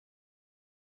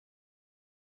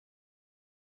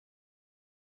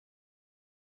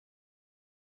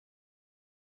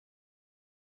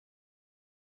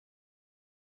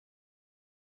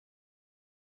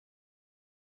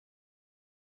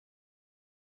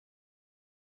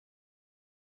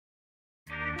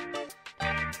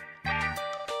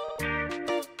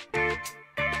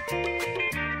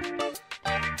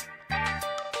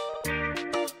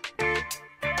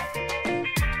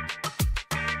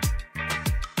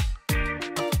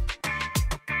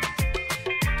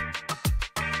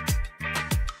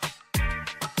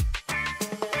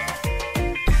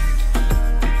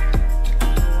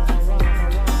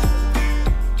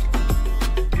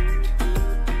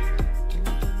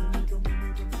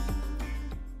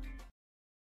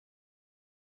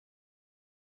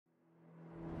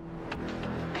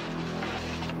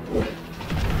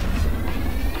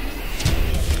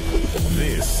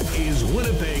This is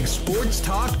Winnipeg Sports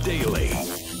Talk Daily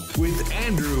with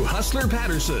Andrew Hustler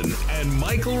Paterson and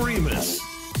Michael Remis.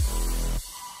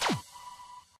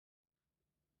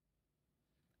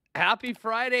 Happy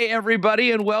Friday,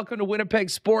 everybody, and welcome to Winnipeg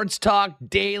Sports Talk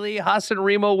Daily. Huss and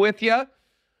Remo with you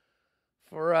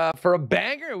for a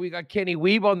banger. We got Kenny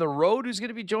Wiebe on the road, who's going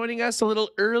to be joining us a little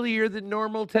earlier than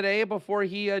normal today before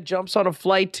he jumps on a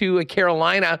flight to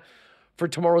Carolina for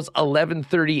tomorrow's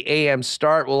 11:30 a.m.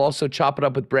 start. We'll also chop it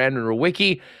up with Brandon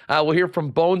Rewucki. We'll hear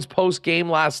from Bones post-game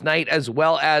last night, as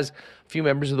well as a few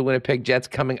members of the Winnipeg Jets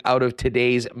coming out of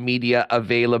today's media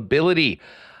availability.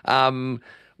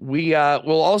 We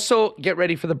will also get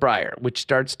ready for the Brier, which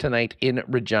starts tonight in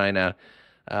Regina.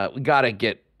 We got to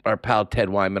get our pal Ted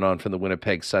Wyman on from the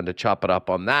Winnipeg Sun to chop it up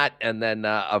on that. And then,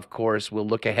 of course, we'll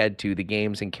look ahead to the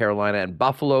games in Carolina and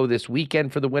Buffalo this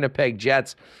weekend for the Winnipeg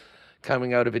Jets,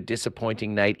 coming out of a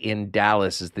disappointing night in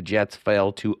Dallas as the Jets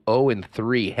fell to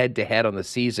 0-3 head-to-head on the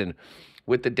season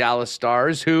with the Dallas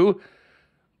Stars, who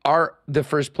are the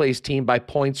first-place team by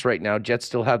points right now. Jets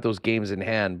still have those games in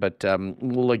hand, but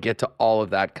we'll get to all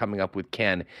of that coming up with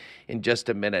Ken in just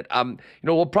a minute.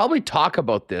 We'll probably talk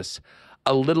about this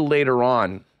a little later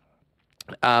on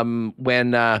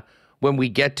when we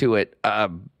get to it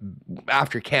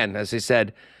after Ken, as I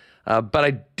said. But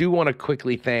I do want to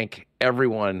quickly thank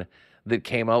everyone that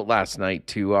came out last night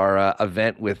to our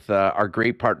event with our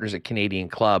great partners at Canadian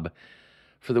Club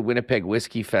for the Winnipeg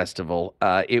Whiskey Festival.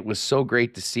 It was so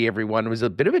great to see everyone. It was a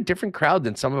bit of a different crowd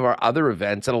than some of our other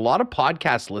events, and a lot of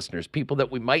podcast listeners, people that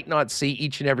we might not see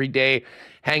each and every day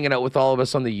hanging out with all of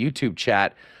us on the YouTube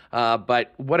chat.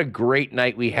 But what a great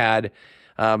night we had.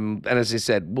 And as I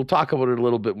said, we'll talk about it a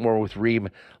little bit more with Reem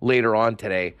later on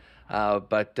today.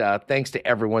 But thanks to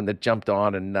everyone that jumped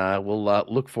on, and we'll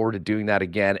look forward to doing that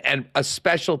again. And a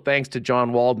special thanks to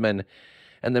John Waldman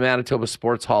and the Manitoba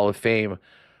Sports Hall of Fame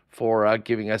for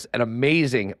giving us an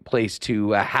amazing place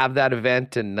to have that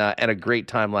event and a great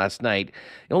time last night.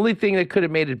 The only thing that could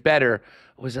have made it better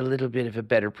was a little bit of a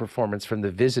better performance from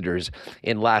the visitors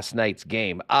in last night's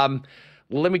game.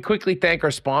 Let me quickly thank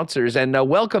our sponsors and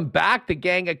welcome back the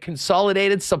gang at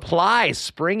Consolidated Supply.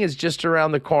 Spring is just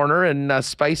around the corner, and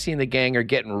Spicy and the gang are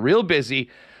getting real busy.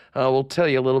 We'll tell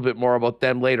you a little bit more about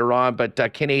them later on,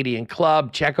 but Canadian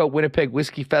Club, check out Winnipeg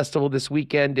Whiskey Festival this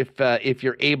weekend if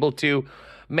you're able to.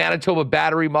 Manitoba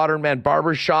Battery, Modern Man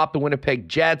Barber Shop, the Winnipeg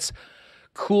Jets,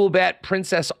 Coolbet,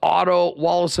 Princess Auto,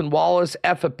 Wallace & Wallace,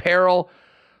 F Apparel,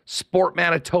 Sport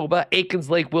Manitoba, Aikens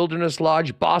Lake Wilderness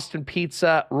Lodge, Boston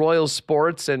Pizza, Royal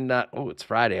Sports, and it's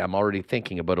Friday. I'm already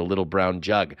thinking about a little brown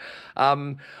jug.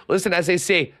 Listen, as I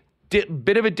say,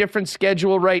 bit of a different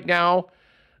schedule right now.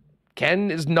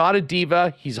 Ken is not a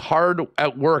diva. He's hard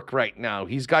at work right now.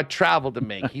 He's got travel to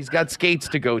make. He's got skates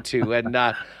to go to. And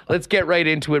let's get right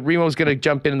into it. Remo's going to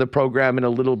jump into the program in a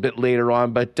little bit later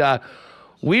on. But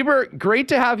Wiebe, great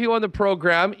to have you on the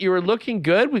program. You were looking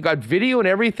good. We got video and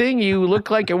everything. You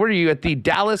look like, where are you, at the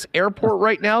Dallas airport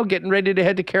right now, getting ready to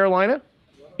head to Carolina?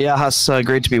 Yeah, Huss,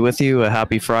 great to be with you.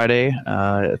 Happy Friday.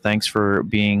 Thanks for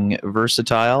being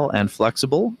versatile and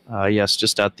flexible. Yes,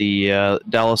 just at the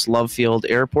Dallas Love Field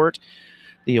Airport.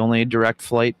 The only direct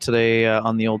flight today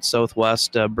on the old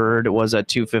Southwest Bird was at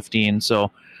 2:15,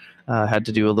 so had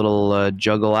to do a little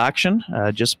juggle action.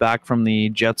 Just back from the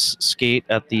Jets skate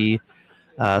at the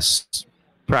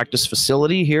practice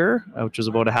facility here, which was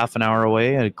about a half an hour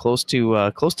away, close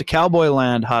to Cowboy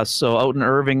Land, Huss. So out in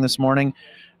Irving this morning.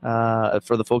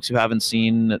 For the folks who haven't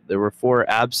seen, there were 4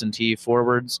 absentee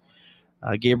forwards.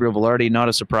 Gabriel Vilardi, not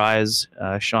a surprise.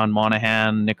 Sean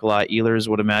Monahan, Nikolai Ehlers,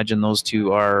 would imagine those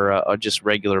two are just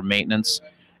regular maintenance.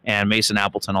 And Mason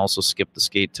Appleton also skipped the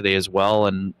skate today as well.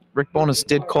 And Rick Bowness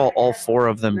did call all 4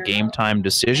 of them game time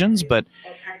decisions, but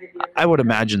I would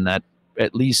imagine that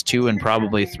at least 2 and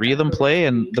probably 3 of them play.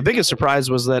 And the biggest surprise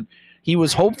was that he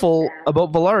was hopeful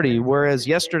about Vilardi, whereas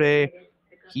yesterday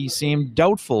he seemed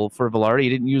doubtful for Vilardi. He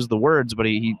didn't use the words, but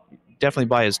he definitely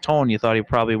by his tone, you thought he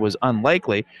probably was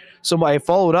unlikely. So I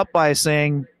followed up by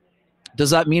saying, does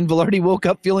that mean Vilardi woke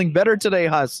up feeling better today,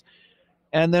 Huss?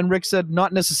 And then Rick said,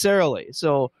 not necessarily.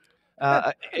 So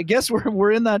I guess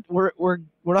we're in that we're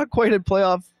not quite in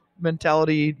playoff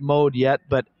mentality mode yet,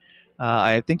 but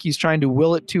I think he's trying to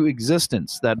will it to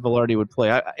existence that Vilardi would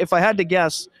play. If I had to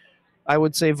guess, I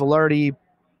would say Vilardi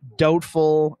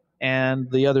doubtful and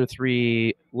the other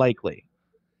three likely.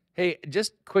 Hey,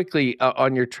 just quickly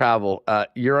on your travel,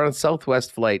 you're on a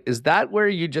Southwest flight. Is that where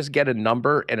you just get a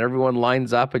number and everyone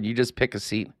lines up and you just pick a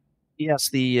seat? Yes,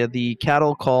 the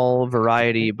cattle call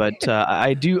variety, but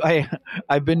I've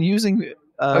been using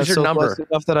What's your number?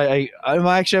 Enough that I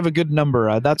actually have a good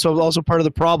number. That's also part of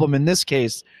the problem in this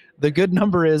case. The good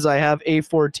number is I have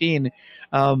A14.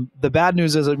 The bad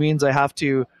news is it means I have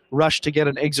to rush to get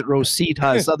an exit row seat,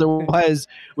 Huss. Otherwise,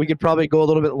 we could probably go a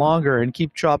little bit longer and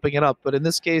keep chopping it up. But in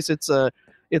this case, it's a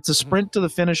sprint to the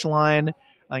finish line.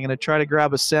 I'm going to try to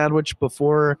grab a sandwich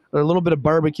before a little bit of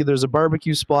barbecue. There's a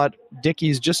barbecue spot.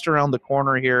 Dickie's just around the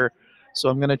corner here. So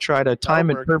I'm going to try to time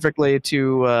it perfectly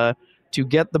to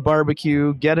get the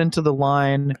barbecue, get into the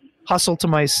line, hustle to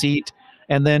my seat,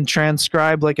 and then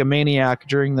transcribe like a maniac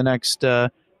during the next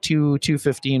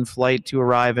 2:15 flight to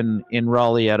arrive in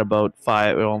Raleigh at about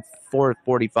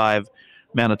 4:45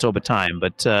 Manitoba time.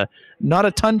 But not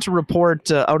a ton to report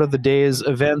out of the day's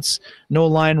events. No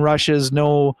line rushes,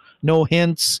 no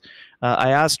hints.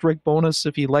 I asked Rick Bowness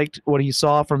if he liked what he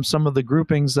saw from some of the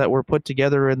groupings that were put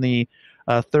together in the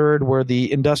third, where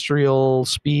the industrial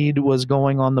speed was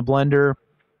going on the blender.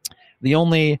 The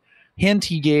only hint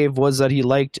he gave was that he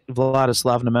liked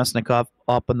Vladislav Namestnikov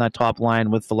up on that top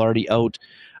line with Vilardi out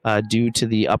due to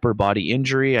the upper body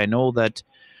injury. I know that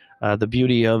the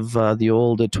beauty of the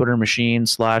old Twitter machine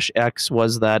 /X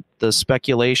was that the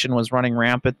speculation was running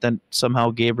rampant that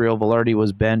somehow Gabriel Vilardi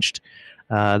was benched.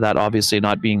 That obviously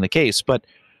not being the case, but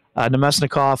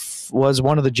Namestnikov was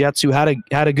one of the Jets who had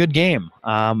a good game,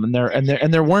 and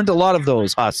there weren't a lot of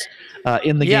those, Huss,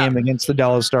 in the game against the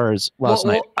Dallas Stars last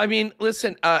night. Well, I mean,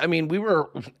 listen, we were,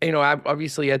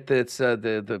 obviously at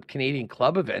the Canadian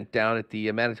Club event down at the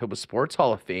Manitoba Sports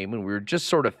Hall of Fame, and we were just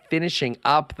sort of finishing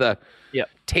up the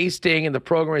tasting and the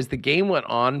program as the game went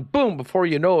on. Boom! Before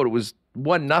you know it, it was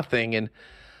 1-0,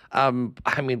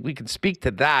 and we can speak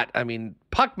to that.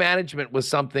 Puck management was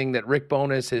something that Rick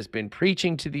Bowness has been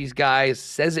preaching to these guys,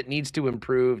 says it needs to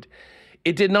improve.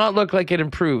 It did not look like it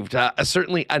improved,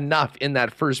 certainly enough in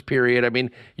that first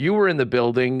period. You were in the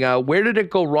building. Where did it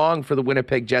go wrong for the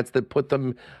Winnipeg Jets that put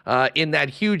them in that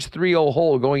huge 3-0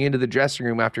 hole going into the dressing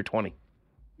room after 20?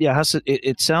 Yeah, Huss,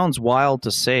 it sounds wild to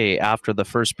say after the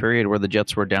first period where the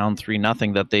Jets were down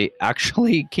 3-0 that they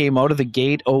actually came out of the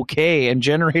gate okay and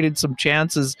generated some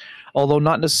chances, although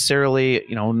not necessarily,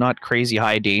 not crazy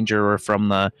high danger or from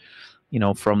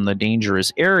the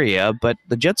dangerous area. But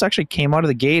the Jets actually came out of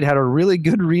the gate, had a really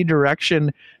good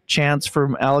redirection chance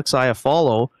from Alex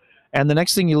Iafallo. And the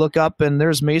next thing you look up and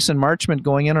there's Mason Marchment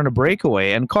going in on a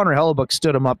breakaway, and Connor Hellebuck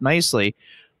stood him up nicely.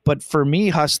 But for me,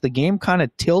 Huss, the game kind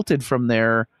of tilted from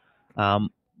there.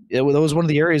 That was one of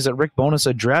the areas that Rick Bowness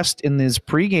addressed in his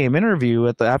pregame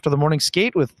interview after the morning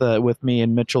skate with me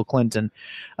and Mitchell Clinton.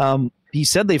 He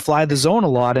said they fly the zone a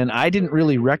lot, and I didn't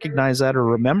really recognize that or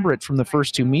remember it from the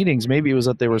first two meetings. Maybe it was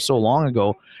that they were so long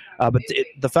ago. But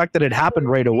the fact that it happened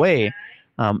right away,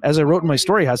 as I wrote in my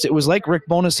story, Huss, it was like Rick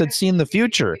Bowness had seen the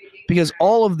future, because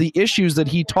all of the issues that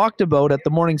he talked about at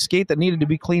the morning skate that needed to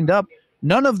be cleaned up,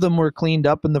 none of them were cleaned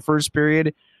up in the first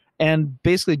period, and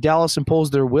basically Dallas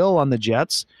imposed their will on the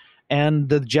Jets, and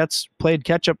the Jets played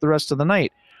catch-up the rest of the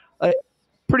night.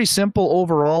 Pretty simple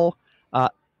overall.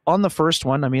 On the first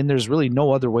one, there's really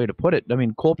no other way to put it.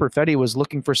 Cole Perfetti was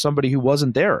looking for somebody who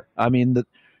wasn't there.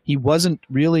 He wasn't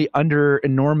really under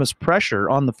enormous pressure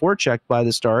on the forecheck by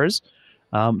the Stars.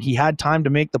 He had time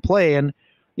to make the play, and,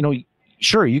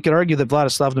 sure, you could argue that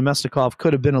Vladislav Namestnikov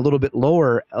could have been a little bit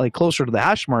lower, like closer to the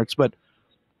hash marks, but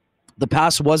the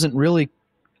pass wasn't really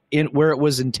in where it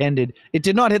was intended. It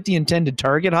did not hit the intended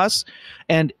target, Huss.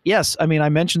 And yes, I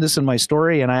mentioned this in my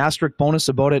story, and I asked Rick Bowness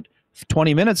about it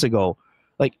 20 minutes ago.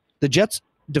 Like, the Jets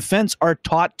defense are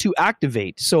taught to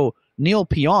activate. So Neil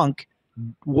Pionk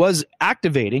was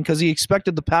activating because he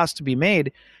expected the pass to be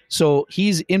made. So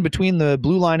he's in between the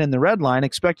blue line and the red line,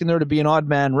 expecting there to be an odd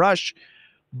man rush,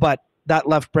 but that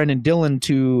left Brendan Dillon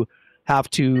to have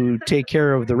to take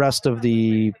care of the rest of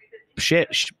the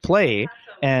play.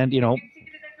 And,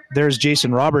 there's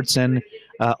Jason Robertson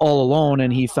all alone,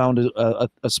 and he found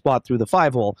a spot through the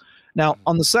 5-hole. Now,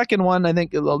 on the second one, I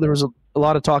think there was a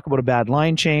lot of talk about a bad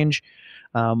line change,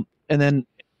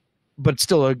 but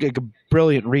still a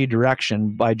brilliant redirection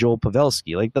by Joel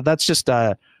Pavelski. Like, that's just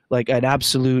like an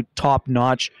absolute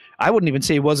top-notch. I wouldn't even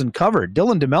say he wasn't covered.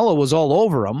 Dylan DeMello was all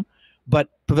over him, but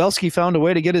Pavelski found a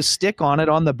way to get his stick on it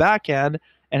on the backhand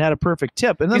and had a perfect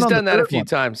tip. And then he's done that a few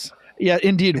times. Yeah,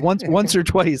 indeed. Once or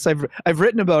twice. I've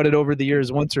written about it over the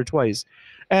years once or twice.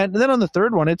 And then on the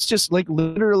third one, it's just like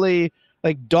literally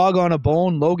like dog on a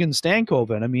bone Logan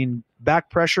Stankoven. I mean, back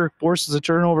pressure forces a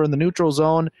turnover in the neutral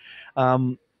zone,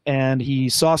 and he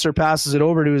saucer passes it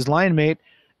over to his line mate.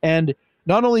 And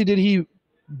not only did he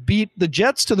beat the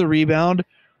Jets to the rebound,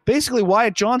 basically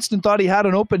Wyatt Johnston thought he had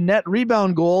an open net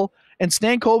rebound goal, and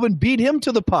Stankoven beat him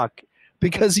to the puck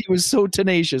because he was so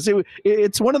tenacious.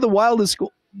 It's one of the wildest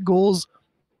goals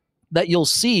that you'll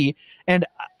see. And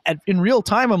in real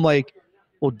time, I'm like,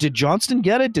 well, did Johnston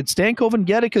get it? Did Stankoven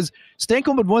get it? Because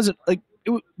Stankoven wasn't like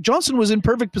Johnston was in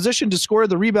perfect position to score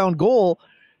the rebound goal.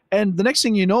 And the next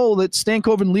thing you know, that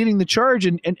Stankoven leading the charge.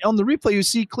 And on the replay, you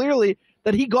see clearly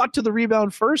that he got to the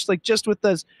rebound first, like just with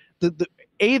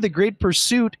the great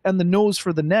pursuit and the nose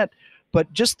for the net,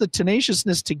 but just the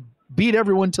tenaciousness to beat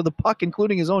everyone to the puck,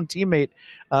 including his own teammate.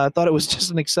 I thought it was just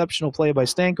an exceptional play by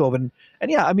Stankoven. And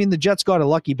yeah, I mean, the Jets got a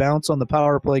lucky bounce on the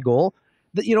power play goal.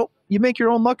 That, you know, you make your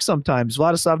own luck sometimes.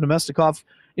 Vladislav Nemestikov,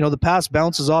 you know, the pass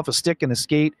bounces off a stick and a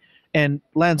skate and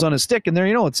lands on a stick, and there,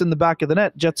 you know, it's in the back of the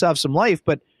net. Jets have some life,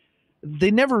 but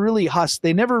they never really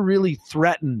they never really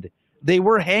threatened. They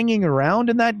were hanging around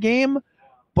in that game,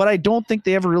 but I don't think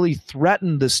they ever really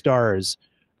threatened the Stars'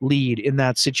 lead in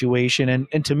that situation.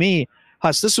 And to me,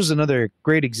 Huss, this was another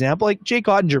great example. Like, Jake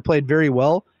Ottinger played very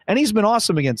well, and he's been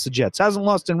awesome against the Jets. Hasn't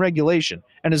lost in regulation,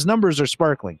 and his numbers are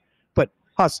sparkling. But,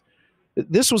 Huss,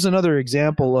 this was another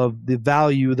example of the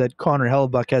value that Connor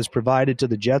Hellebuyck has provided to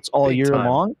the Jets all Big year time.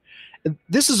 long.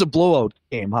 This is a blowout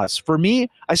game, Huss. For me,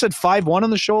 I said 5-1 on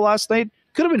the show last night.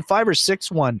 Could have been 5 or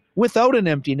 6-1 without an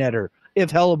empty netter if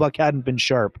Hellebuyck hadn't been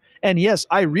sharp. And yes,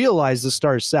 I realize the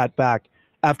Stars sat back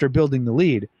after building the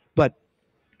lead, but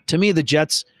to me, the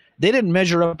Jets, they didn't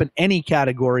measure up in any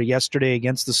category yesterday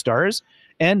against the Stars.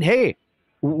 And hey,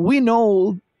 we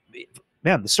know,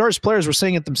 man, the Stars players were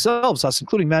saying it themselves, us,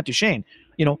 including Matt Duchene.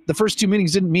 You know, the first two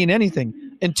meetings didn't mean anything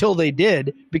until they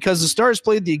did, because the Stars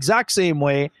played the exact same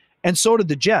way, and so did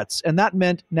the Jets. And that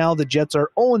meant now the Jets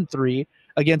are 0-3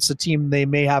 against the team they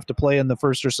may have to play in the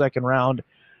first or second round.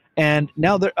 And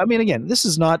now they're, I mean, again, this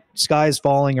is not skies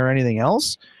falling or anything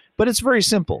else, but it's very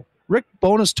simple. Rick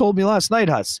Bowness told me last night,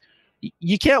 Huss,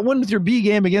 you can't win with your B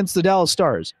game against the Dallas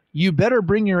Stars. You better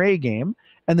bring your A game.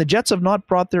 And the Jets have not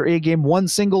brought their A game one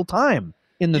single time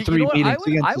in the three meetings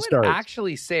against the Stars. I would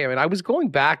actually say, I mean, I was going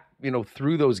back, you know,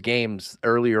 through those games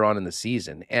earlier on in the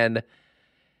season, and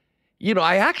you know,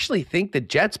 I actually think the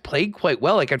Jets played quite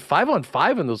well. Like at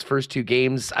 5-on-5 in those first two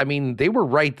games, I mean, they were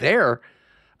right there.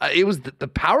 It was the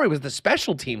power, it was the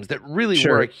special teams that really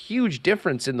were a huge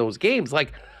difference in those games.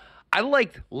 Like, I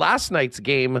liked last night's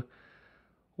game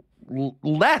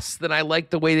less than I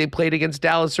liked the way they played against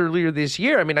Dallas earlier this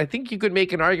year. I mean, I think you could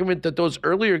make an argument that those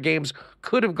earlier games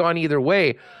could have gone either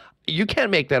way. You can't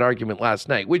make that argument last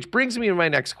night, which brings me to my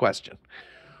next question.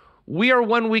 We are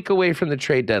 1 week away from the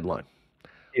trade deadline.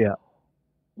 Yeah.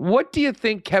 What do you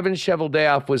think Kevin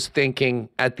Cheveldayoff was thinking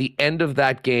at the end of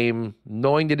that game,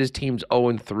 knowing that his team's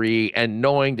 0-3 and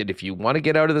knowing that if you want to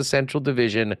get out of the Central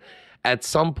Division, at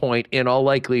some point, in all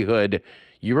likelihood,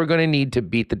 you are going to need to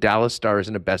beat the Dallas Stars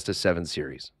in a best-of-7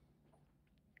 series?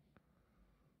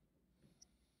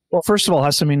 Well, first of all,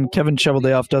 Huss, I mean, Kevin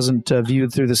Cheveldayoff doesn't view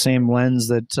it through the same lens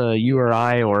that you or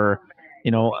I or,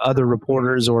 you know, other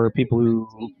reporters or people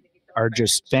who are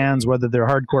just fans, whether they're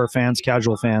hardcore fans,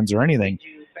 casual fans, or anything.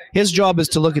 His job is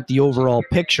to look at the overall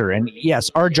picture. And yes,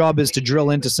 our job is to drill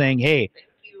into saying, hey,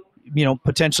 you know,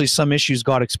 potentially some issues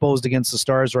got exposed against the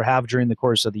Stars or have during the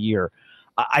course of the year.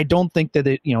 I don't think that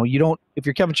it, you know, you don't, if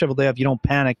you're Kevin Cheveldayoff, you don't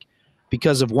panic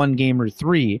because of one game or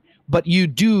three, but you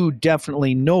do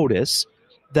definitely notice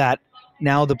that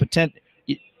now the potential,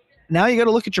 now you got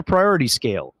to look at your priority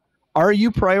scale. Are you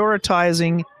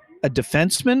prioritizing a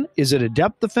defenseman? Is it a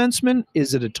depth defenseman?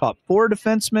 Is it a top four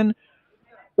defenseman?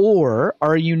 Or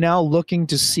are you now looking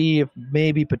to see if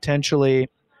maybe potentially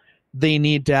they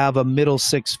need to have a middle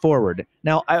six forward?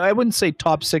 Now, I wouldn't say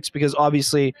top six because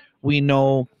obviously we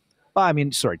know, I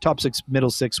mean, sorry, top six, middle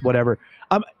six, whatever.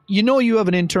 You know you have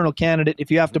an internal candidate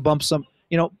if you have to bump some,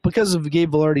 you know, because of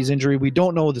Gabe Vilardi's injury, we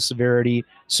don't know the severity,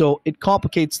 so it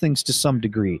complicates things to some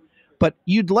degree. But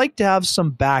you'd like to have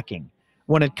some backing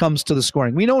when it comes to the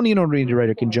scoring. We know Nino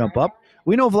Niederreiter can jump up.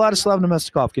 We know Vladislav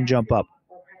Nemestikov can jump up.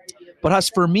 But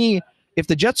Huss, for me, if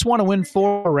the Jets want to win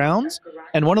 4 rounds,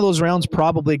 and one of those rounds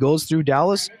probably goes through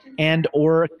Dallas and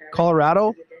or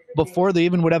Colorado before they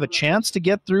even would have a chance to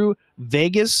get through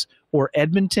Vegas or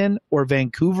Edmonton or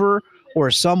Vancouver or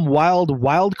some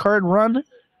wild card run,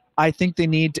 I think they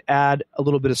need to add a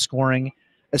little bit of scoring,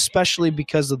 especially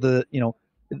because of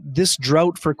this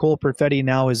drought for Cole Perfetti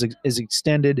now is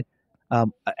extended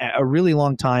a really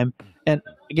long time. And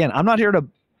again, I'm not here to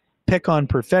pick on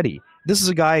Perfetti. This is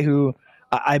a guy who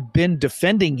I've been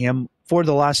defending him for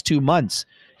the last 2 months.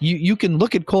 You can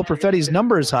look at Cole Perfetti's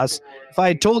numbers, Huss. If I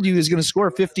had told you he was going to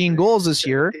score 15 goals this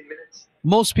year,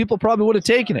 most people probably would have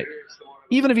taken it.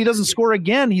 Even if he doesn't score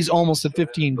again, he's almost at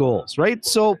 15 goals, right?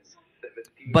 So,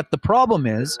 but the problem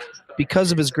is,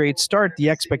 because of his great start, the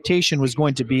expectation was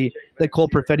going to be that Cole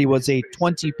Perfetti was a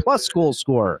 20-plus goal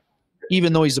scorer,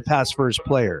 even though he's a pass-first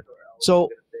player. So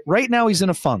right now he's in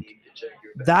a funk.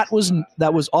 That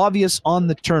was obvious on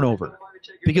the turnover,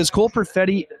 because Cole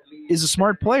Perfetti is a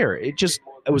smart player. It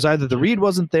was either the read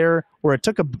wasn't there or it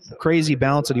took a crazy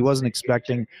bounce that he wasn't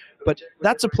expecting. But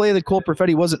that's a play that Cole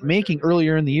Perfetti wasn't making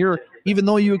earlier in the year, even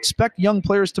though you expect young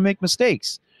players to make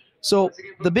mistakes. So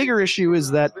the bigger issue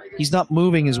is that he's not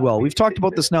moving as well. We've talked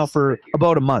about this now for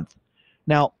about a month.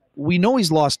 Now, we know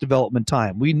he's lost development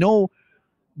time. We know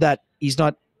that he's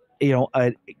not,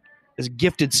 a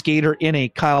gifted skater in a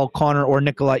Kyle Connor or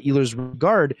Nikolai Ehlers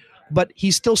regard, but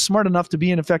he's still smart enough to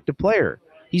be an effective player.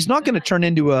 He's not going to turn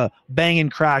into a bang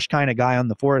and crash kind of guy on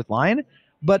the fourth line,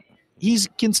 but he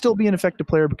can still be an effective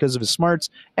player because of his smarts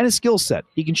and his skill set.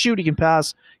 He can shoot, he can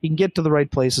pass, he can get to the right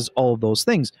places, all of those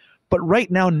things. But right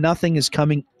now, nothing is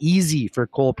coming easy for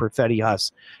Cole Perfetti,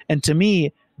 Huss. And to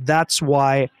me, that's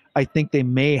why I think they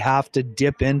may have to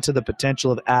dip into the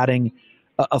potential of adding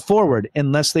a forward,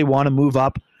 unless they want to move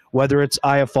up, whether it's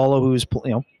Iafallo, who's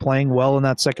playing well in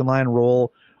that second line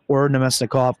role, or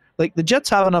Nemesnikov. Like, the Jets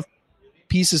have enough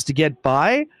pieces to get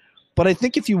by, but I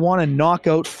think if you want to knock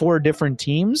out 4 different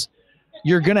teams,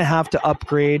 you're going to have to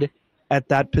upgrade at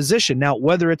that position. Now,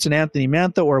 whether it's an Anthony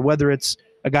Mantha or whether it's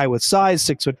a guy with size,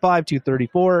 6'5",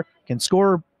 234, can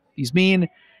score, he's mean,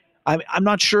 I'm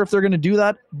not sure if they're going to do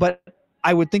that, but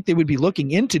I would think they would be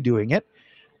looking into doing it.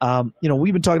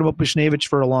 We've been talking about Buchnevich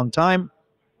for a long time.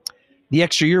 The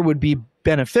extra year would be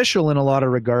beneficial in a lot of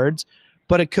regards,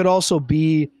 but it could also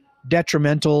be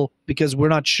detrimental because we're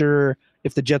not sure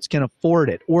if the Jets can afford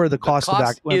it, or the cost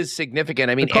is significant.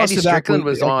 I mean, Andy Strickland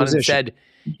was on and said,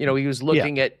 he was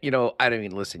looking at,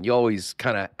 listen, you always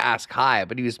kind of ask high,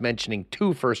 but he was mentioning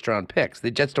 2 first-round picks.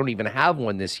 The Jets don't even have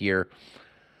one this year.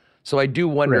 So I do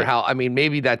wonder how,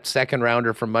 maybe that second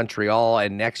rounder from Montreal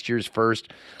and next year's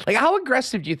first. Like, how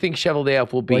aggressive do you think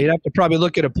Cheveldayoff will be? Well, you'd have to probably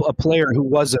look at a player who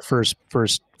was a first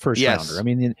rounder. I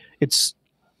mean, it's,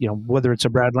 whether it's a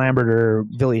Brad Lambert or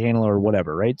Ville Heinola or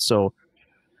whatever, right? So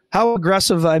how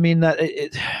aggressive,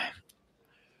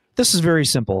 this is very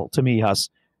simple to me, Huss.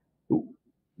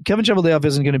 Kevin Cheveldayoff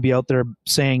isn't going to be out there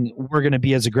saying we're going to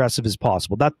be as aggressive as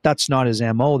possible. That's not his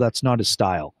MO. That's not his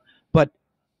style. But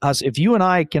Huss, if you and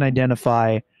I can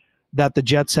identify that the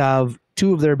Jets have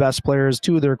 2 of their best players,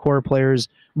 2 of their core players,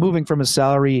 moving from a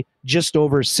salary just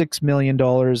over $6 million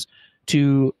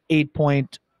to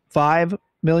 $8.5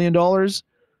 million,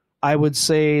 I would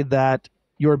say that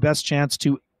your best chance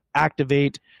to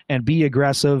activate and be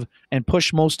aggressive and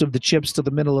push most of the chips to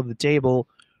the middle of the table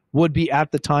would be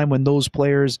at the time when those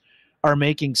players are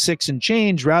making 6 and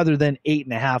change rather than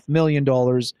 $8.5 million,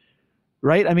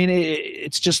 right? I mean,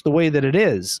 it's just the way that it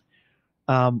is.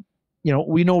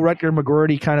 We know Rutger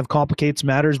McGroarty kind of complicates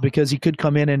matters because he could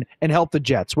come in and help the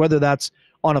Jets, whether that's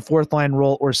on a fourth line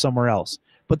role or somewhere else.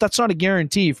 But that's not a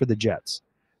guarantee for the Jets.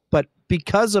 But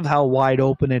because of how wide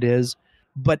open it is,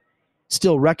 but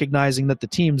still recognizing that the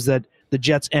teams that the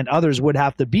Jets and others would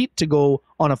have to beat to go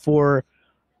on a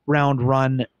 4-round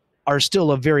run are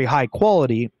still of very high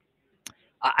quality,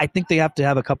 I think they have to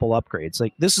have a couple upgrades.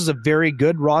 Like, this is a very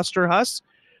good roster, Huss.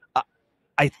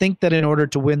 I think that in order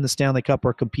to win the Stanley Cup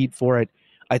or compete for it,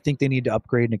 I think they need to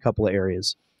upgrade in a couple of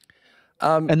areas.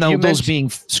 And those being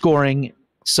scoring,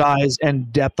 size,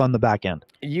 and depth on the back end.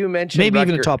 You mentioned maybe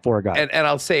even a top 4 guy. And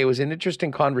I'll say it was an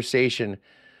interesting conversation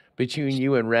between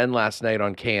you and Ren last night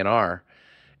on KNR.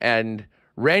 And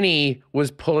Rennie was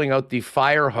pulling out the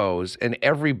fire hose and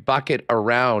every bucket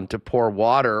around to pour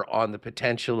water on the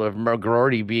potential of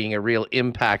McGroarty being a real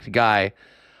impact guy.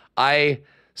 I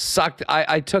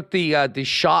took the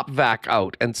shop vac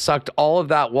out and sucked all of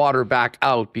that water back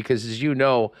out because, as you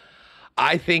know,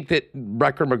 I think that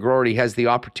Rutger McGroarty has the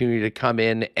opportunity to come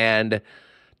in and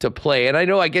to play. And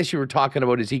I guess you were talking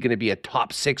about, is he going to be a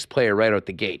top 6 player right out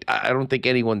the gate? I don't think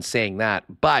anyone's saying that.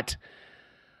 But,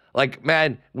 like,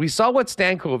 man, we saw what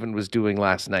Stankoven was doing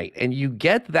last night. And you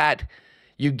get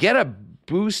a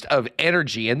boost of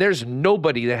energy. And there's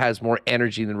nobody that has more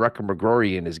energy than Rutger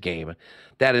McGroarty in his game.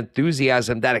 That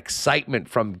enthusiasm, that excitement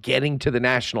from getting to the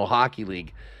National Hockey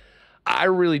League. I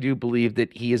really do believe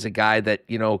that he is a guy that,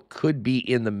 could be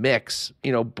in the mix,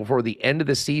 before the end of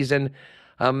the season,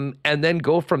 and then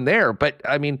go from there. But,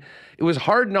 I mean, it was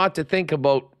hard not to think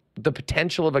about the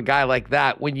potential of a guy like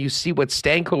that when you see what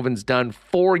Stankoven's done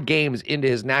 4 games into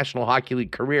his National Hockey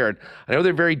League career. And I know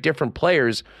they're very different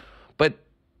players, but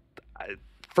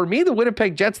for me, the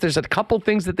Winnipeg Jets, there's a couple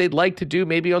things that they'd like to do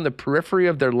maybe on the periphery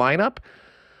of their lineup.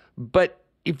 But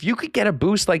if you could get a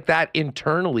boost like that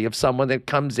internally of someone that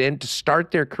comes in to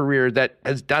start their career that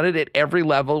has done it at every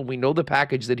level, we know the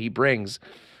package that he brings,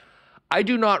 I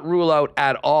do not rule out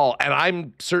at all, and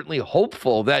I'm certainly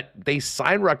hopeful that they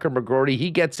sign Rutger McGroarty,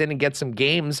 he gets in and gets some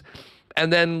games,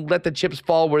 and then let the chips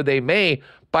fall where they may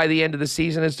by the end of the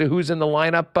season as to who's in the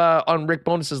lineup on Rick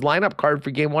Bonus's lineup card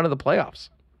for Game 1 of the playoffs.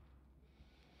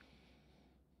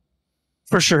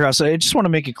 For sure, Huss. I just want to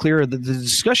make it clear that the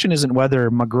discussion isn't whether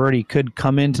McGroarty could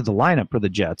come into the lineup for the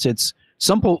Jets. It's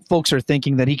some folks are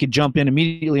thinking that he could jump in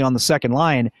immediately on the second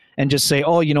line and just say,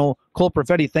 oh, Cole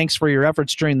Perfetti, thanks for your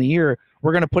efforts during the year.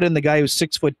 We're going to put in the guy who's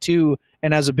 6'2"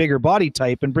 and has a bigger body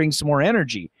type and brings some more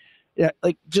energy.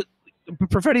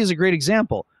 Perfetti is a great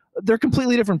example. They're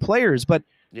completely different players, but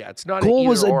yeah, it's not Cole an either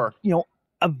was or.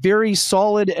 A very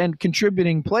solid and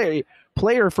contributing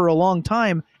player for a long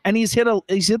time, and he's hit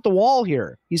the wall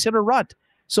here. He's hit a rut.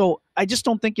 So I just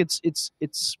don't think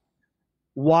it's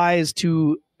wise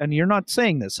to. And you're not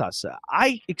saying this, Huss.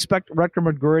 I expect Rutger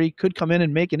McGroarty could come in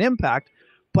and make an impact,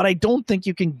 but I don't think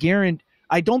you can count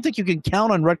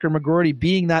on Rutger McGroarty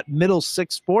being that middle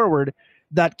 6 forward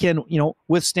that can,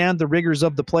 withstand the rigors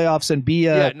of the playoffs and be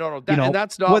and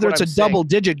that's not whether what it's I'm a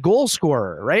double-digit goal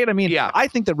scorer, right? I mean, yeah. I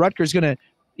think that Rutger's going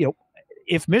to,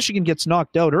 if Michigan gets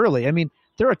knocked out early, I mean,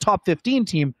 they're a top 15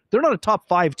 team. They're not a top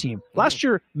 5 team. Last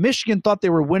year, Michigan thought they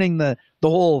were winning the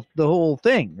whole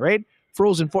thing, right?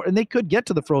 Frozen Four, and they could get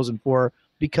to the Frozen Four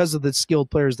because of the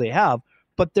skilled players they have,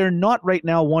 but they're not right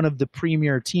now one of the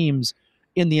premier teams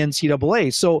in the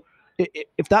NCAA. So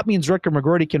if that means Rutger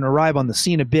McGroarty can arrive on the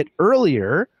scene a bit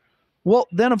earlier, well,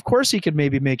 then of course he could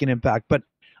maybe make an impact. But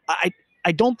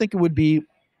I don't think it would be,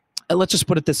 let's just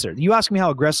put it this way. You asked me how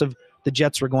aggressive the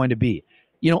Jets were going to be.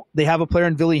 They have a player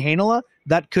in Ville Heinola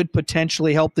that could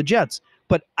potentially help the Jets.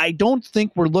 But I don't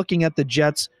think we're looking at the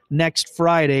Jets next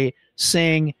Friday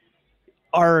saying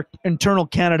our internal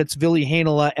candidates, Ville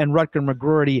Heinola and Rutger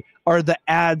McGroarty, are the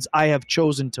ads I have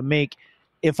chosen to make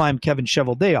if I'm Kevin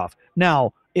Cheveldayoff.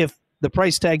 Now, if the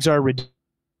price tags are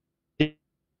ridiculous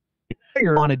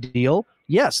on a deal,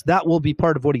 yes, that will be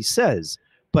part of what he says.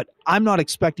 But I'm not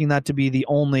expecting that to be the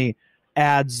only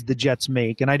ads the Jets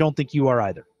make, and I don't think you are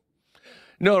either.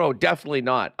 No, definitely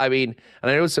not. I mean,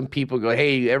 and I know some people go,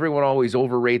 hey, everyone always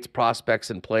overrates prospects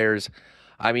and players.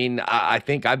 I mean, I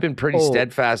think I've been pretty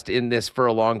steadfast in this for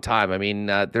a long time. I mean,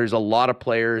 there's a lot of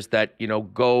players that,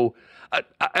 go.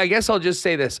 I guess I'll just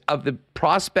say this. Of the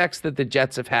prospects that the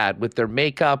Jets have had with their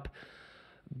makeup,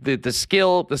 the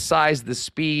skill, the size, the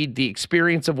speed, the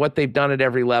experience of what they've done at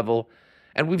every level,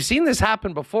 and we've seen this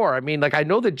happen before. I mean, I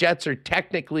know the Jets are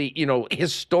technically,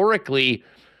 historically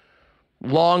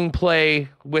long play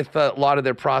with a lot of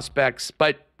their prospects,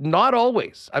 but not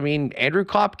always. I mean, Andrew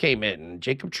Kopp came in,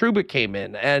 Jacob Trouba came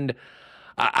in, and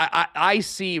I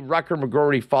see Rutger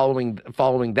McGroarty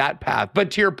following that path.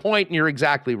 But to your point, and you're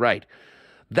exactly right,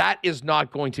 that is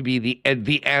not going to be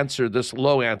the answer, the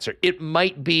slow answer. It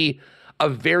might be a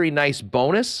very nice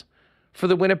bonus for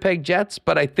the Winnipeg Jets,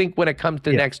 but I think when it comes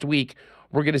to next week,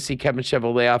 we're going to see Kevin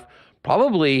Cheveldayoff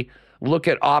probably look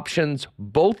at options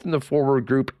both in the forward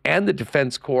group and the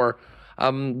defense core.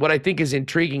 What I think is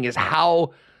intriguing is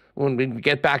how, when we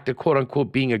get back to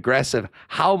quote-unquote being aggressive,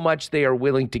 how much they are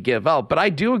willing to give out. But I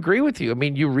do agree with you. I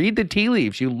mean, you read the tea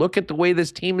leaves. You look at the way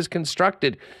this team is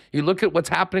constructed. You look at what's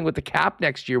happening with the cap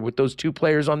next year with those 2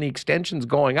 players on the extensions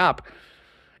going up.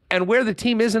 And where the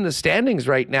team is in the standings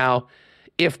right now,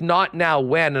 if not now,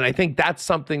 when? And I think that's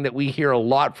something that we hear a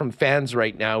lot from fans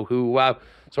right now who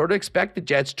sort of expect the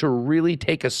Jets to really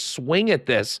take a swing at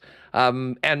this.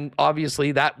 And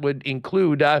obviously that would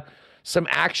include some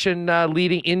action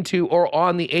leading into or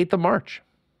on the 8th of March.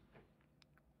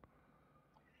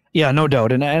 Yeah, no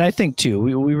doubt. And I think, too,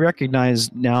 we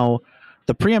recognize now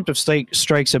the preemptive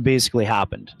strikes have basically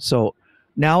happened. So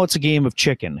now it's a game of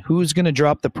chicken. Who's going to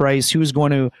drop the price? Who's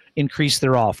going to increase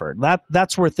their offer?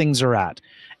 That's where things are at.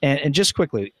 And just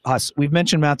quickly, Huss, we've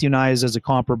mentioned Matthew Knies as a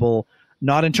comparable,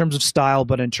 not in terms of style,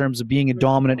 but in terms of being a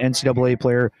dominant NCAA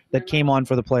player that came on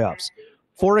for the playoffs.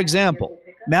 For example,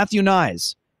 Matthew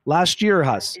Knies, last year,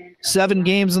 Huss, 7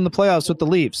 games in the playoffs with the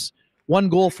Leafs, 1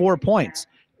 goal, 4 points,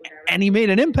 and he made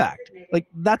an impact.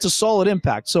 That's a solid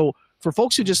impact. So for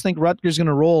folks who just think Rutger's going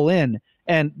to roll in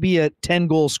and be a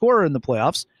 10-goal scorer in the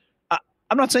playoffs.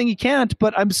 I'm not saying he can't,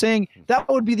 but I'm saying that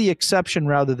would be the exception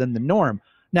rather than the norm.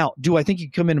 Now, do I think he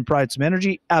could come in and provide some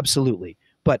energy? Absolutely.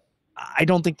 But I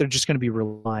don't think they're just going to be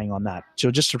relying on that.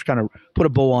 So just to kind of put a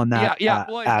bow on that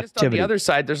Well, just on the other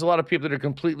side, there's a lot of people that are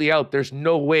completely out. There's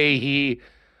no way he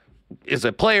is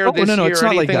a player this year it's or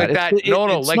not anything like that.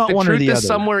 It's like not the one or truth the is other.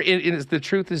 somewhere the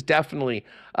truth is definitely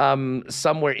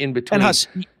somewhere in between. And Huss,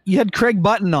 you had Craig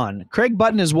Button on. Craig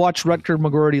Button has watched Rutger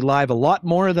McGroarty live a lot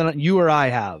more than you or I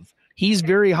have. He's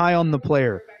very high on the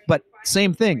player, but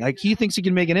same thing. Like, he thinks he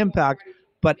can make an impact,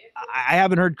 but I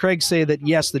haven't heard Craig say that,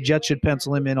 yes, the Jets should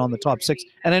pencil him in on the top 6.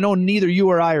 And I know neither you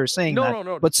or I are saying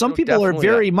that, but some people are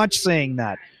very much saying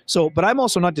that. So, but I'm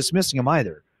also not dismissing him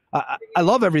either. I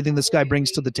love everything this guy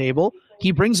brings to the table.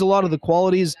 He brings a lot of the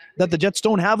qualities that the Jets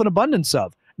don't have an abundance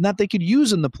of and that they could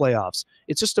use in the playoffs.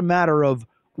 It's just a matter of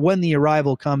when the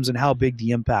arrival comes and how big the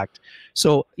impact.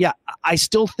 So, yeah, I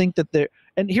still think that they're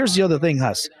 – and here's the other thing,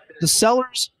 Huss. The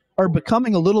sellers are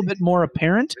becoming a little bit more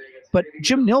apparent, but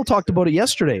Jim Nill talked about it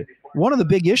yesterday. One of the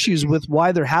big issues with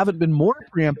why there haven't been more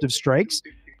preemptive strikes,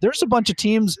 there's a bunch of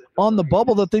teams on the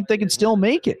bubble that think they can still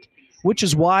make it, which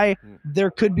is why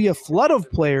there could be a flood of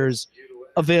players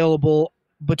available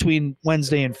between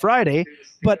Wednesday and Friday.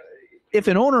 But if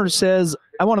an owner says,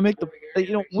 I want to make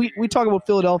we talk about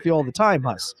Philadelphia all the time,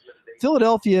 Huss.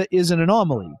 Philadelphia is an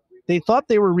anomaly. They thought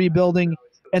they were rebuilding,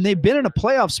 and they've been in a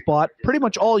playoff spot pretty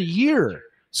much all year.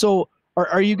 So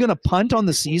are you going to punt on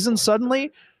the season suddenly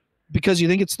because you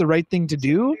think it's the right thing to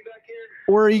do?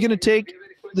 Or are you going to take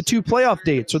the 2 playoff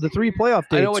dates or the 3 playoff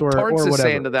dates? I know what Torrance is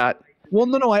saying to that. Well,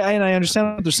 no, I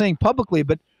understand what they're saying publicly,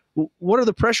 but what are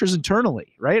the pressures internally,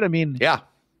 right? I mean, yeah,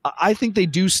 I think they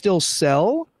do still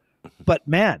sell, but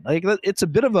man, like, it's a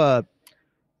bit of a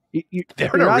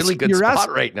they're in a really good spot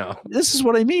right now. This is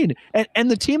what I mean.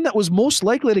 And the team that was most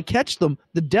likely to catch them,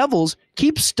 the Devils,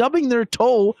 keep stubbing their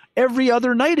toe every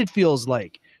other night, it feels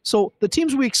like. So the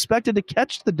teams we expected to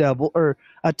catch the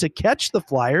to catch the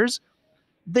Flyers,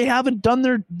 they haven't done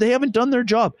their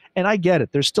job. And I get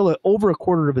it. There's still over a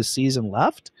quarter of a season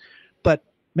left. But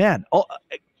man,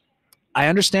 I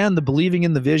understand the believing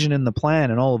in the vision and the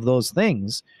plan and all of those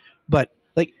things. But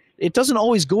it doesn't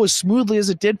always go as smoothly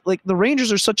as it did. Like, the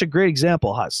Rangers are such a great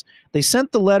example, Huss. They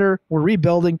sent the letter, we're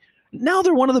rebuilding. Now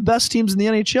they're one of the best teams in the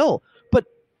NHL. But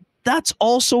that's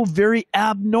also very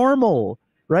abnormal,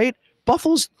 right?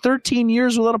 Buffalo's 13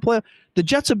 years without a playoff. The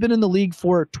Jets have been in the league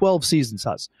for 12 seasons,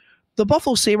 Huss. The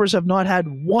Buffalo Sabres have not had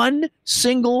one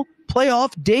single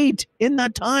playoff date in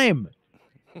that time.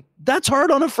 That's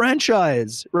hard on a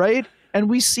franchise, right? And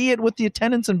we see it with the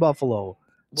attendance in Buffalo.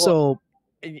 Well,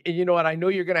 you know what? I know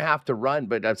you're going to have to run,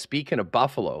 but speaking of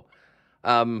Buffalo,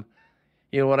 when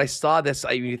I saw this,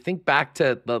 you think back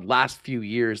to the last few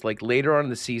years, like later on in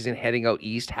the season, heading out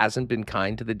east hasn't been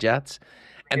kind to the Jets,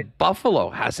 and Buffalo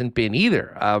hasn't been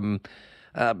either.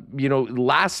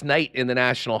 Last night in the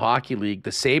National Hockey League,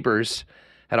 the Sabres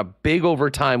had a big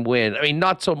overtime win. I mean,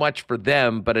 not so much for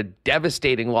them, but a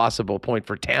devastating loss of a point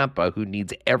for Tampa, who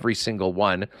needs every single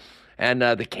one. And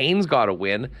the Canes got a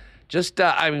win. Just,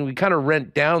 we kind of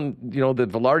rent down, the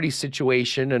Vilardi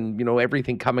situation and,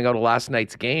 everything coming out of last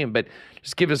night's game. But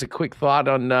just give us a quick thought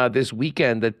on this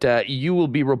weekend that you will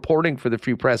be reporting for the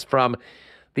Free Press from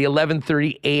the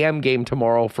 11:30 a.m. game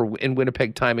tomorrow in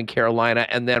Winnipeg time in Carolina,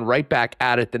 and then right back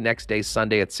at it the next day,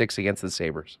 Sunday at 6 against the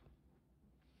Sabres.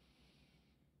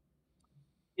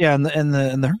 Yeah, and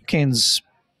the Hurricanes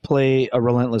play a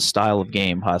relentless style of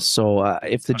game, Huss. So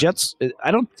if the Jets,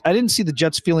 I didn't see the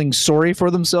Jets feeling sorry for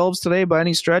themselves today by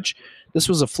any stretch. This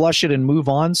was a flush it and move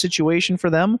on situation for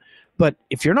them. But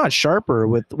if you're not sharper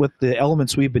with the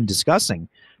elements we've been discussing,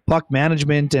 puck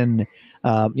management and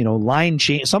line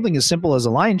change, something as simple as a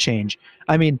line change,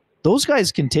 I mean, those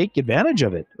guys can take advantage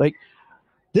of it. Like,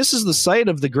 this is the site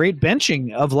of the great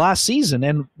benching of last season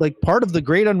and like part of the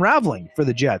great unraveling for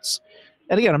the Jets.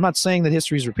 And again, I'm not saying that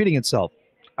history is repeating itself.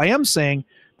 I am saying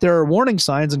there are warning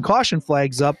signs and caution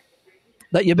flags up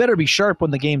that you better be sharp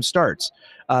when the game starts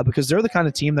because they're the kind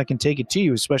of team that can take it to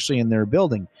you, especially in their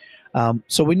building.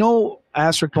 So we know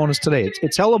asterisk bonus today.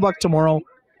 It's Hellebuck tomorrow,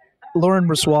 Laurent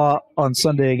Brossoit on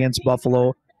Sunday against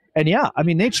Buffalo. And yeah, I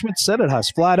mean, Nate Schmidt said it, Huss,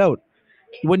 flat out.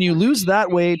 When you lose that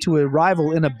way to a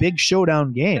rival in a big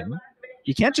showdown game,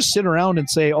 you can't just sit around and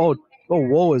say, oh,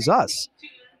 woe is us.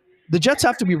 The Jets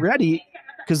have to be ready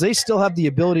because they still have the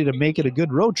ability to make it a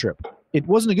good road trip. It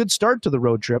wasn't a good start to the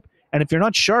road trip, and if you're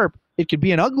not sharp, it could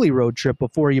be an ugly road trip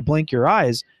before you blink your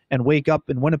eyes and wake up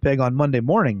in Winnipeg on Monday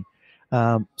morning.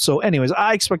 So anyways,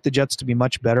 I expect the Jets to be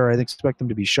much better. I expect them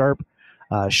to be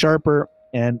sharper,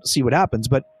 and see what happens.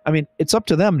 But, I mean, it's up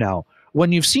to them now.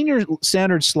 when you've seen your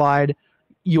standard slide,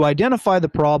 you identify the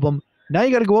problem. Now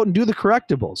you got to go out and do the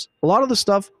correctables. A lot of the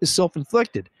stuff is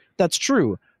self-inflicted. That's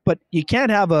true. But you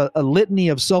can't have a litany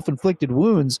of self-inflicted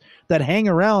wounds that hang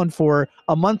around for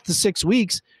a month to 6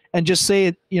 weeks and just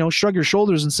say, shrug your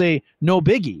shoulders and say, no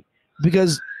biggie.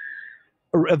 Because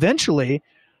eventually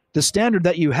the standard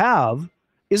that you have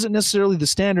isn't necessarily the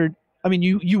standard. I mean,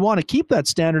 you want to keep that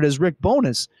standard as Rick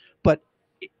Bonus, but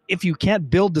if you can't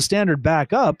build the standard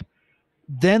back up,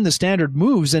 then the standard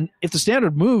moves. And if the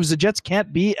standard moves, the Jets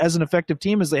can't be as an effective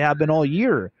team as they have been all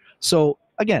year. So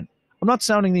again, I'm not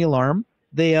sounding the alarm.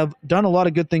 They have done a lot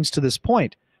of good things to this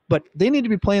point, but they need to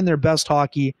be playing their best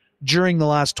hockey during the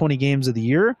last 20 games of the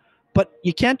year. But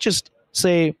you can't just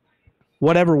say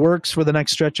whatever works for the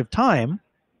next stretch of time.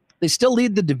 They still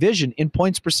lead the division in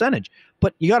points percentage,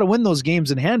 but you got to win those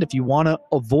games in hand if you want to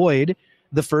avoid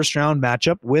the first round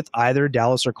matchup with either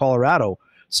Dallas or Colorado.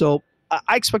 So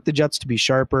I expect the Jets to be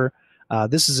sharper.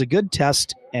 This is a good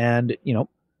test, and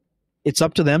it's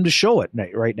up to them to show it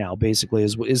right now. Basically,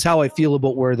 is how I feel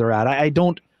about where they're at. I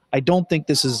don't think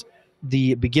this is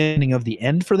the beginning of the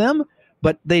end for them,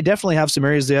 but they definitely have some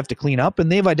areas they have to clean up,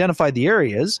 and they've identified the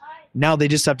areas. Now they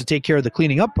just have to take care of the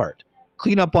cleaning up part.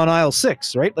 Clean up on aisle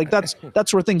 6, right? Like that's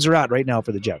where things are at right now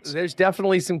for the Jets. There's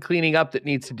definitely some cleaning up that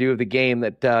needs to do with the game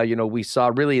that we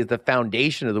saw really is the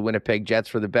foundation of the Winnipeg Jets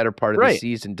for the better part of the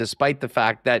season, despite the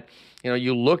fact that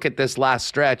you look at this last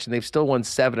stretch and they've still won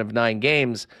 7 of 9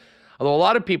 games. Although a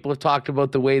lot of people have talked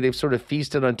about the way they've sort of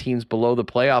feasted on teams below the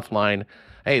playoff line.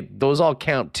 Hey, those all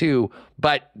count too,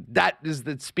 but that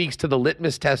speaks to the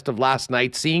litmus test of last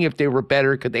night, seeing if they were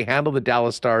better. Could they handle the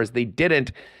Dallas Stars? They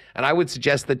didn't. And I would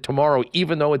suggest that tomorrow,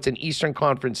 even though it's an Eastern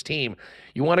Conference team,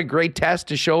 you want a great test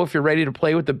to show if you're ready to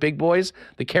play with the big boys.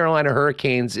 The Carolina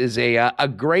Hurricanes is a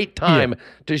great time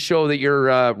to show that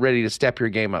you're ready to step your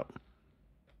game up.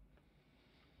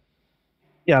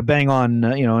 Yeah, bang on.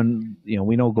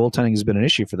 We know goaltending has been an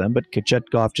issue for them, but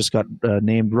Kochetkov just got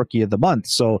named Rookie of the Month.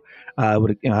 So I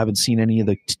haven't seen any of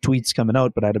the tweets coming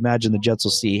out, but I'd imagine the Jets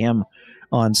will see him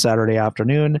on Saturday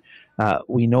afternoon.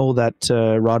 We know that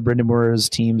Rod Brindamore's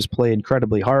teams play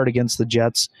incredibly hard against the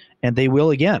Jets, and they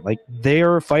will again. Like,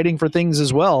 they're fighting for things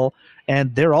as well,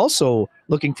 and they're also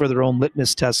looking for their own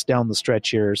litmus test down the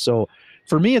stretch here. So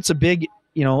for me, it's a big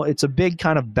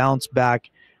kind of bounce back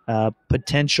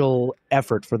potential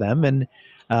effort for them. And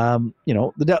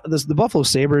the Buffalo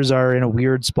Sabres are in a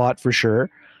weird spot for sure.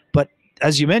 But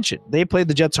as you mentioned, they played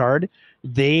the Jets hard.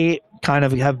 They kind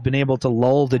of have been able to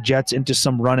lull the Jets into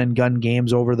some run and gun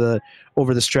games over the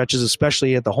stretches,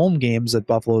 especially at the home games that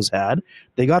Buffalo's had.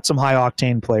 They got some high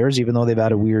octane players, even though they've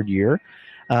had a weird year.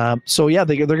 So yeah,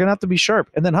 they're going to have to be sharp.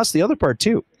 And then the other part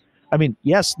too. I mean,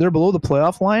 yes, they're below the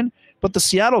playoff line, but the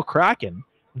Seattle Kraken,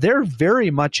 they're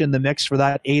very much in the mix for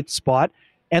that 8th spot,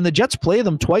 and the Jets play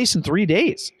them twice in 3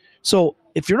 days. So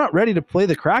if you're not ready to play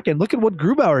the Kraken, look at what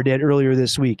Grubauer did earlier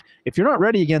this week. If you're not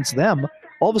ready against them,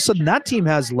 all of a sudden that team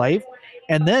has life,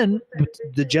 and then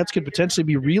the Jets could potentially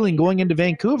be reeling going into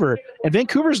Vancouver, and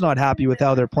Vancouver's not happy with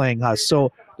how they're playing us.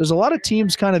 So there's a lot of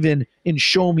teams kind of in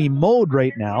show me mode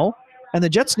right now, and the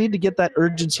Jets need to get that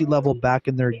urgency level back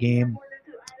in their game.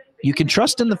 You can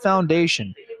trust in the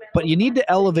foundation, but you need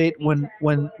to elevate when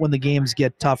the games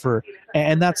get tougher,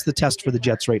 and that's the test for the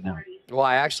Jets right now. Well,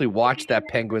 I actually watched that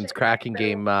Penguins-Kraken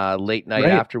game late night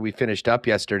after we finished up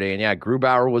yesterday, and yeah,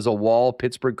 Grubauer was a wall.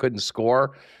 Pittsburgh couldn't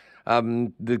score.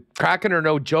 The Kraken are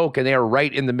no joke, and they are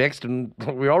right in the mix, and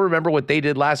we all remember what they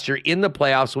did last year in the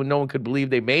playoffs when no one could believe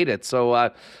they made it.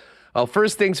 So,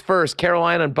 first things first,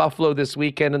 Carolina and Buffalo this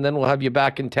weekend, and then we'll have you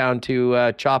back in town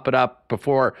to chop it up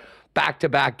before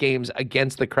back-to-back games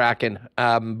against the Kraken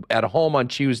at home on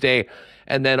Tuesday,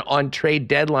 and then on trade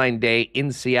deadline day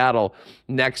in Seattle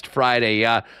next Friday.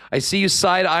 I see you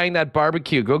side-eyeing that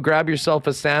barbecue. Go grab yourself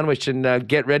a sandwich and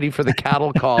get ready for the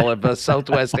cattle call of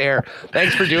Southwest Air.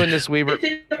 Thanks for doing this, Weber.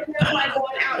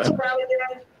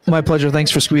 My pleasure.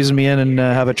 Thanks for squeezing me in, and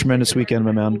have a tremendous weekend,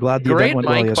 my man. Glad the event went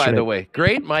well yesterday. Great mic, by the way.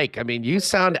 Great mic. I mean, you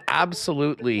sound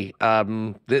absolutely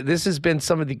this has been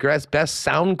some of the best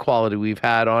sound quality we've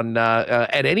had on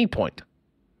at any point.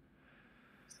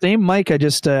 Same mic.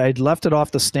 I'd left it off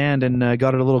the stand and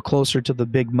got it a little closer to the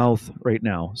big mouth right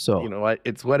now. So you know what?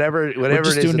 It's whatever it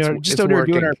is. It's doing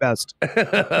our best.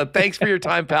 Thanks for your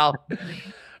time, pal.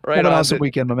 Right. Have an awesome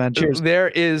weekend, my man. Cheers. There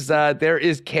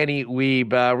is Kenny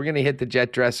Wiebe. We're going to hit the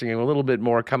Jet dressing room a little bit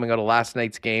more coming out of last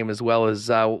night's game, as well as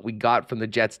what we got from the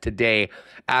Jets today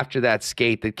after that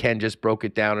skate that Ken just broke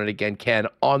it down. And again, Ken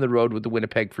on the road with the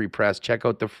Winnipeg Free Press. Check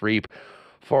out the Free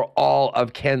for all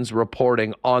of Ken's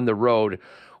reporting on the road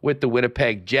with the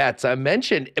Winnipeg Jets. I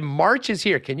mentioned March is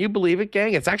here. Can you believe it,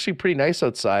 gang? It's actually pretty nice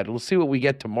outside. We'll see what we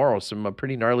get tomorrow. Some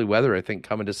pretty gnarly weather, I think,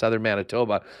 coming to southern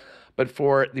Manitoba. But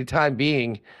for the time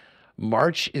being,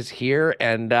 March is here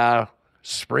and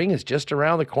spring is just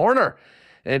around the corner.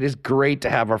 And it is great to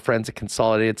have our friends at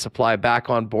Consolidated Supply back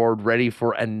on board, ready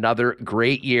for another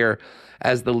great year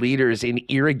as the leaders in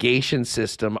irrigation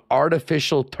system,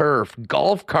 artificial turf,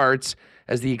 golf carts,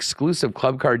 as the exclusive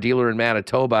club car dealer in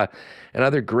Manitoba, and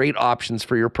other great options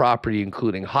for your property,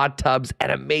 including hot tubs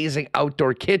and amazing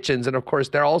outdoor kitchens. And of course,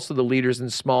 they're also the leaders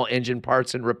in small engine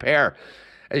parts and repair.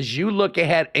 As you look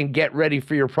ahead and get ready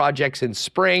for your projects in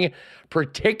spring,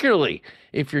 particularly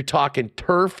if you're talking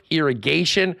turf,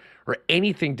 irrigation, or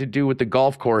anything to do with the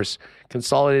golf course,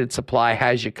 Consolidated Supply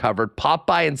has you covered. Pop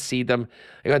by and see them.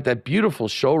 They got that beautiful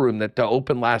showroom that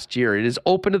opened last year. It is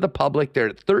open to the public. They're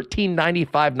at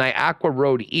 1395 Niagara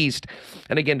Road East.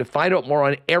 And again, to find out more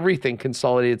on everything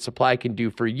Consolidated Supply can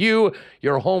do for you,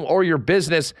 your home, or your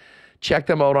business, check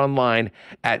them out online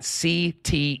at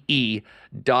cte.ca.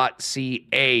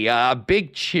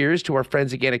 Big cheers to our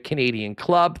friends again at Canadian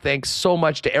Club. Thanks so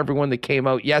much to everyone that came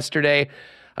out yesterday.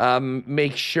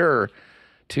 Make sure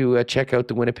to check out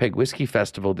the Winnipeg Whiskey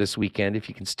Festival this weekend if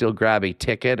you can still grab a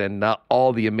ticket, and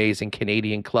all the amazing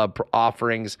Canadian Club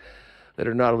offerings that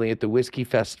are not only at the Whiskey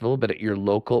Festival but at your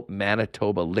local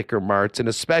Manitoba liquor marts. And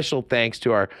a special thanks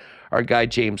to our guy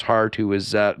James Hart, who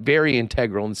was very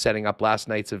integral in setting up last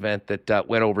night's event that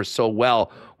went over so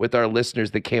well with our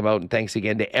listeners that came out. And thanks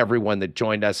again to everyone that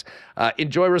joined us.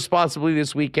 Enjoy responsibly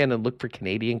this weekend and look for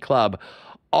Canadian Club,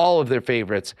 all of their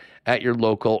favorites at your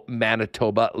local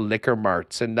Manitoba liquor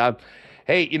marts. And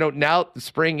hey, now the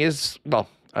spring is, well,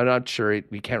 I'm not sure.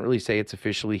 We can't really say it's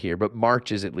officially here, but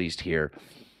March is at least here.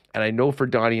 And I know for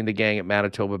Donnie and the gang at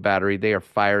Manitoba Battery, they are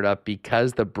fired up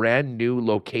because the brand new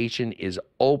location is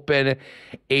open.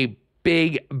 A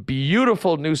big,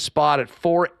 beautiful new spot at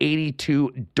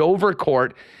 482 Dover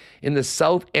Court in the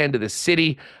south end of the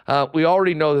city. We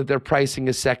already know that their pricing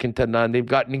is second to none. They've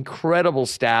got an incredible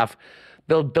staff.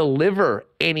 They'll deliver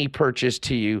any purchase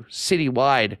to you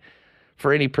citywide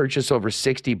for any purchase over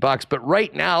 $60. But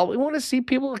right now, we want to see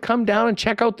people come down and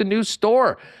check out the new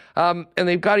store. And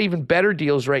they've got even better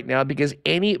deals right now because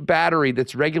any battery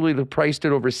that's regularly priced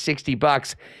at over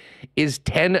 $60 is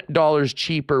 $10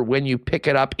 cheaper when you pick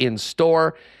it up in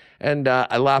store. And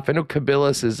I laugh. I know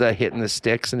Kabilis is hitting the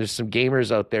sticks, and there's some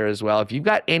gamers out there as well. If you've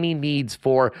got any needs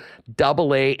for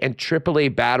AA and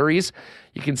AAA batteries,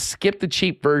 you can skip the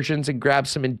cheap versions and grab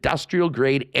some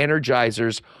industrial-grade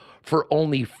energizers for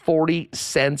only 40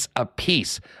 cents a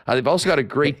piece. They've also got a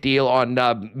great deal on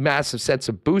massive sets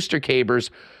of booster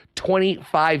cables,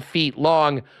 25 feet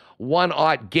long,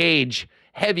 1/0 gauge,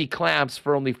 heavy clamps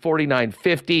for only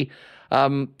 $49.50.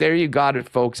 There you got it,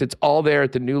 folks. It's all there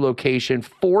at the new location,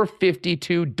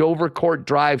 452 Dover Court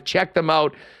Drive. Check them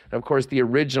out. And of course, the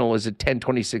original is at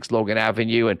 1026 Logan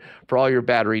Avenue. And for all your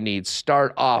battery needs,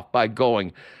 start off by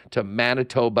going to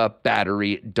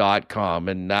manitobabattery.com.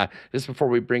 And just before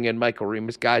we bring in Michael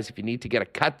Remis, guys, if you need to get a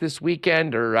cut this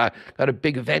weekend or got a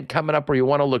big event coming up where you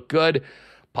want to look good,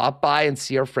 pop by and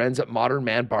see our friends at Modern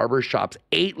Man Barber Shops.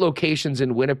 8 locations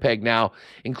in Winnipeg now,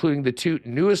 including the 2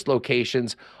 newest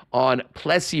locations on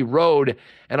Plessis Road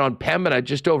and on Pembina,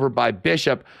 just over by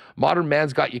Bishop. Modern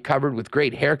Man's got you covered with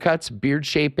great haircuts, beard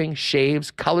shaping,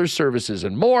 shaves, color services,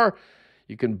 and more.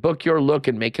 You can book your look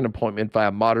and make an appointment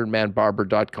via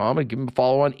modernmanbarber.com and give them a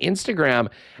follow on Instagram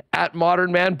at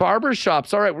Modern Man Barber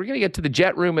Shops. All right, we're going to get to the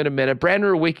Jet Room in a minute. Brandon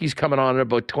Rewucki's coming on in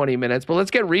about 20 minutes, but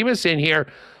let's get Remis in here. A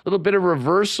little bit of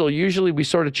reversal. Usually we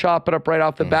sort of chop it up right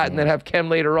off the bat and then have Ken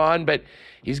later on, but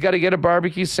he's got to get a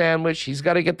barbecue sandwich. He's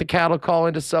got to get the cattle call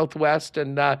into Southwest,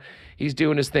 and he's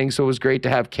doing his thing, so it was great to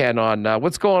have Ken on.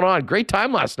 What's going on? Great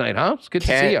time last night, huh? It's good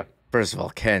to see you. First of all,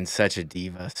 Ken's such a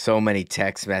diva. So many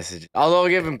text messages. Although I'll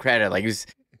give him credit. Like, he was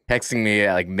texting me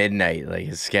at like midnight, like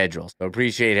his schedule. So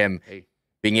appreciate him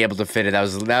being able to fit it.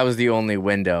 That was the only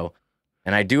window.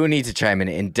 And I do need to chime in.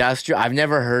 Industrial. I've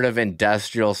never heard of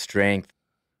industrial strength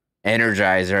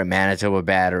energizer at Manitoba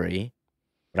Battery,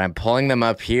 but I'm pulling them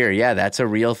up here. Yeah, that's a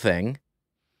real thing.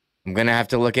 I'm going to have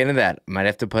to look into that. Might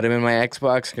have to put them in my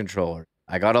Xbox controller.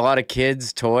 I got a lot of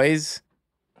kids' toys.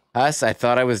 I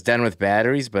thought I was done with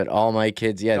batteries, but all my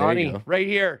kids, yeah, Donnie, there you go. Right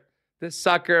here. This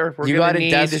sucker. You got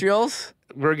industrials?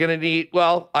 We're going to need,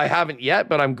 well, I haven't yet,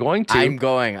 but I'm going to. I'm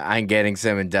getting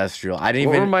some industrial. What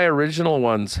were my original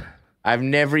ones? I've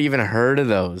never even heard of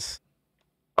those.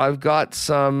 I've got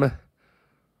some,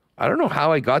 I don't know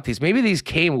how I got these. Maybe these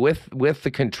came with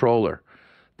the controller.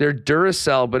 They're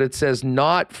Duracell, but it says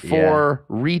not for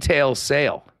retail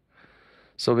sale.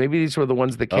 So maybe these were the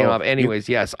ones that came off. Anyways,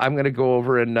 yes, I'm going to go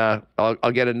over and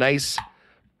I'll get a nice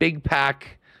big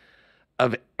pack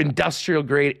of industrial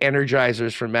grade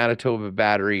energizers from Manitoba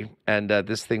Battery, and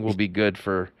this thing will be good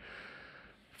for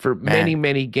many,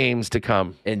 many games to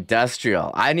come.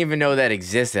 Industrial. I didn't even know that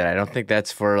existed. I don't think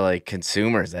that's for like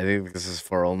consumers. I think this is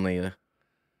for only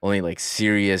like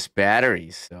serious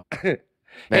batteries. So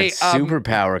that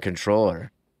superpower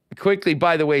controller. Quickly,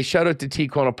 by the way, shout out to T.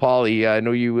 Konopali. I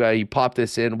know you popped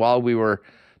this in while we were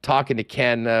talking to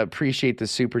Ken. Appreciate the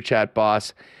super chat,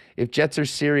 boss. If Jets are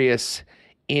serious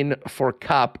in for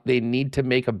Cup, they need to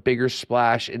make a bigger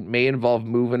splash. It may involve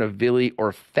moving a Villy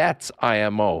or Fetz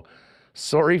IMO.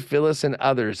 Sorry, Phyllis and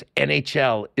others.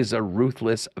 NHL is a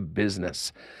ruthless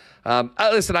business.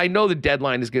 Listen, I know the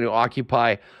deadline is going to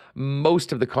occupy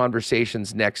most of the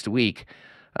conversations next week.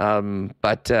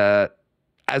 But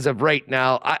as of right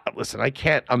now, I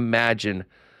can't imagine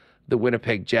the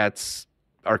Winnipeg Jets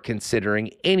are considering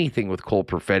anything with Cole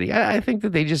Perfetti. I think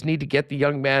that they just need to get the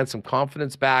young man some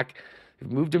confidence back.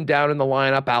 They've moved him down in the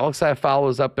lineup. Alex Iafallo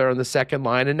is up there on the second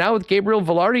line. And now with Gabriel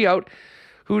Vilardi out,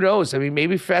 who knows? I mean,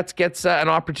 maybe Fetz gets an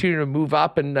opportunity to move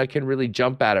up and can really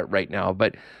jump at it right now.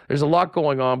 But there's a lot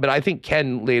going on. But I think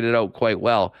Ken laid it out quite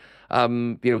well.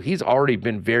 He's already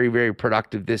been very, very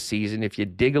productive this season. If you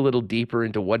dig a little deeper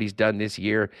into what he's done this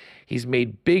year, he's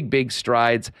made big, big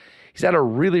strides. He's had a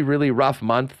really, really rough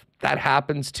month. That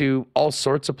happens to all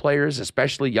sorts of players,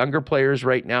 especially younger players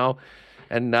right now.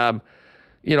 And,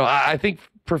 I think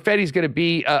Perfetti's going to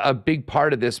be a big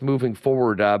part of this moving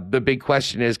forward. The big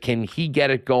question is, can he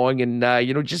get it going and,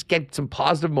 just get some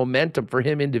positive momentum for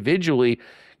him individually,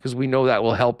 because we know that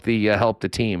will help the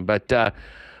team. But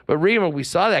Rima, we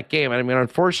saw that game. I mean,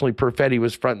 unfortunately, Perfetti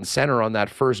was front and center on that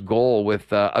first goal with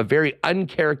a very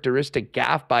uncharacteristic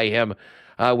gaffe by him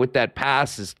with that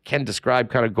pass, as Ken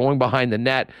described, kind of going behind the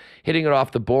net, hitting it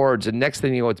off the boards. And next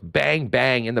thing you know, it's bang,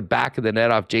 bang in the back of the net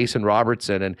off Jason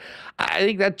Robertson. And I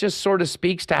think that just sort of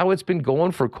speaks to how it's been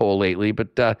going for Cole lately.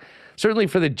 But certainly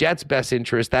for the Jets' best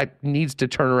interest, that needs to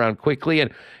turn around quickly.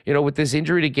 And, with this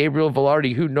injury to Gabriel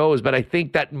Vilardi, who knows? But I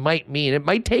think that might mean it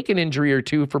might take an injury or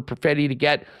two for Perfetti to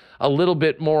get a little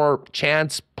bit more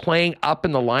chance playing up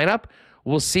in the lineup.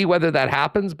 We'll see whether that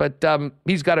happens, but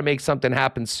he's got to make something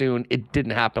happen soon. It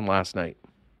didn't happen last night.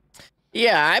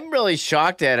 Yeah, I'm really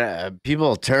shocked at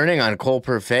people turning on Cole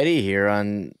Perfetti here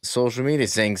on social media,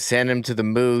 saying send him to the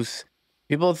Moose.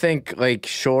 People think like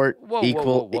short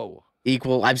equal.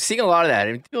 I'm seeing a lot of that.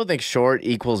 I mean, people think short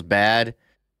equals bad,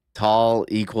 tall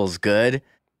equals good.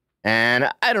 And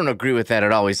I don't agree with that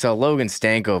at all. We saw Logan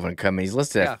Stankoven come in. He's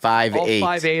listed at 5'8". All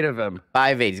 5'8" of him.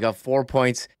 5'8". He's got 4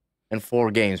 points in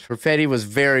 4 games. Perfetti was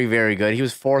very, very good. He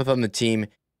was 4th on the team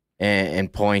in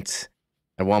points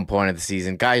at one point of the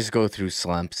season. Guys go through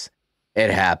slumps.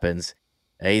 It happens.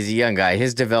 He's a young guy.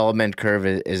 His development curve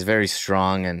is very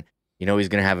strong, and he's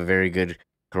going to have a very good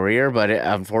career. But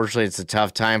unfortunately, it's a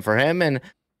tough time for him, and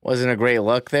wasn't a great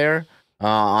look there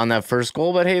on that first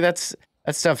goal. But hey, that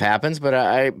stuff happens.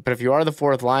 But if you are the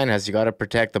fourth line, you got to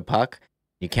protect the puck.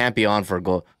 You can't be on for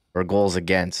goals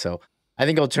against. So I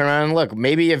think he'll turn around and look.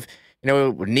 Maybe if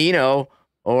Nino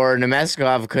or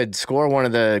Nemeskov could score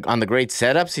on the great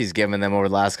setups he's given them over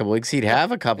the last couple of weeks, he'd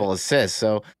have a couple assists.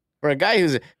 So for a guy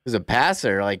who's a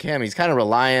passer like him, he's kind of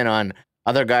relying on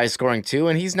other guys scoring too,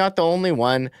 and he's not the only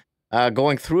one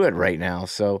going through it right now.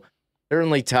 So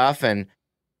certainly tough. And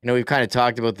we've kind of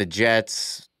talked about the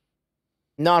Jets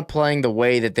not playing the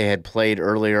way that they had played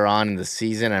earlier on in the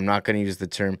season. I'm not going to use the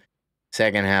term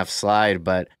second half slide,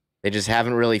 but they just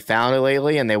haven't really found it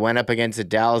lately, and they went up against a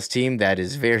Dallas team that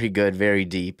is very good, very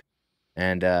deep,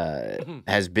 and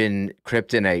has been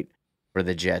kryptonite for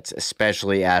the Jets,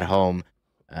 especially at home.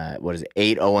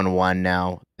 8-0-1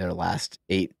 now, the last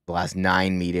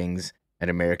 9 meetings at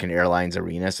American Airlines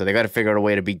Arena. So they got to figure out a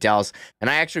way to beat Dallas. And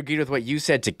I actually agreed with what you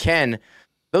said to Ken.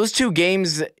 Those 2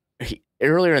 games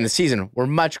earlier in the season were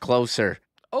much closer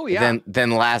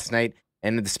than last night,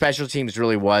 and the special teams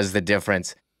really was the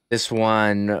difference. This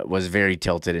one was very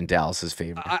tilted in Dallas's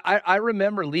favor. I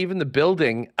remember leaving the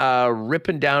building,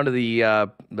 ripping down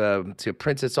to to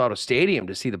Princess Auto Stadium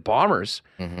to see the Bombers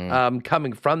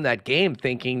coming from that game,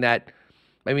 thinking that,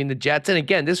 the Jets, and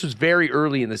again, this was very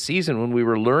early in the season when we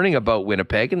were learning about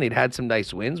Winnipeg, and they'd had some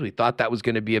nice wins. We thought that was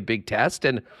going to be a big test,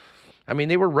 and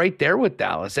they were right there with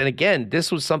Dallas. And again, this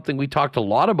was something we talked a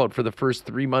lot about for the first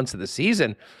 3 months of the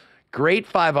season. Great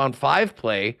 5-on-5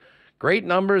 play. Great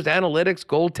numbers, analytics,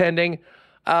 goaltending.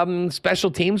 Special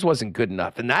teams wasn't good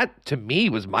enough. And that, to me,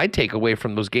 was my takeaway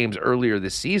from those games earlier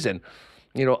this season.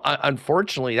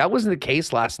 Unfortunately, that wasn't the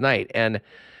case last night. And,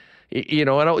 you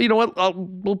know, and you know what?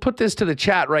 We'll put this to the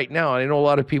chat right now. I know a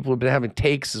lot of people have been having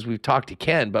takes as we've talked to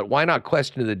Ken, but why not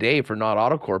question of the day for not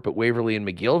Autocorp at Waverly and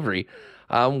McGillivray?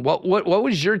 What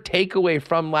was your takeaway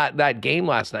from that game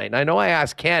last night? And I know I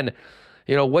asked Ken,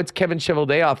 you know, what's Kevin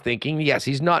Cheveldayoff thinking? Yes,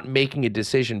 he's not making a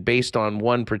decision based on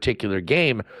one particular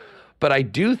game, but I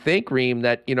do think, Reem,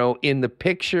 that, you know, in the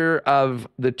picture of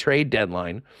the trade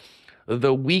deadline,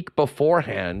 the week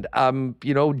beforehand,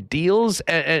 you know, deals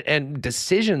and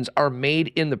decisions are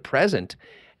made in the present.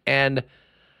 And,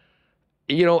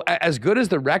 you know, as good as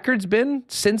the record's been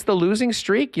since the losing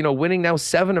streak, you know, winning now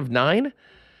 7 of 9,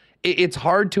 it's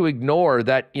hard to ignore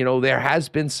that, you know, there has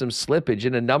been some slippage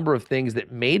in a number of things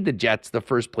that made the Jets the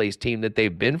first place team that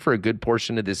they've been for a good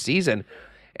portion of this season.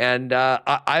 And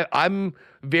I'm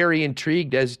very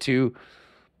intrigued as to,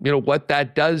 you know, what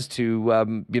that does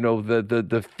to, you know,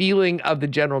 the feeling of the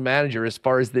general manager as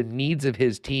far as the needs of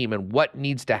his team and what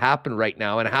needs to happen right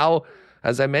now, and how,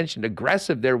 as I mentioned,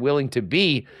 aggressive they're willing to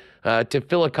be to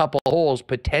fill a couple holes,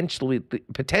 potentially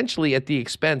at the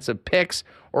expense of picks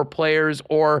or players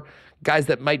or guys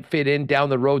that might fit in down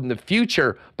the road in the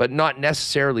future, but not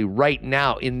necessarily right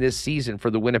now in this season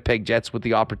for the Winnipeg Jets with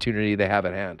the opportunity they have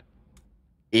at hand.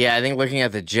 Yeah, I think looking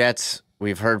at the Jets,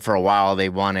 we've heard for a while they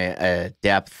want a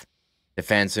depth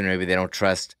defenseman. Maybe they don't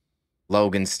trust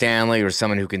Logan Stanley or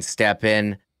someone who can step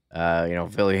in. You know,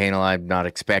 Ville Heinola, I'm not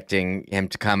expecting him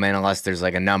to come in unless there's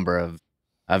like a number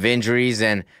of injuries.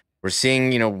 And we're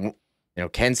seeing, you know,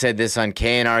 Ken said this on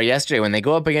KNR yesterday, when they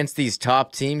go up against these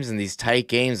top teams in these tight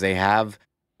games, they have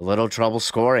a little trouble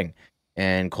scoring.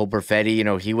 And Cole Perfetti, you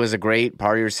know, he was a great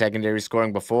part of your secondary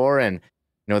scoring before. And,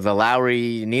 you know, the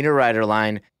Lowry Niederreiter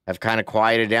line have kind of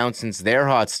quieted down since their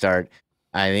hot start.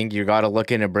 I think you got to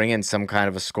look into bring in some kind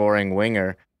of a scoring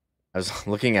winger. I was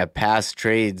looking at past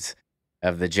trades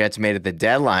of the Jets made at the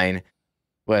deadline.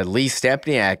 Well, Lee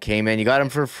Stepniak came in. You got him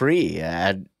for free.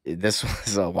 This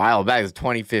was a while back. It was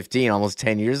 2015, almost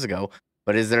 10 years ago.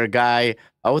 But is there a guy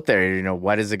out there? You know,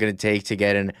 what is it going to take to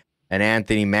get an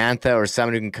Anthony Mantha or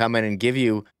someone who can come in and give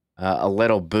you a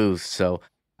little boost? So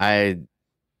I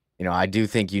do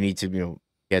think you need to, you know,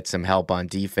 get some help on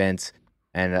defense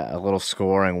and a little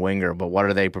scoring winger. But what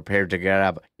are they prepared to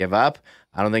give up?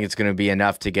 I don't think it's going to be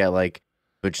enough to get like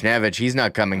Buchnevich. He's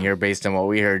not coming here based on what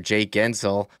we heard. Jake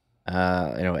Gensel,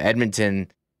 you know,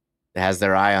 Edmonton has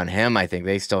their eye on him. I think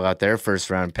they still got their first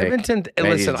round pick. Edmonton,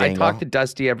 listen, I talk to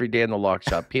Dusty every day in the lock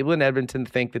shop. People in Edmonton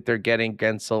think that they're getting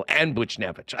Gensel and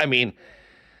Buchnevich. I mean,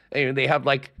 they have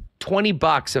like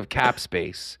 $20 of cap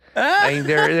space. I mean,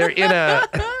 they're in a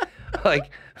like.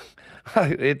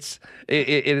 It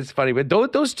is funny, but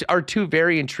those are two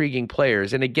very intriguing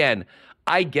players. And again,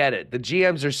 I get it. The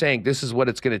GMs are saying this is what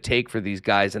it's going to take for these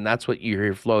guys, and that's what you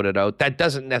hear floated out. That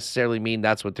doesn't necessarily mean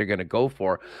that's what they're going to go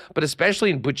for. But especially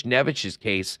in Buchnevich's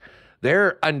case,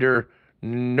 they're under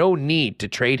no need to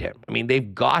trade him. I mean,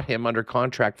 they've got him under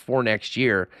contract for next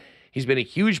year. He's been a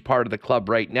huge part of the club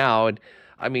right now. And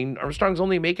I mean, Armstrong's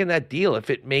only making that deal if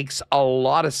it makes a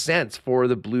lot of sense for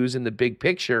the Blues in the big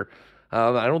picture.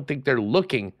 I don't think they're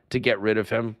looking to get rid of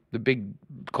him. The big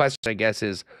question, I guess,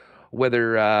 is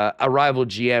whether a rival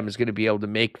GM is going to be able to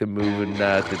make the move and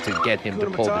to get him to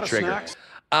pull the trigger.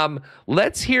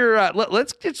 Let's hear.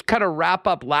 Let's just kind of wrap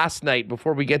up last night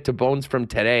before we get to Bones from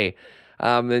today.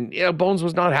 And you know, Bones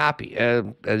was not happy,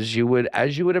 as you would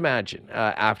imagine,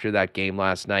 after that game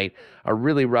last night. A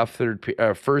really rough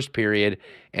first period,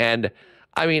 and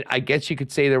I mean, I guess you could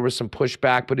say there was some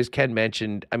pushback, but as Ken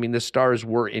mentioned, I mean, the Stars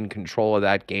were in control of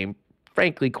that game,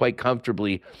 frankly, quite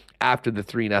comfortably after the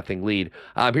 3-0 lead.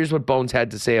 Here's what Bones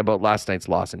had to say about last night's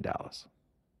loss in Dallas.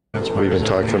 We've been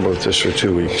talking about this for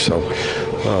 2 weeks, so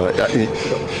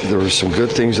there were some good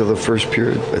things of the first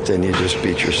period, but then you just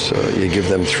you give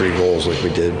them 3 goals like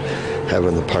we did,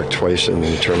 having the puck twice and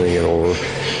then turning it over,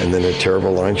 and then a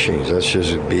terrible line change. That's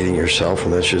just beating yourself,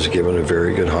 and that's just giving a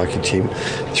very good hockey team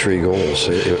 3 goals.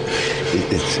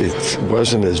 It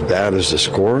wasn't as bad as the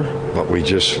score, but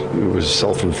it was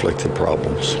self-inflicted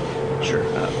problems. Sure.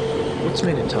 What's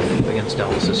made it tough against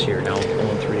Dallas this year? Now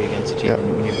 0-3 against a team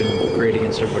when you've been great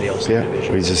against everybody else in the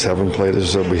division. We just haven't played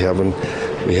as we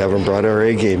haven't brought our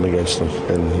A game against them,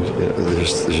 and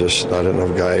there's just not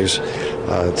enough guys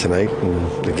tonight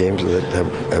in the games that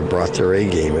have brought their A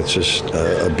game. It's just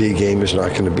a B game is not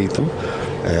going to beat them,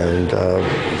 and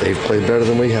they've played better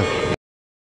than we have.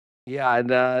 Yeah,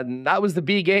 and that was the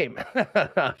B game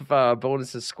of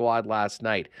Bonus's squad last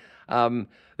night.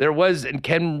 There was, and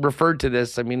Ken referred to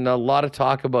this, I mean, a lot of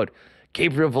talk about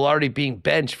Gabriel Vilardi being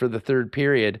benched for the third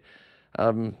period.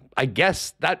 I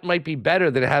guess that might be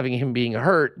better than having him being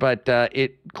hurt, but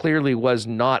it clearly was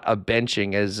not a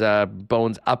benching, as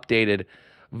Bones updated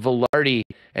Vilardi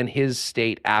and his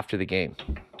state after the game.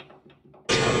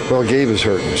 Well, Gabe is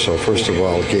hurting. So first of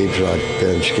all, Gabe's not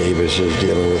benched. Gabe is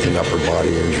dealing with an upper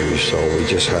body injury. So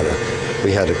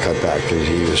we had to cut back because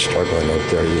he was struggling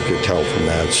out there. You could tell from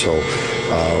that. So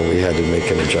we had to make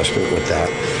an adjustment with that.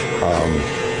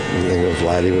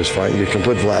 Vladdy was fine. You can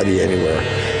put Vladdy anywhere,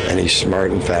 and he's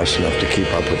smart and fast enough to keep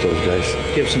up with those guys.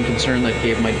 Do you have some concern that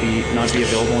Gabe might not be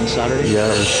available on Saturday? Yeah,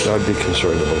 I'd be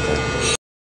concerned about that.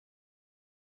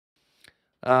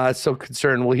 So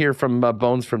concerned. We'll hear from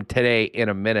Bones from today in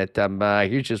a minute.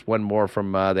 Here's just one more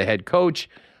from the head coach.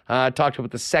 Talked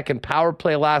about the second power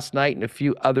play last night and a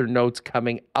few other notes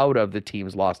coming out of the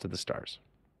team's loss to the Stars.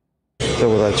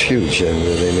 Well, that's huge, and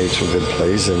they made some good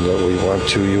plays, and we want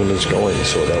 2 units going.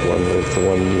 So that if the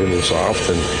 1 unit's off,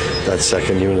 then that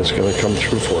second unit's going to come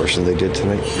through for us, and they did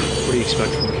tonight. What do you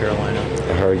expect from Carolina?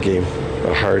 A hard game.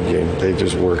 They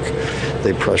just work.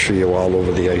 They pressure you all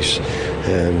over the ice,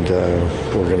 and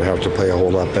we're going to have to play a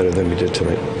whole lot better than we did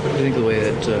tonight. What do you think the way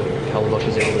that Hellebuyck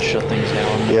was able to shut things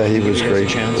down? Yeah, he was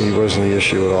great. He wasn't the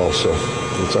issue at all. So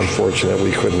it's unfortunate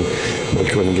we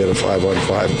couldn't get a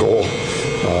 5-on-5 goal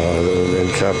and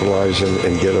capitalize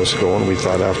and get us going. We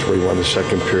thought after we won the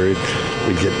second period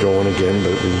we'd get going again,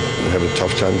 but we had a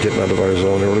tough time getting out of our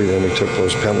zone early. Then we took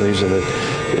those penalties, and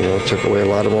it took away a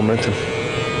lot of momentum.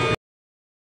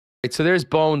 So there's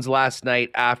Bones last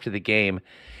night after the game.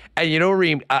 And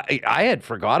Reem, I had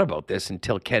forgot about this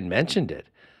until Ken mentioned it.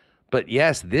 But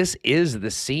yes, this is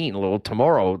the scene. Well,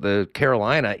 tomorrow, the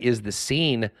Carolina is the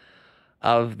scene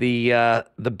of the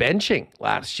benching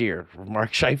last year,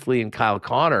 Mark Scheifele and Kyle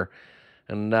Connor.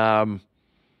 And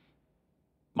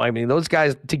those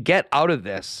guys, to get out of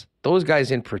this, those guys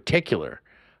in particular,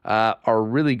 are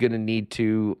really going to need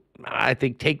to, I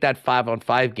think, take that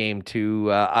 5-on-5 game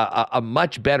to a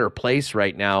much better place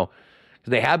right now.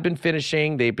 They have been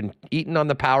finishing. They've been eating on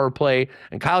the power play.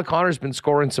 And Kyle Connor's been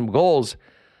scoring some goals.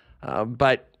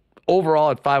 But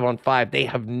overall at 5-on-5, they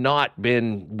have not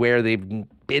been where they've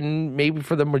been maybe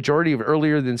for the majority of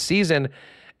earlier than season.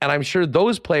 And I'm sure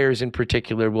those players in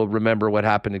particular will remember what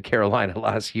happened in Carolina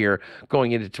last year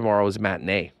going into tomorrow's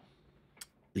matinee.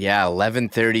 Yeah,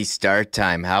 11:30 start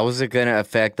time. How is it going to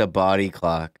affect the body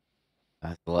clock?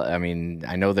 I mean,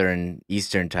 I know they're in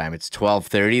Eastern time. It's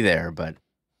 12:30 there, but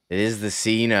it is the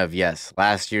scene of, yes,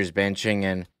 last year's benching.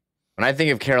 And when I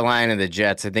think of Carolina and the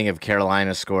Jets, I think of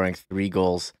Carolina scoring 3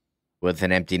 goals with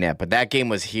an empty net. But that game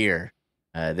was here.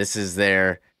 This is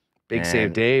their big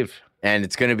save, Dave. And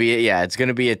it's going to be, it's going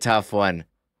to be a tough one.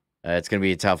 It's going to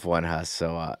be a tough one, Huss.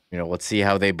 So, let's see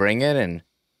how they bring it. And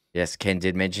yes, Ken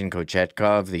did mention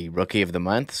Kochetkov, the rookie of the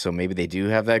month. So maybe they do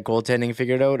have that goaltending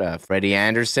figured out. Freddie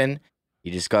Anderson,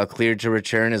 he just got cleared to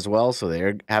return as well. So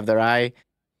they have their eye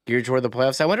geared toward the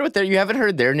playoffs. I wonder you haven't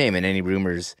heard their name in any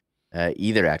rumors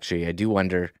either, actually. I do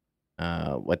wonder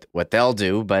what they'll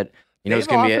do, but it's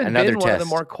going to be another test. One of the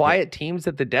more quiet teams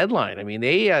at the deadline. I mean,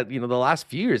 they, the last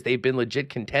few years, they've been legit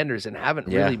contenders and haven't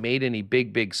really made any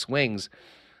big swings.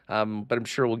 But I'm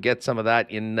sure we'll get some of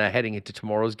that in heading into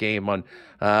tomorrow's game on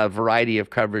a variety of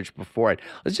coverage before it.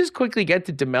 Let's just quickly get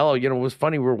to DeMello. It was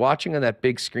funny. We were watching on that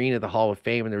big screen at the Hall of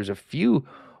Fame, and there was a few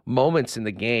moments in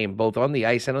the game, both on the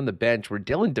ice and on the bench, where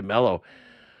Dylan DeMello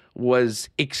was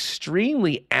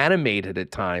extremely animated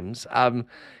at times.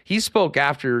 He spoke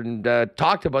after and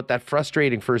talked about that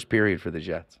frustrating first period for the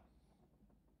Jets.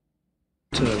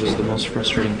 So that was the most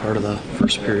frustrating part of the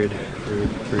first period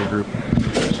for your group.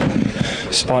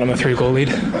 Spot him a 3-goal lead.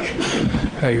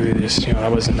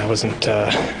 That wasn't.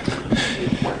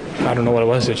 I don't know what it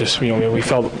was. It just, we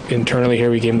felt internally here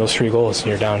we gave them those 3 goals. And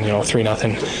you're down,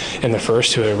 3-0 in the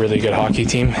first to a really good hockey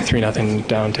team. 3-0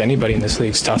 down to anybody in this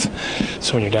league is tough.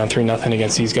 So when you're down 3-0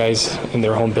 against these guys in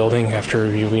their home building, after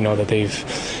we know that they've,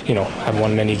 have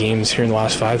won many games here in the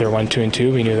last 5, they're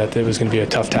 1-2-2. We knew that it was going to be a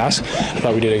tough task. I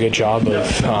thought we did a good job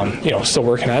of, still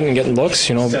working at it and getting looks.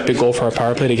 Big goal for our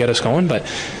power play to get us going, but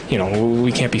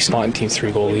we can't be spotting teams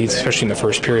 3-goal leads, especially in the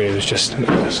first period. It was just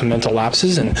some mental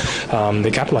lapses, and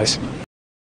they capitalized.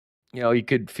 You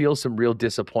could feel some real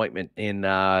disappointment in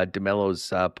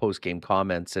DeMello's post-game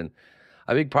comments. And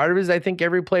a big part of it is I think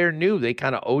every player knew they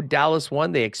kind of owed Dallas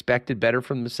one. They expected better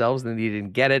from themselves, and they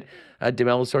didn't get it.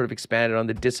 DeMello sort of expanded on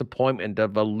the disappointment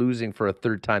of losing for a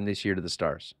third time this year to the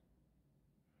Stars.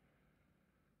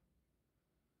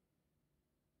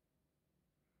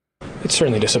 it's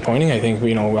certainly disappointing. I think,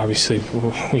 obviously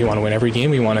we want to win every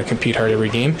game. We want to compete hard every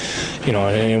game.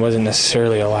 And it wasn't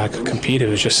necessarily a lack of compete. It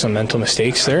was just some mental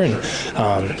mistakes there,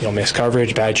 and missed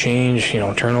coverage, bad change,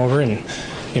 turnover, and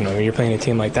when you're playing a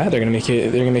team like that, they're gonna make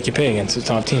you pay against the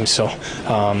top teams. So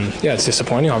it's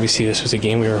disappointing. Obviously, this was a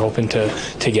game we were hoping to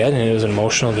get, and it was an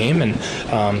emotional game. And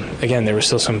again, there were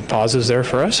still some positives there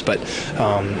for us, but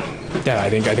I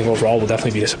think overall we'll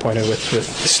definitely be disappointed with the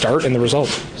start and the result.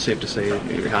 Safe to say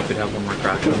you're happy to have one more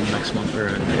crack at them next month or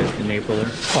in April there?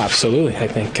 Oh, absolutely. I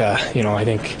think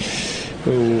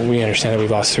we understand that we've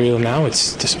lost 3 of them now.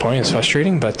 It's disappointing. It's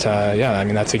frustrating, but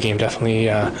that's a game definitely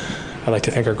I'd like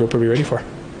to think our group will be ready for.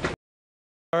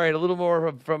 All right, a little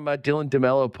more from Dylan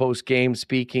DeMello post-game,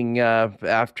 speaking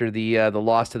after the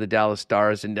loss to the Dallas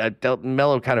Stars. And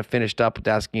DeMello kind of finished up with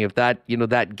asking if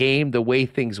that game, the way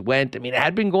things went, it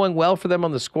had been going well for them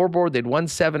on the scoreboard. They'd won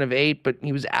 7 of 8, but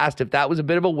he was asked if that was a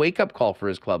bit of a wake-up call for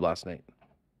his club last night.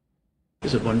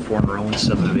 Is it 1-4 in a row and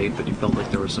 7 of 8, but you felt like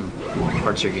there were some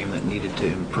parts of your game that needed to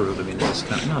improve? Is this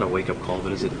kind of not a wake-up call,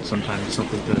 but is it sometimes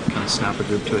something to kind of snap a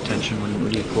group to attention when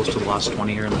you get close to the last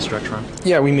 20 here in the stretch run?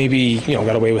 Yeah, we maybe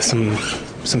got away with some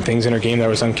things in our game that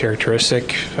was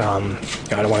uncharacteristic. I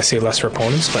don't want to say less for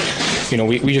opponents, but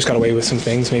we just got away with some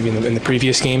things maybe in the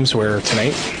previous games where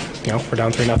tonight. We're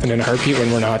down 3-0 in a heartbeat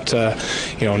when we're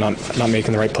not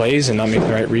making the right plays and not making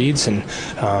the right reads, and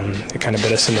it kind of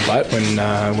bit us in the butt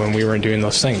when we weren't doing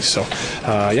those things. So,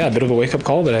 a bit of a wake-up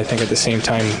call, but I think at the same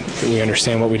time we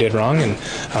understand what we did wrong, and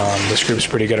this group's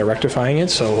pretty good at rectifying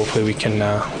it. So hopefully we can,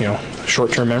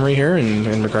 short-term memory here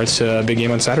in regards to a big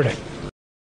game on Saturday.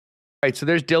 All right, so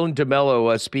there's Dylan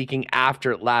DeMello speaking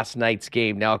after last night's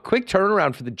game. Now, a quick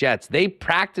turnaround for the Jets. They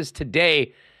practiced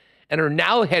today and are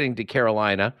now heading to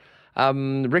Carolina.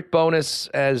 Rick Bowness,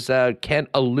 as Kent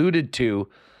alluded to,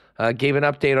 gave an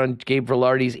update on Gabriel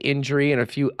Vilardi's injury and a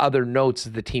few other notes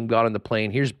as the team got on the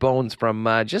plane. Here's Bones from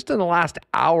just in the last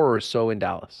hour or so in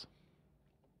Dallas.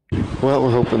 Well,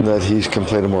 we're hoping that he can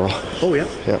play tomorrow. Oh, yeah?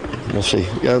 Yeah, we'll see.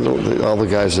 Yeah, all the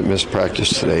guys that missed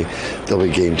practice today, they'll be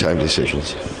game time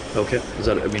decisions. Okay.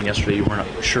 Yesterday you weren't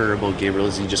sure about Gabriel.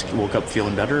 Is he just woke up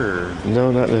feeling better? Or?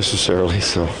 No, not necessarily.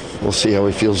 So we'll see how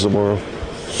he feels tomorrow.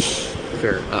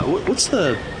 Fair. What's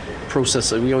the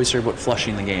process? We always hear about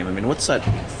flushing the game. What's that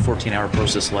 14-hour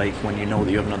process like when you know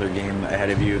that you have another game ahead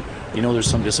of you? There's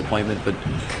some disappointment, but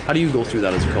how do you go through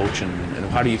that as a coach, and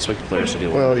how do you expect the players to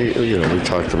deal with it? Well, we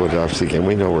talked about it after the game.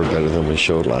 We know we're better than we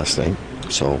showed last night.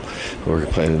 So we're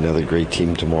playing another great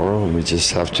team tomorrow, and we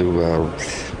just have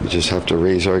to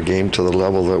raise our game to the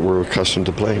level that we're accustomed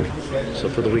to playing. So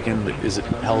for the weekend, is it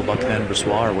Hellebuck then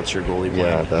Bressois, or what's your goalie plan?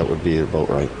 Yeah, that would be about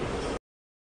right.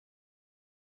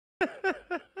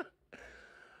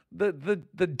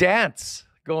 The dance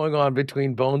going on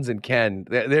between Bones and Ken.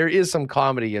 There is some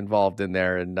comedy involved in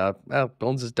there, and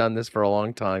Bones has done this for a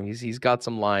long time. He's got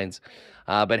some lines,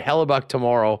 but Hellebuck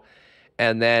tomorrow,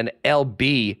 and then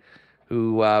LB,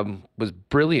 who was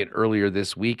brilliant earlier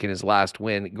this week in his last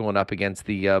win, going up against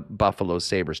the Buffalo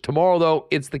Sabres. Tomorrow, though,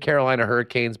 it's the Carolina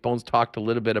Hurricanes. Bones talked a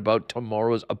little bit about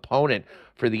tomorrow's opponent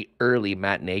for the early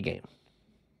matinee game.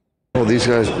 Well, these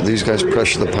guys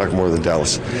pressure the puck more than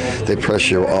Dallas. They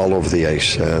pressure you all over the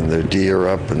ice, and their D are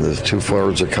up, and the 2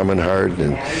 forwards are coming hard,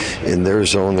 and in their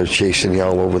zone, they're chasing you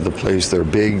all over the place. They're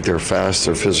big, they're fast,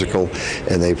 they're physical,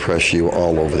 and they pressure you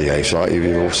all over the ice.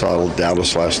 You saw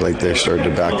Dallas last night. They started to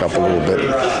back up a little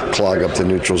bit, clog up the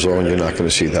neutral zone. You're not going to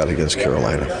see that against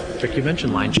Carolina. Rick, you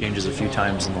mentioned line changes a few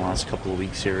times in the last couple of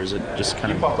weeks here. Is it just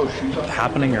kind of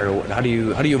happening, or how do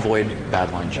you avoid bad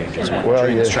line changes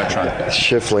during the stretch run?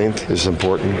 Shift length is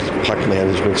important. Puck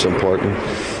management's important.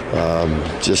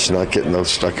 Just not getting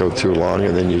those stuck out too long,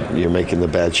 and then you're making the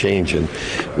bad change. And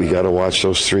we got to watch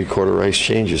those 3/4 ice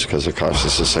changes because it cost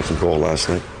us a second goal last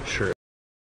night. Sure.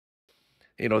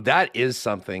 That is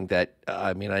something that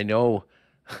I know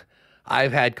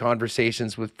I've had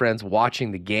conversations with friends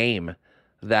watching the game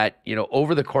that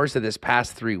over the course of this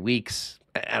past 3 weeks,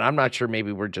 and I'm not sure,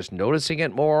 maybe we're just noticing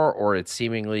it more, or it's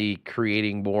seemingly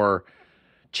creating more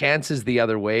chances the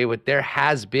other way, but there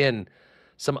has been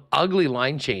some ugly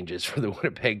line changes for the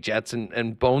Winnipeg Jets,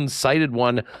 and Bones cited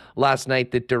one last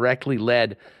night that directly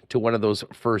led to one of those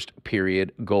first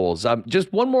period goals.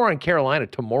 Just one more on Carolina,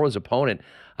 tomorrow's opponent.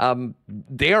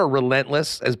 They are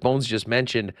relentless, as Bones just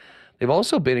mentioned. They've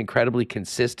also been incredibly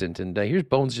consistent, and here's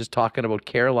Bones just talking about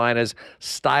Carolina's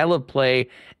style of play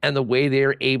and the way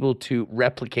they're able to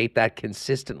replicate that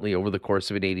consistently over the course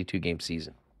of an 82-game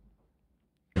season.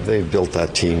 They've built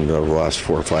that team the last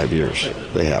 4 or 5 years.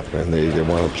 They have, and they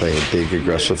want to play a big,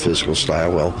 aggressive, physical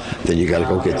style. Well, then you got to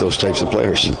go get those types of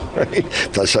players. Right?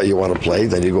 If that's how you want to play,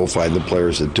 then you go find the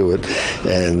players that do it.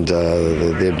 And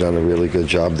they've done a really good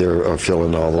job there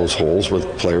filling all those holes with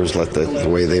players the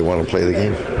way they want to play the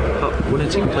game. When a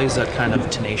team plays that kind of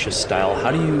tenacious style,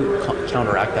 how do you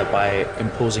counteract that by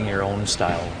imposing your own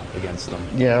style against them?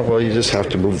 Yeah, well, you just have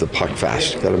to move the puck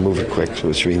fast. You got to move it quick,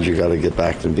 which means you got to get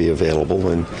back and be available,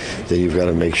 and then you've got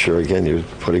to make sure again you're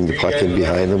putting the puck in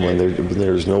behind them when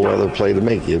there's no other play to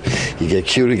make. You get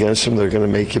cute against them, they're going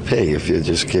to make you pay. If you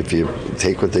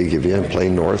take what they give you and play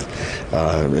north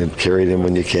and carry it in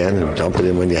when you can and dump it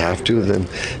in when you have to, then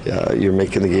you're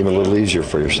making the game a little easier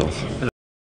for yourself.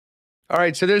 All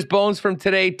right, so there's bones from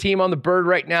today. Team on the bird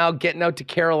right now, getting out to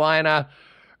Carolina.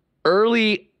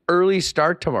 Early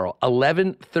start tomorrow,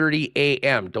 11:30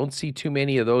 a.m. Don't see too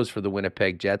many of those for the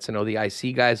Winnipeg Jets. I know the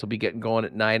IC guys will be getting going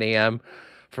at 9 a.m.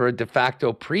 for a de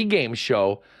facto pregame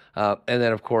show. And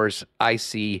then, of course,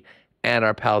 IC and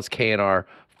our pals K&R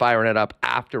firing it up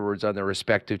afterwards on their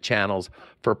respective channels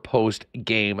for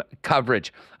post-game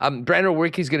coverage. Brandon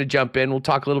Rewucki's going to jump in. We'll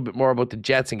talk a little bit more about the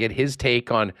Jets and get his take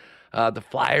on the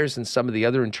Flyers and some of the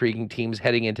other intriguing teams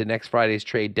heading into next Friday's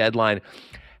trade deadline.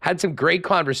 Had some great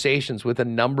conversations with a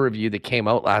number of you that came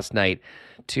out last night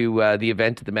to the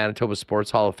event at the Manitoba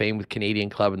Sports Hall of Fame with Canadian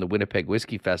Club and the Winnipeg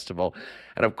Whiskey Festival.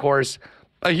 And of course,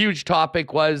 a huge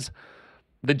topic was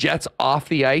the Jets off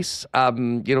the ice.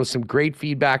 Some great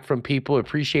feedback from people.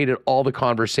 Appreciated all the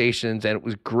conversations, and it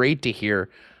was great to hear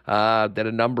that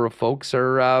a number of folks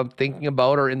are thinking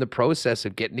about or in the process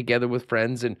of getting together with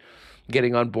friends and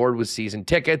getting on board with season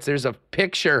tickets. There's a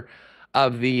picture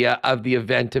of the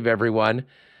event of everyone.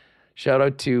 Shout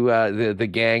out to the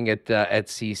gang at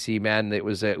CC, man. It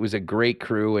was a great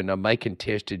crew, and Mike and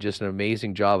Tish did just an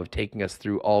amazing job of taking us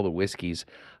through all the whiskeys.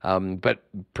 But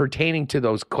pertaining to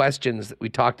those questions that we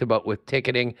talked about with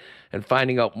ticketing and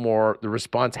finding out more, the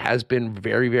response has been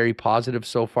very, very positive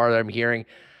so far that I'm hearing.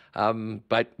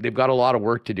 But they've got a lot of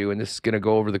work to do, and this is going to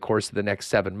go over the course of the next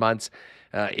 7 months.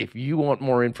 If you want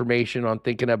more information on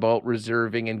thinking about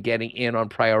reserving and getting in on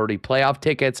priority playoff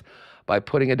tickets by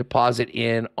putting a deposit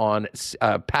in on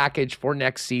a package for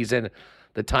next season,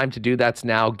 the time to do that's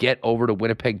now. Get over to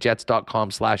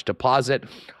winnipegjets.com/deposit.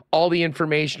 All the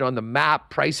information on the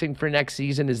map, pricing for next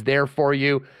season is there for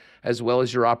you, as well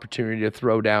as your opportunity to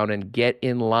throw down and get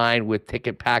in line with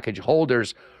ticket package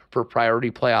holders for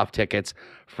priority playoff tickets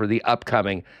for the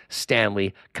upcoming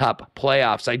Stanley Cup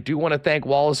playoffs. I do want to thank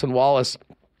Wallace & Wallace.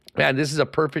 Man, this is a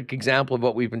perfect example of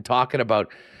what we've been talking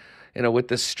about, with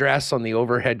the stress on the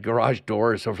overhead garage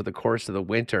doors over the course of the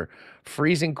winter.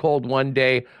 Freezing cold one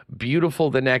day, beautiful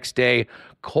the next day,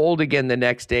 cold again the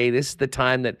next day. This is the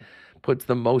time that puts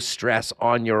the most stress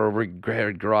on your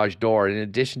overhead garage door. In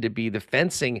addition to be the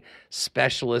fencing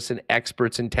specialists and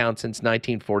experts in town since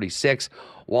 1946,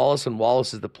 Wallace &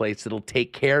 Wallace is the place that'll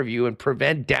take care of you and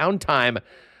prevent downtime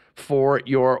for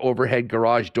your overhead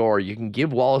garage door. You can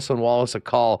give Wallace & Wallace a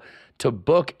call to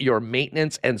book your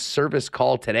maintenance and service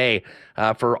call today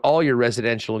for all your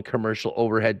residential and commercial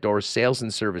overhead door sales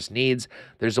and service needs.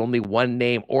 There's only one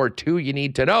name or two you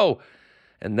need to know,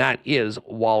 and that is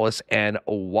Wallace &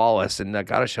 Wallace. And I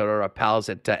got to shout out our pals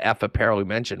at F Apparel. We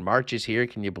mentioned March is here.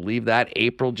 Can you believe that?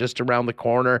 April just around the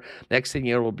corner. Next thing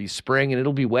you know, it'll be spring and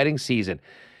it'll be wedding season.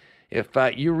 If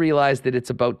you realize that it's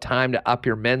about time to up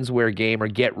your menswear game or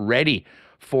get ready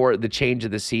for the change of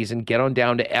the season, get on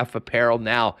down to F Apparel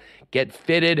now. Get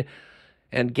fitted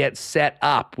and get set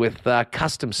up with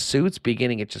custom suits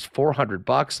beginning at just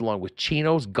 $400, along with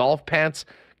chinos, golf pants,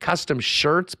 custom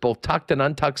shirts, both tucked and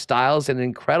untucked styles, and an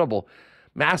incredible,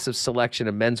 massive selection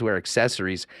of menswear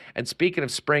accessories. And speaking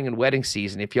of spring and wedding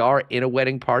season, if you are in a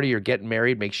wedding party or getting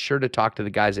married, make sure to talk to the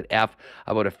guys at F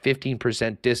about a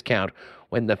 15% discount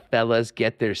when the fellas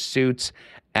get their suits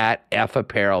at F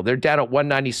Apparel. They're down at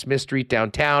 190 Smith Street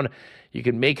downtown. You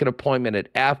can make an appointment at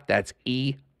F. That's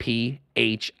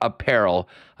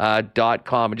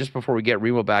EPHapparel.com. And just before we get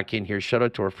Remo back in here, shout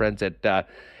out to our friends at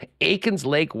Aikens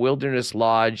Lake Wilderness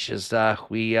Lodge. As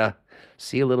we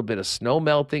see a little bit of snow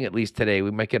melting, at least today.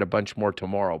 We might get a bunch more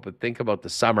tomorrow. But think about the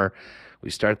summer. We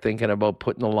start thinking about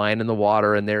putting the line in the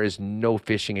water, and there is no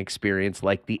fishing experience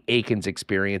like the Aikens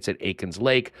experience at Aikens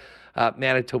Lake.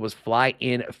 Manitoba's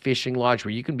fly-in fishing lodge,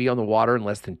 where you can be on the water in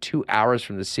less than 2 hours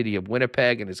from the city of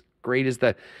Winnipeg. And as great as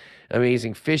the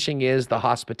amazing fishing is, the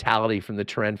hospitality from the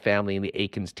Terren family and the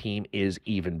Aikens team is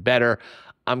even better.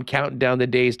 I'm counting down the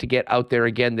days to get out there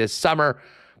again this summer.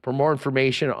 For more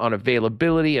information on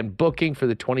availability and booking for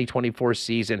the 2024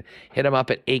 season, hit them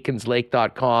up at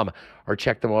aikenslake.com or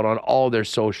check them out on all their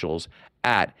socials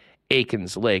at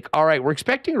Aikens Lake. All right, we're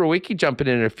expecting Rewucki jumping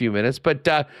in a few minutes, but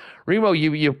Remo,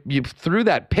 you threw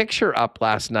that picture up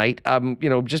last night.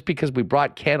 Just because we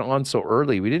brought Ken on so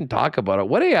early, we didn't talk about it.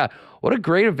 What a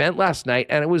great event last night,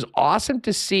 and it was awesome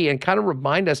to see and kind of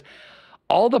remind us,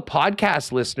 all the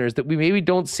podcast listeners that we maybe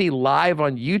don't see live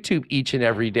on YouTube each and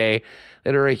every day,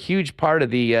 that are a huge part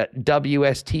of the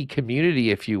WST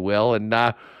community, if you will, and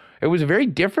it was very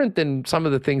different than some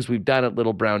of the things we've done at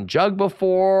Little Brown Jug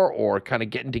before, or kind of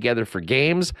getting together for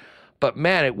games. But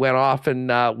man, it went off, and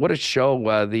what a show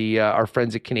our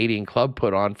friends at Canadian Club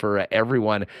put on for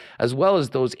everyone, as well as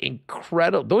those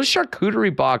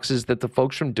charcuterie boxes that the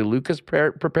folks from DeLuca's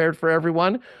prepared for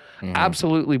everyone.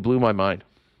 Absolutely blew my mind.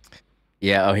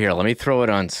 Yeah. Oh, here, let me throw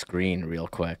it on screen real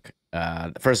quick.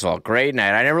 First of all, great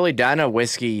night. I never really done a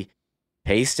whiskey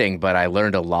tasting, but I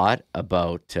learned a lot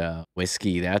about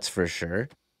whiskey, that's for sure.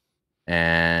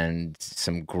 And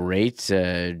some great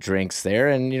drinks there,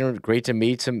 and great to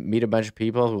meet a bunch of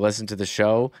people who listen to the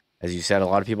show. As you said, a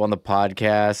lot of people on the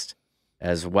podcast,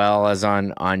 as well as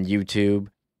on YouTube.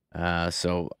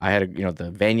 So I had the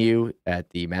venue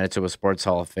at the Manitoba Sports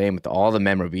Hall of Fame with all the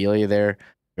memorabilia there,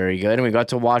 very good, and we got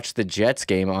to watch the Jets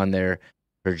game on their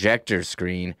projector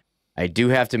screen. I do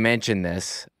have to mention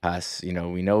this, Huss.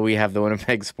 We know we have the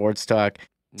Winnipeg Sports Talk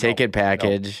ticket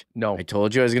package. No. I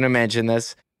told you I was going to mention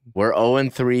this. We're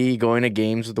 0-3 going to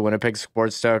games with the Winnipeg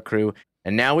Sports Talk crew,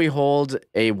 and now we hold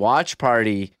a watch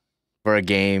party for a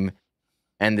game,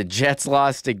 and the Jets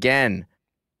lost again.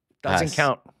 Doesn't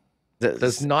count.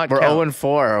 Does not count. We're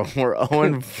 0-4. We're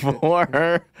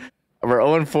 0-4. We're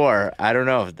 0-4. I don't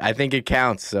know. I think it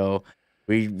counts. So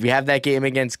we have that game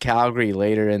against Calgary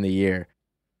later in the year.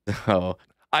 So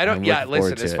I don't. Yeah,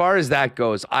 listen. As far as that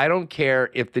goes, I don't care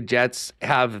if the Jets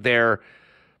have their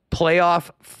playoff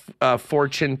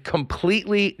fortune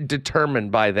completely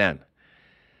determined by then.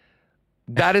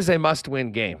 That is a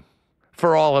must-win game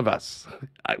for all of us.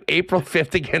 April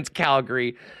 5th against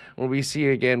Calgary, when we see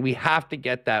you again, we have to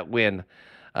get that win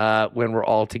when we're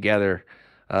all together.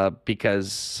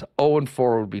 Because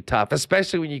 0-4 would be tough,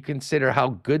 especially when you consider how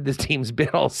good this team's been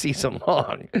all season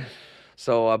long.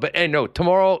 So,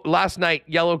 last night,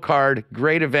 yellow card,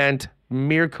 great event,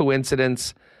 mere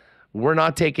coincidence. We're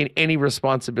not taking any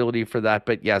responsibility for that.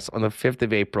 But yes, on the 5th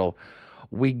of April,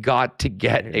 we got to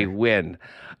get a win.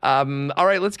 All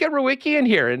right, let's get Rewucki in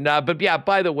here. And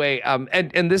by the way,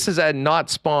 and this is a not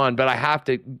spawn, but I have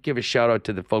to give a shout out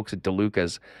to the folks at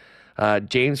DeLuca's.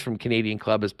 James from Canadian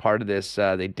Club is part of this.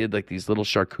 They did like these little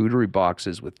charcuterie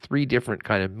boxes with 3 different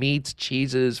kind of meats,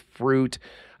 cheeses, fruit,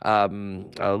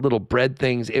 little bread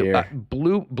things. It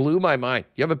blew my mind.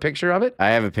 You have a picture of it? I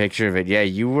have a picture of it. Yeah,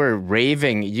 you were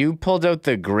raving. You pulled out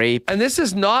the grape. And this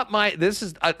is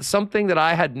something that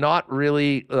I had not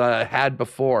really had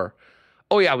before.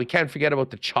 Oh, yeah, we can't forget about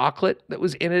the chocolate that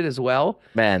was in it as well.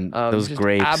 Man, those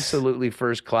grapes. Absolutely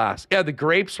first class. Yeah, the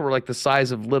grapes were like the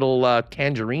size of little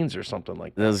tangerines or something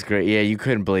like that. Those great. Yeah, you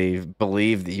couldn't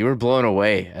believe that you were blown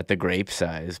away at the grape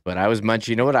size. But I was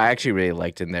munching. You know what I actually really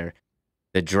liked in there?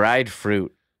 The dried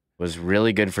fruit was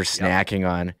really good for snacking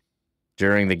on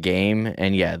during the game.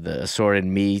 And yeah, the assorted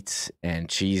meats and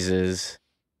cheeses.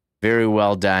 Very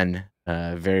well done.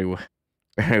 Very well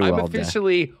done. I'm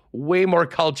officially way more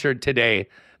cultured today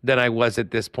than I was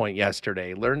at this point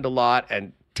yesterday. Learned a lot,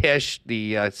 and Tish,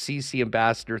 the CC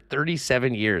ambassador,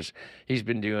 37 years he's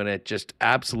been doing it, just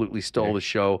absolutely stole the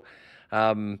show.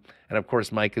 And of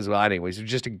course, Mike as well. Anyways, it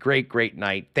was just a great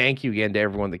night. Thank you again to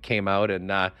everyone that came out,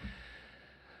 and I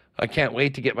can't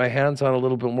wait to get my hands on a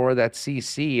little bit more of that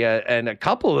CC. And a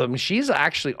couple of them, she's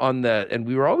actually on and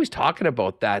we were always talking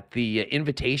about that, the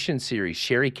invitation series,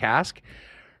 Sherry Cask.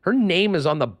 Her name is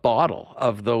on the bottle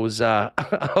of those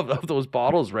of those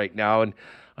bottles right now, and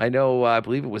I know I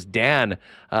believe it was Dan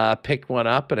picked one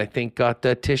up, and I think got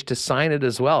Tish to sign it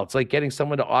as well. It's like getting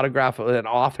someone to autograph an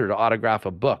author to autograph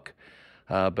a book.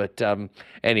 But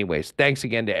anyways, thanks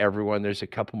again to everyone. There's a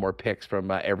couple more picks from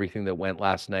everything that went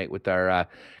last night with our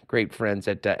great friends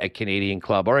at Canadian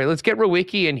Club. All right, let's get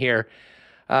Rewucki in here.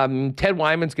 Ted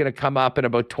Wyman's going to come up in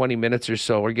about 20 minutes or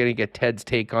so. We're going to get Ted's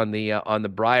take on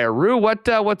the Briar. Rue,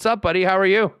 what's up, buddy? How are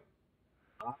you?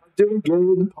 Doing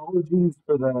good. Apologies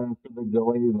for the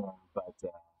delay, but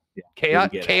yeah.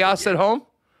 Chaos at home.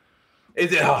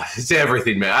 It's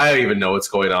everything, man. I don't even know what's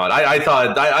going on. I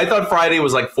thought Friday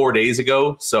was like 4 days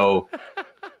ago, so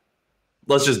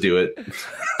let's just do it.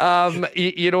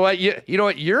 You know what?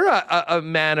 You're a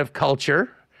man of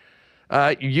culture.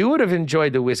 You would have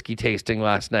enjoyed the whiskey tasting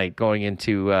last night going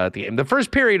into the game. The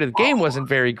first period of the game wasn't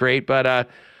very great, but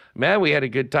Man, we had a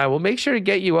good time. We'll make sure to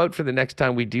get you out for the next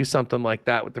time we do something like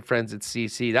that with the friends at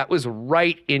CC. That was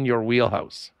right in your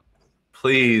wheelhouse.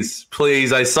 Please.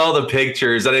 I saw the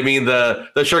pictures, and I mean the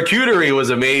charcuterie was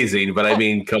amazing. But I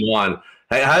mean, come on,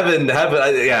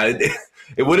 it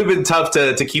would have been tough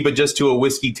to keep it just to a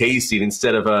whiskey tasting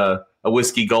instead of a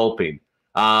whiskey gulping.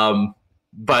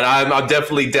 But I'm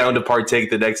definitely down to partake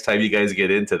the next time you guys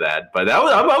get into that. But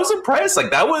I was impressed.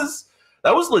 Like that was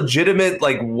legitimate,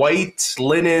 like white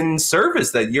linen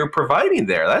service that you're providing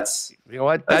there. That's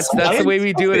that's the way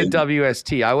we do it at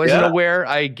WST. I wasn't aware.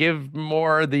 I give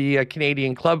more the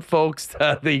Canadian club folks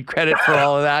the credit for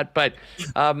all of that. But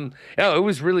it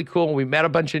was really cool. We met a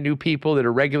bunch of new people that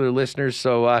are regular listeners.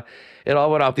 So it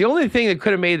all went off. The only thing that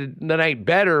could have made the night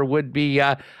better would be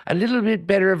a little bit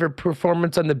better of a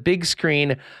performance on the big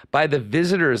screen by the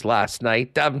visitors last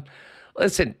night.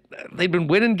 Listen, they'd been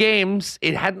winning games.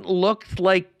 It hadn't looked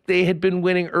like they had been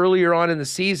winning earlier on in the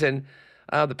season.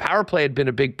 The power play had been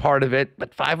a big part of it,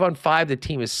 but 5-on-5, the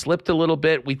team has slipped a little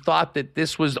bit. We thought that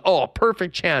this was, a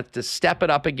perfect chance to step it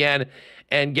up again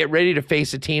and get ready to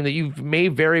face a team that you may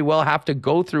very well have to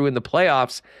go through in the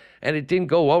playoffs. And it didn't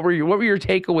go. What were your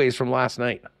takeaways from last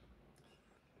night?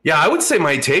 Yeah, I would say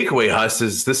my takeaway, Huss,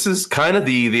 is this is kind of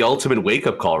the ultimate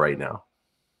wake-up call right now.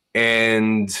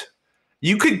 And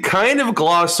you could kind of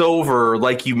gloss over,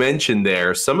 like you mentioned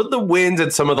there, some of the wins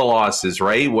and some of the losses,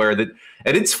 right?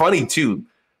 And it's funny, too.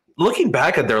 Looking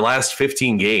back at their last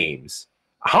 15 games,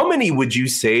 how many would you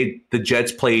say the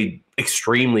Jets played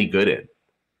extremely good in?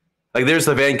 Like, there's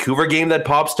the Vancouver game that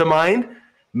pops to mind.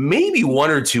 Maybe one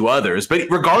or two others, but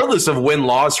regardless of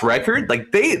win-loss record,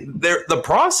 like the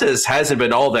process hasn't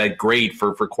been all that great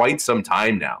for quite some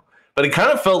time now. But it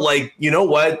kind of felt like, you know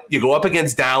what? You go up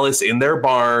against Dallas in their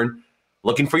barn,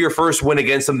 looking for your first win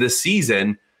against them this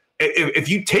season. If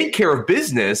you take care of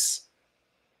business,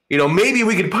 maybe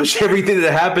we can push everything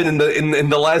that happened in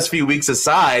the last few weeks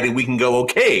aside, and we can go,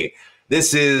 okay,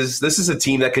 this is a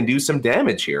team that can do some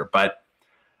damage here. But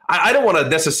I don't want to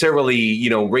necessarily,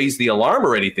 raise the alarm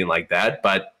or anything like that,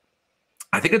 but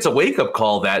I think it's a wake-up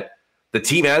call that the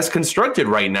team as constructed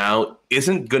right now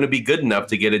isn't going to be good enough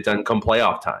to get it done come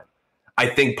playoff time. I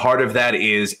think part of that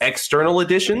is external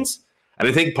additions, and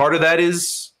I think part of that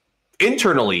is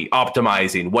internally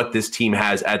optimizing what this team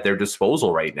has at their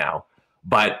disposal right now.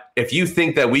 But if you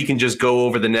think that we can just go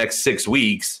over the next 6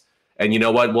 weeks and you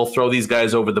know what, we'll throw these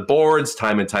guys over the boards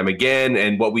time and time again,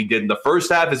 and what we did in the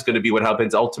first half is going to be what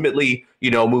happens ultimately,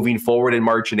 moving forward in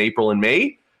March and April and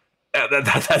May,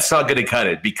 that's not going to cut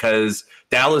it, because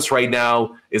Dallas right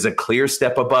now is a clear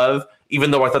step above,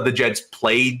 even though I thought the Jets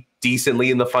played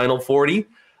decently in the final 40.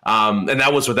 And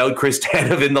that was without Chris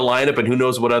Tanev in the lineup, and who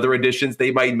knows what other additions they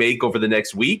might make over the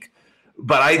next week.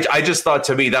 But I just thought,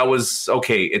 to me, that was,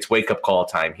 okay, it's wake-up call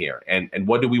time here. And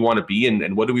what do we want to be,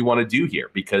 and what do we want to do here?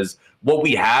 Because what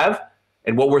we have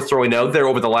and what we're throwing out there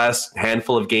over the last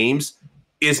handful of games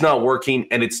is not working,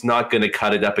 and it's not going to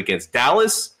cut it up against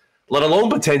Dallas, let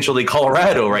alone potentially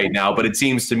Colorado right now. But it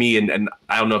seems to me, and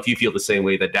I don't know if you feel the same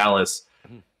way, that Dallas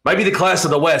might be the class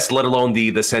of the West, let alone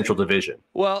the Central Division.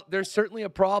 Well, there's certainly a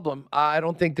problem. I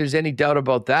don't think there's any doubt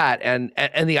about that. And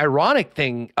the ironic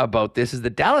thing about this is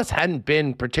that Dallas hadn't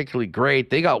been particularly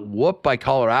great. They got whooped by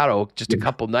Colorado just a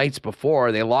couple nights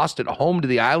before. They lost at home to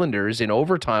the Islanders in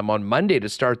overtime on Monday to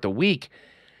start the week.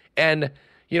 And,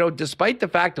 despite the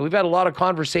fact that we've had a lot of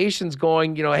conversations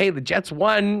going, hey, the Jets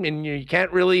won, and you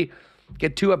can't really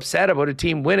get too upset about a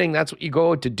team winning. That's what you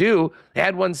go out to do. They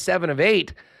had won 7 of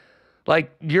 8.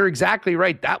 Like, you're exactly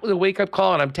right. That was a wake-up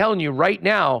call, and I'm telling you right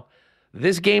now,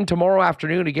 this game tomorrow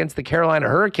afternoon against the Carolina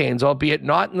Hurricanes, albeit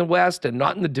not in the West and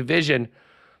not in the division,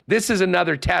 this is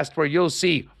another test where you'll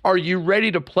see, are you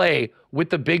ready to play with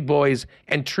the big boys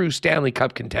and true Stanley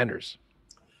Cup contenders?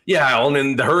 Yeah, and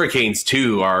then the Hurricanes,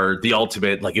 too, are the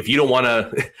ultimate. Like, if you don't want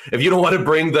to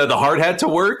bring the hard hat to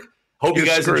work, hope you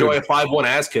guys enjoy a 5-1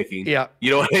 ass kicking. Yeah.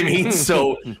 You know what I mean?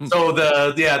 So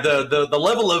the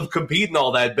level of compete and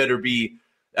all that better be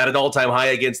at an all-time high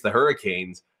against the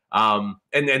Hurricanes. And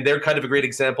they're kind of a great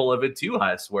example of it too,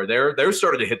 Huss, where they're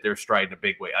starting to hit their stride in a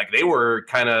big way. Like, they were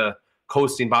kind of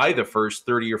coasting by the first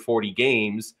 30 or 40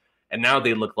 games, and now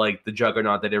they look like the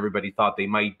juggernaut that everybody thought they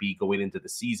might be going into the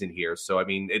season here. So, I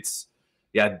mean, it's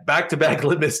back-to-back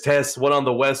litmus tests, one on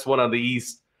the West, one on the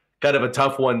East. Kind of a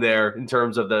tough one there in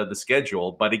terms of the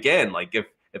schedule. But again, like if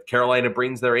Carolina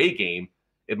brings their A game,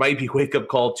 it might be wake-up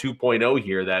call 2.0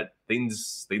 here, that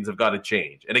things have got to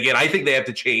change. And again, I think they have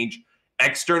to change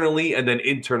externally and then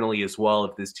internally as well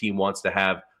if this team wants to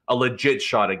have a legit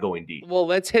shot at going deep. Well,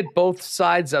 let's hit both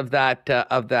sides of that.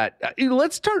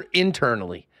 Let's start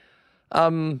internally.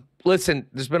 listen,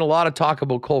 there's been a lot of talk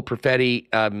about Cole Perfetti,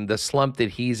 the slump that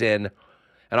he's in.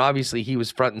 And obviously he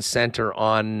was front and center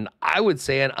on, I would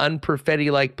say, an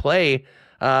un-Perfetti-like play,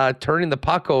 turning the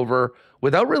puck over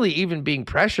without really even being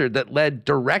pressured that led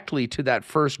directly to that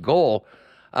first goal.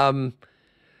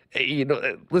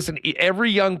 Listen,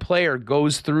 every young player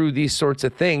goes through these sorts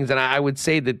of things. And I would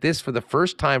say that this, for the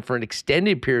first time for an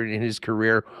extended period in his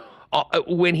career,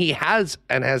 when he has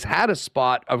had a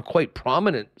spot, a quite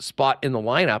prominent spot in the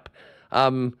lineup,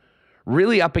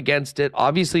 really up against it,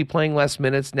 obviously playing less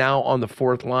minutes now on the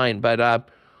fourth line. But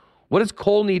what does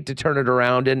Cole need to turn it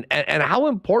around? And how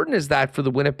important is that for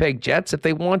the Winnipeg Jets if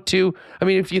they want to? I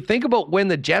mean, if you think about when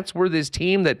the Jets were this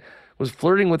team that was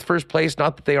flirting with first place,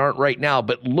 not that they aren't right now,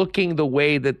 but looking the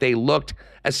way that they looked,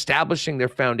 establishing their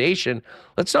foundation,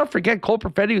 let's not forget Cole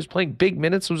Perfetti was playing big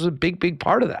minutes, was a big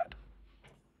part of that.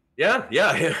 Yeah.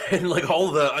 And like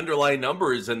all the underlying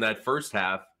numbers in that first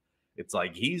half, it's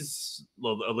like he's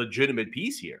a legitimate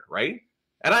piece here, right?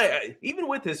 And I even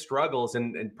with his struggles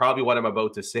and probably what I'm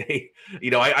about to say,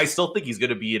 I still think he's going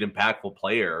to be an impactful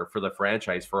player for the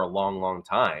franchise for a long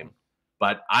time.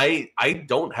 But I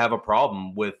don't have a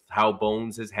problem with how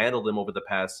Bones has handled him over the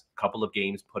past couple of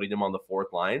games, putting him on the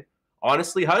fourth line.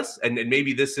 Honestly, Huss, and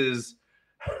maybe this is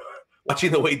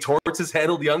watching the way Torts has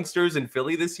handled youngsters in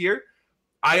Philly this year.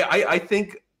 I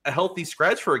think a healthy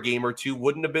scratch for a game or two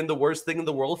wouldn't have been the worst thing in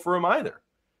the world for him either.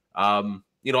 A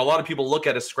lot of people look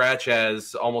at a scratch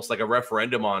as almost like a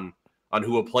referendum on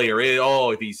who a player is. Oh,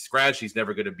 if he's scratched, he's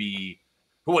never going to be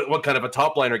what kind of a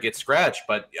top liner gets scratched.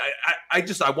 But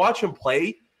I watch him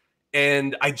play,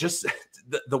 and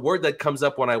the word that comes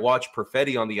up when I watch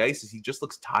Perfetti on the ice is he just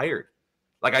looks tired.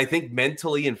 Like, I think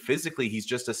mentally and physically he's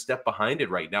just a step behind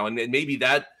it right now, and maybe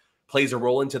that plays a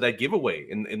role into that giveaway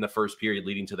in the first period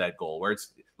leading to that goal, where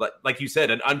it's like you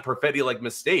said, an un-Perfetti-like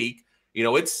mistake.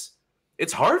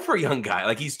 It's hard for a young guy.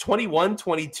 Like, he's 21,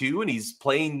 22, and he's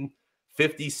playing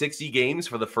 50, 60 games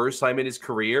for the first time in his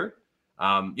career.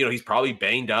 He's probably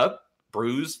banged up,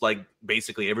 bruised, like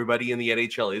basically everybody in the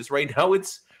NHL is right now.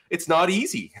 It's not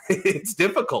easy. It's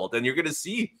difficult, and you're going to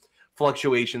see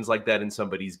fluctuations like that in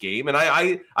somebody's game. And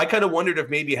I kind of wondered if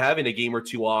maybe having a game or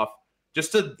two off,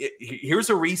 here's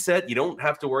a reset. You don't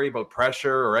have to worry about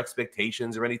pressure or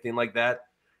expectations or anything like that.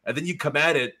 And then you come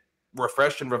at it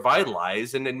refreshed and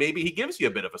revitalized, and then maybe he gives you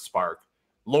a bit of a spark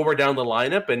lower down the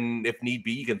lineup, and if need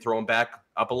be, you can throw him back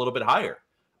up a little bit higher.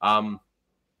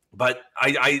 But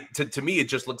to me, it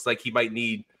just looks like he might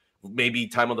need maybe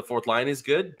time on the fourth line is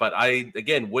good, but I,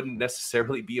 again, wouldn't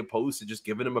necessarily be opposed to just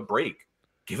giving him a break,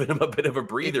 giving him a bit of a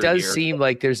breather. It does seem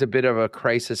like there's a bit of a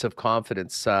crisis of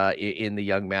confidence in the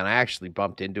young man. I actually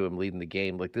bumped into him leading the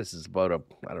game. Like, this is about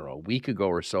a week ago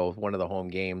or so, one of the home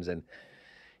games. And,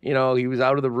 he was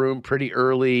out of the room pretty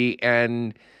early,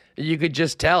 and you could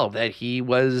just tell that he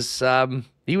was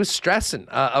stressing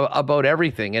about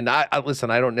everything. And I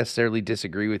listen, I don't necessarily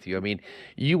disagree with you. I mean,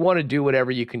 you want to do whatever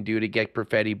you can do to get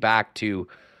Perfetti back to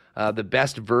the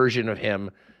best version of him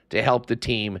to help the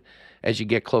team as you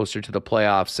get closer to the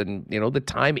playoffs. And, the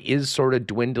time is sort of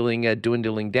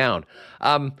dwindling down.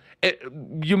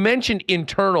 You mentioned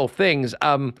internal things.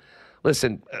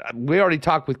 Listen, we already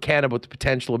talked with Ken about the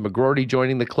potential of McGroarty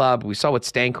joining the club. We saw what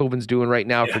Stankoven's doing right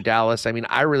now for Dallas. I mean,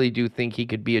 I really do think he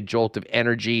could be a jolt of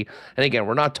energy. And again,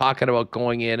 we're not talking about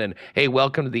going in and, hey,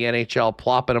 welcome to the NHL,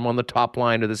 plopping him on the top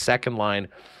line or the second line.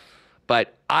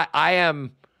 But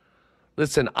I'm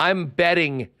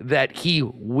betting that he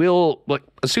will,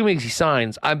 assuming he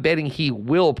signs, I'm betting he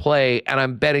will play, and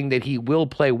I'm betting that he will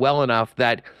play well enough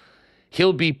that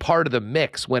he'll be part of the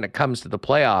mix when it comes to the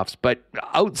playoffs. But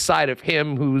outside of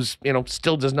him, who's,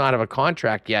 still does not have a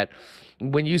contract yet,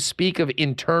 when you speak of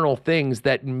internal things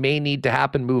that may need to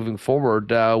happen moving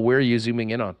forward, where are you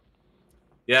zooming in on?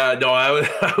 Yeah, no,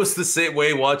 I was the same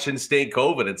way watching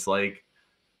Stankoven. It's like,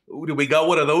 do we got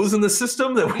one of those in the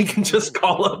system that we can just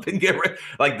call up and get rid?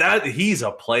 Like that? He's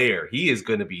a player. He is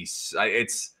going to be.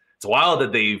 It's wild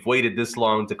that they've waited this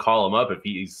long to call him up. If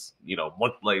he's,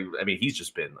 he's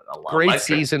just been a lot. Great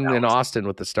season in Austin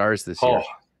with the Stars this year.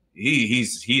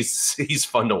 He's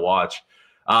fun to watch.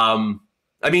 To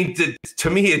me,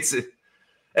 it's,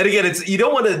 and again, it's, you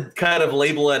don't want to kind of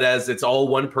label it as it's all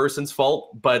one person's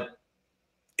fault, but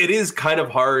it is kind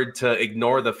of hard to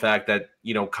ignore the fact that,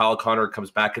 Kyle Connor comes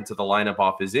back into the lineup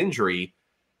off his injury,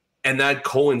 and that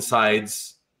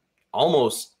coincides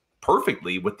almost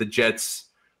perfectly with the Jets'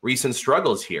 recent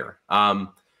struggles here.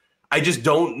 I just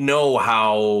don't know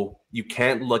how you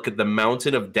can't look at the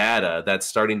mountain of data that's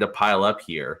starting to pile up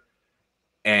here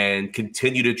and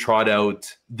continue to trot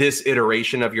out this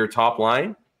iteration of your top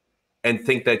line and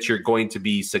think that you're going to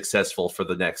be successful for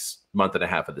the next month and a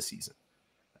half of the season.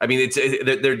 I mean,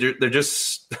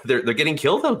 they're getting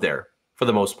killed out there for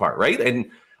the most part, right? And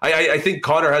I think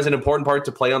Connor has an important part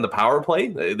to play on the power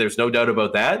play. There's no doubt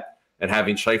about that. And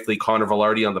having Scheifele, Connor,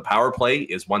 Vilardi on the power play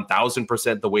is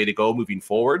 1,000% the way to go moving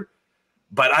forward.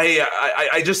 But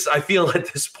I feel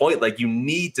at this point like you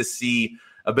need to see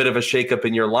a bit of a shakeup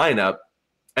in your lineup.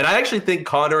 And I actually think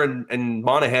Connor and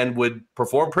Monahan would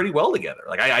perform pretty well together.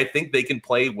 Like I think they can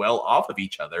play well off of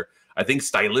each other. I think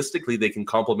stylistically they can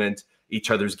complement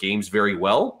each other's games very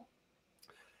well.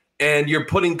 And you're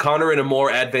putting Connor in a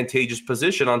more advantageous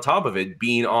position on top of it,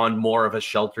 being on more of a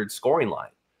sheltered scoring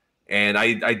line. And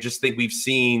I just think we've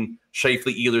seen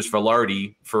Scheifele, Ehlers,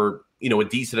 Vilardi for a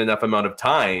decent enough amount of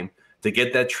time to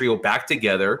get that trio back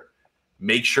together,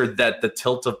 make sure that the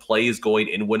tilt of play is going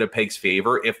in Winnipeg's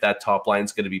favor if that top line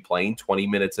is going to be playing 20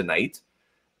 minutes a night.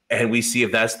 And we see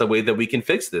if that's the way that we can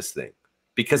fix this thing.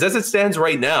 Because as it stands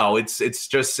right now, it's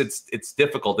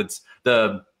difficult.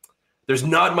 There's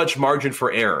not much margin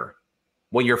for error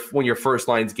when your first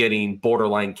line's getting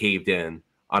borderline caved in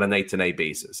on a night-to-night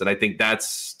basis. And I think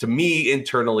that's, to me,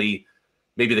 internally,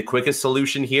 maybe the quickest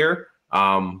solution here.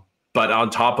 But on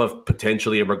top of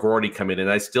potentially a McGroarty coming in,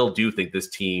 I still do think this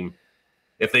team,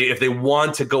 if they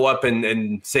want to go up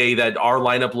and say that our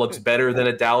lineup looks better than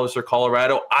a Dallas or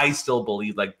Colorado, I still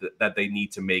believe that they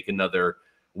need to make another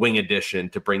wing addition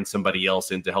to bring somebody else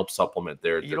in to help supplement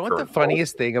their You know what the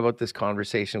funniest thing about this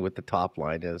conversation with the top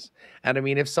line is? And I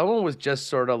mean, if someone was just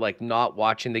sort of like not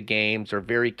watching the games or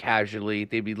very casually,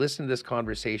 they'd be listening to this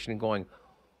conversation and going,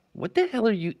 what the hell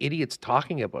are you idiots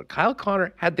talking about? Kyle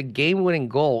Connor had the game-winning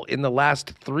goal in the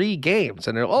last 3 games.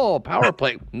 And power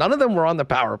play. None of them were on the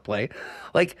power play.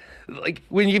 Like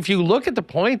if you look at the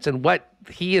points and what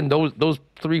he and those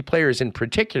 3 players in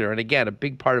particular, and again, a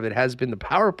big part of it has been the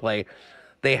power play,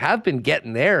 they have been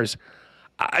getting theirs.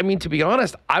 I mean, to be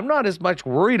honest, I'm not as much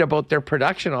worried about their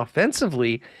production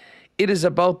offensively. It is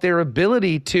about their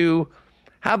ability to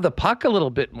have the puck a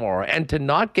little bit more and to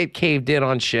not get caved in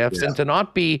on shifts and to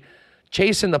not be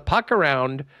chasing the puck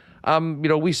around.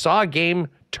 We saw a game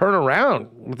turn around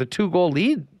with a 2-goal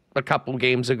lead a couple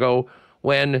games ago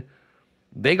when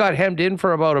they got hemmed in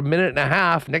for about a minute and a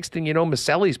half. Next thing you know,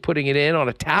 Maselli's putting it in on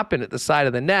a tap-in at the side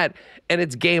of the net, and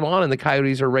it's game on, and the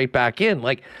Coyotes are right back in.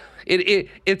 Like,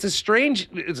 it's a strange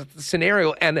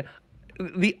scenario. And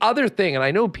the other thing, and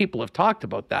I know people have talked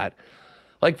about that,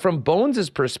 like from Bones'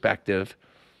 perspective,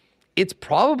 it's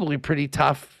probably pretty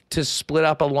tough to split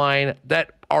up a line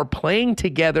that are playing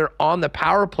together on the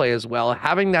power play as well,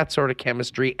 having that sort of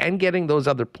chemistry and getting those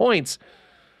other points.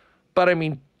 But I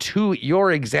mean, to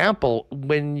your example,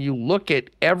 when you look at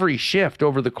every shift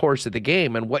over the course of the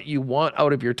game and what you want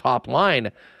out of your top line,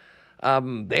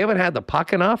 they haven't had the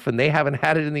puck enough and they haven't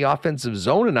had it in the offensive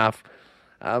zone enough.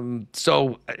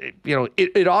 So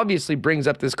it obviously brings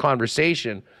up this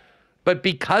conversation. But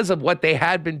because of what they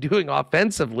had been doing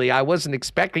offensively, I wasn't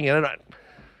expecting it.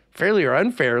 Fairly or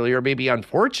unfairly, or maybe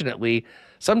unfortunately,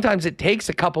 sometimes it takes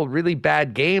a couple really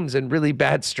bad games and really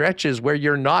bad stretches where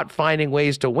you're not finding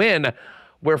ways to win,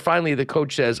 where finally the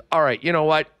coach says, all right, you know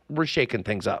what? We're shaking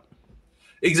things up.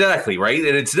 Exactly, right?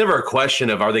 And it's never a question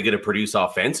of are they going to produce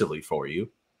offensively for you?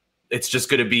 It's just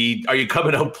going to be, are you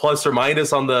coming out plus or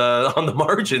minus on the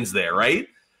margins there, right?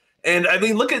 And I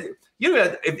mean, look at,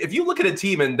 if you look at a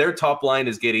team and their top line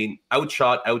is getting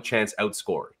outshot, outchanced,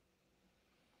 outscored,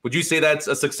 would you say that's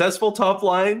a successful top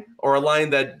line or a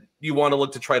line that you want to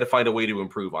look to try to find a way to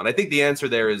improve on? I think the answer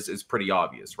there is pretty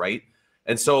obvious, right?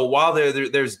 And so while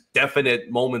there's definite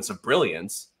moments of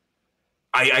brilliance,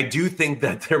 I do think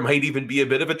that there might even be a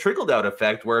bit of a trickle-down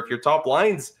effect where if your top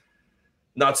line's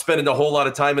not spending a whole lot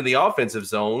of time in the offensive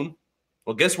zone,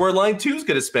 well, guess where line 2 is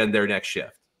going to spend their next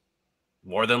shift?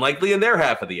 More than likely in their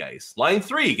half of the ice. Line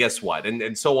 3, guess what?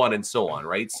 And so on,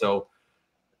 right? So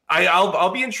I'll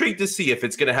be intrigued to see if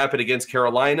it's going to happen against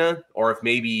Carolina or if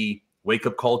maybe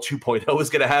wake-up call 2.0 is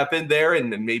going to happen there and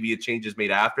maybe a change is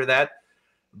made after that.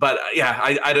 But yeah,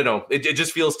 I don't know. It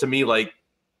just feels to me like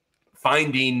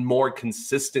finding more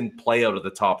consistent play out of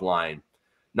the top line,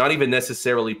 not even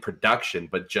necessarily production,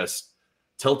 but just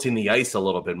tilting the ice a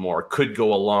little bit more could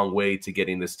go a long way to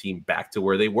getting this team back to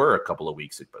where they were a couple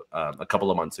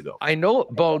of months ago. I know,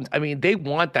 Bones. I mean, they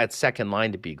want that second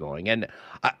line to be going, and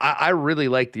I really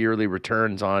like the early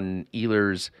returns on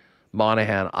Ehlers,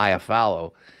 Monahan,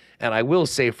 Iafallo. And I will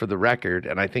say for the record,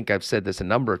 and I think I've said this a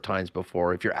number of times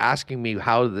before, if you're asking me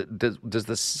how does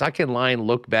the second line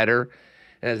look better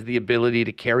as the ability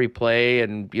to carry play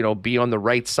and be on the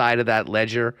right side of that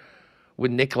ledger with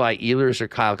Nikolai Ehlers or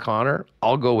Kyle Connor,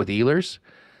 I'll go with Ehlers.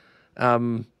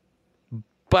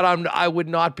 but I would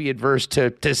not be adverse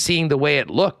to seeing the way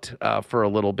it looked for a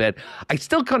little bit. I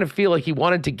still kind of feel like he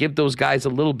wanted to give those guys a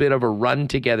little bit of a run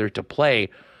together to play.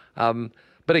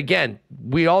 But again,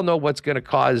 we all know what's going to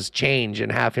cause change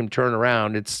and have him turn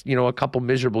around. It's, a couple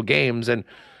miserable games, and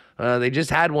they just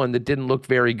had one that didn't look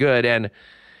very good. And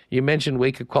you mentioned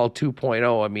wake-up call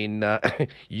 2.0. I mean,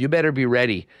 you better be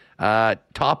ready,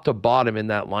 top to bottom in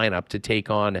that lineup to take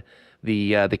on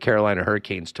the Carolina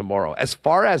Hurricanes tomorrow. As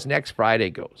far as next Friday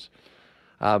goes,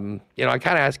 I kind of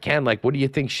asked Ken, like, what do you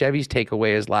think Chevy's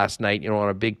takeaway is last night, on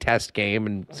a big test game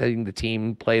and setting the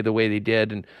team play the way they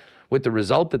did and with the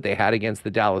result that they had against the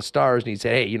Dallas Stars. And he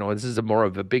said, hey, this is more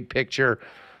of a big picture.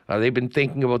 They've been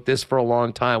thinking about this for a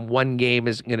long time. One game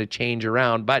isn't going to change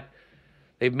around, but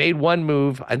they've made one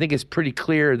move. I think it's pretty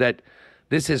clear that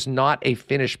this is not a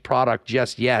finished product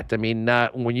just yet. I mean,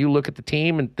 when you look at the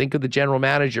team and think of the general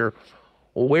manager,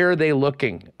 where are they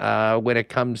looking when it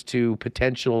comes to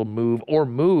potential move or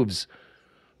moves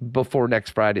before next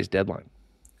Friday's deadline?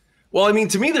 Well, I mean,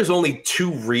 to me, there's only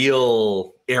two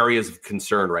real areas of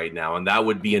concern right now, and that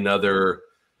would be another,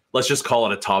 let's just call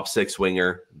it a top six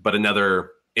winger, but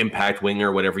another impact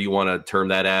winger, whatever you want to term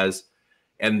that as,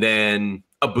 and then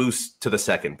a boost to the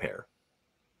second pair.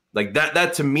 Like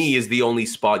that to me is the only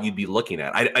spot you'd be looking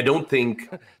at. I don't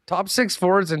think top six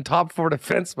forwards and top four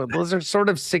defensemen, those are sort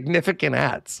of significant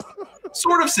hats.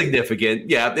 Sort of significant.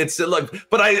 Yeah, it's like,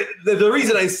 but the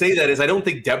reason I say that is I don't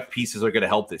think depth pieces are going to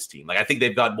help this team. Like, I think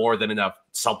they've got more than enough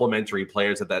supplementary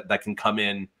players that can come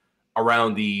in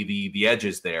around the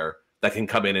edges there, that can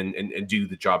come in and do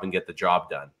the job and get the job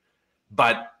done.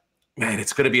 But man,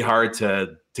 it's going to be hard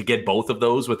to get both of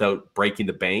those without breaking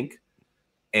the bank.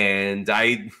 And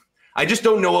I just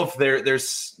don't know if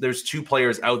there's two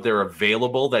players out there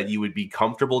available that you would be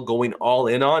comfortable going all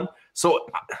in on. So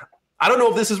I don't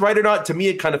know if this is right or not. To me,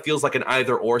 it kind of feels like an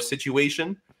either or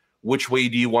situation. Which way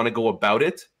do you want to go about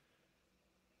it?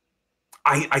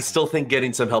 I still think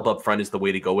getting some help up front is the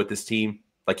way to go with this team.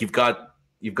 Like, you've got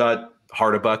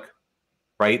Hardebuck,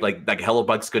 right? Like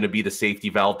Hellebuck's going to be the safety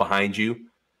valve behind you.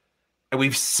 And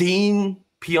we've seen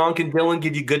Pionk and Dillon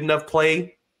give you good enough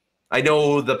play. I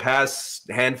know the past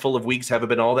handful of weeks haven't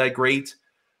been all that great,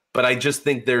 but I just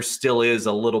think there still is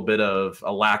a little bit of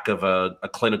a lack of a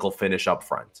clinical finish up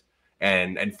front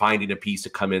and finding a piece to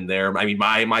come in there. I mean,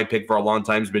 my pick for a long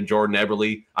time has been Jordan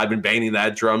Eberle. I've been banging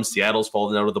that drum. Seattle's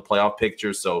fallen out of the playoff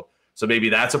picture, so maybe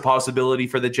that's a possibility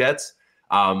for the Jets.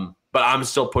 But I'm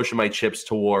still pushing my chips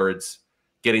towards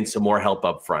getting some more help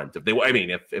up front.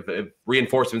 If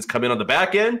reinforcements come in on the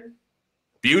back end,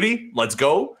 beauty, let's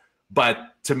go.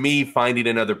 But to me, finding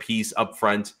another piece up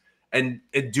front and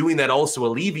doing that also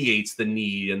alleviates the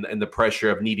need and the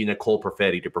pressure of needing a Cole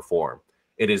Perfetti to perform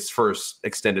in his first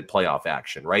extended playoff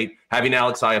action, right? Having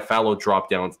Alex Iafallo drop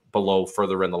down below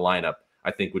further in the lineup,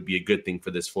 I think would be a good thing for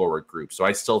this forward group. So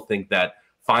I still think that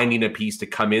finding a piece to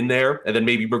come in there and then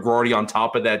maybe McGroarty on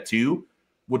top of that too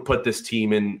would put this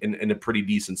team in a pretty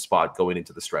decent spot going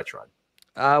into the stretch run.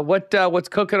 What's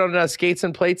cooking on skates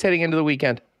and plates heading into the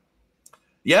weekend?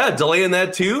 Yeah, delaying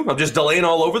that too. I'm just delaying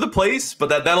all over the place, but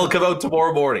that'll come out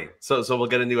tomorrow morning. So we'll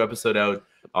get a new episode out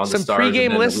on the Stars. Some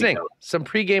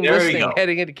pregame listening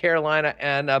heading into Carolina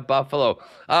and Buffalo.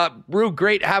 Rue,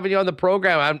 great having you on the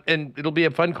program, and it'll be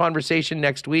a fun conversation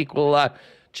next week. We'll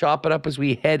chop it up as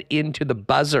we head into the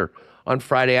buzzer on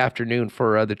Friday afternoon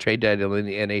for the trade deadline in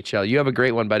the NHL. You have a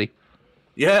great one, buddy.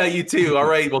 Yeah, you too. All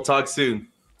right, we'll talk soon.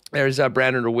 There's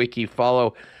Brandon Rewucki.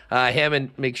 Follow him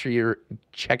and make sure you're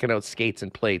checking out Skates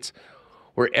and Plates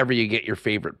wherever you get your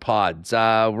favorite pods.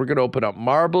 We're going to open up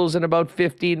marbles in about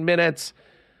 15 minutes,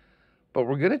 but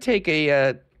we're going to take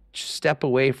a step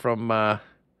away from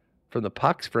the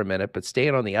pucks for a minute, but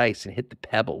staying on the ice and hit the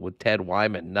pebble with Ted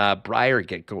Wyman. Briar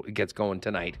gets going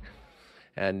tonight.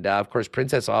 And, of course,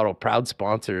 Princess Auto, proud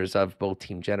sponsors of both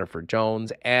Team Jennifer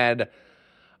Jones and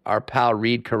our pal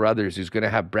Reed Carruthers, who's going to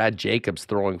have Brad Jacobs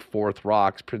throwing fourth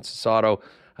rocks. Princess Auto,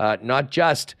 not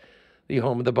just the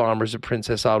home of the Bombers at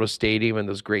Princess Auto Stadium and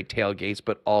those great tailgates,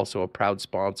 but also a proud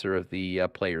sponsor of the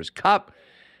Players' Cup,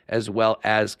 as well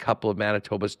as a couple of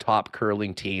Manitoba's top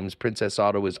curling teams. Princess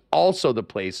Auto is also the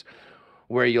place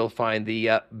where you'll find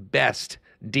the best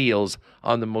deals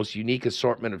on the most unique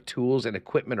assortment of tools and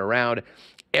equipment around.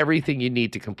 Everything you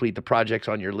need to complete the projects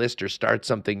on your list or start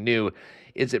something new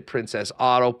is at Princess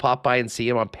Auto. Pop by and see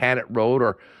them on Panet Road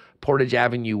or Portage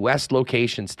Avenue West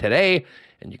locations today.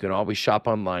 And you can always shop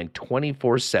online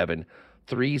 24/7,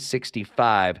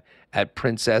 365 at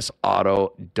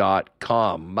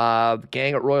princessauto.com. The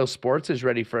gang at Royal Sports is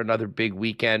ready for another big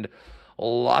weekend.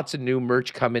 Lots of new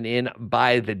merch coming in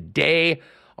by the day.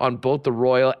 on both the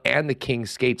Royal and the King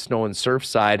Skate Snow and Surf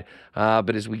side.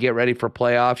 But as we get ready for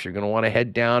playoffs, you're going to want to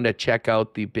head down to check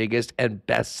out the biggest and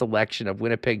best selection of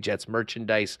Winnipeg Jets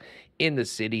merchandise in the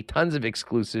city. Tons of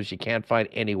exclusives you can't find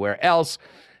anywhere else.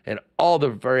 And all the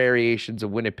variations of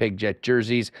Winnipeg Jet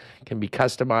jerseys can be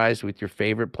customized with your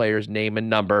favorite player's name and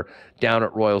number down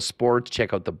at Royal Sports.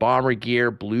 Check out the Bomber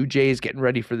gear, Blue Jays getting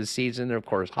ready for the season, and of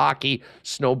course, hockey,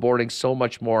 snowboarding, so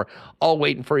much more, all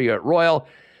waiting for you at Royal,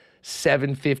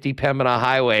 750 Pembina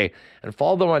Highway. And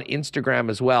follow them on Instagram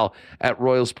as well at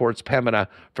Royal Sports Pembina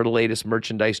for the latest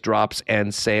merchandise drops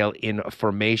and sale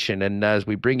information. And as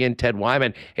we bring in Ted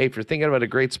Wyman, hey, if you're thinking about a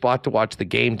great spot to watch the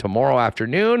game tomorrow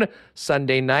afternoon,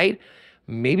 Sunday night,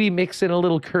 maybe mix in a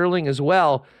little curling as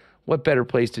well, what better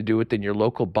place to do it than your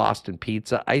local Boston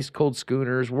Pizza, ice cold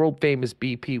schooners, world famous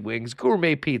BP wings,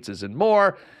 gourmet pizzas, and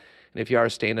more. And if you are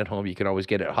staying at home, you can always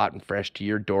get it hot and fresh to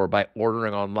your door by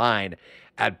ordering online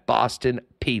at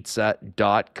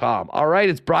bostonpizza.com. All right,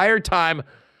 it's Briar time.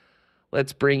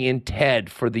 Let's bring in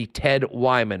Ted for the Ted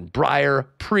Wyman Briar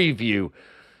preview.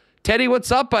 Teddy,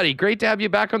 what's up, buddy? Great to have you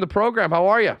back on the program. How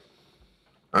are you?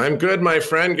 I'm good, my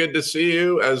friend. Good to see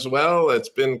you as well. It's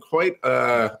been quite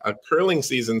a curling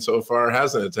season so far,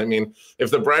 hasn't it? I mean,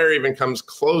 if the Briar even comes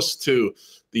close to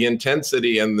the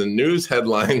intensity and the news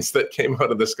headlines that came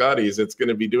out of the Scotties, it's going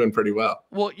to be doing pretty well.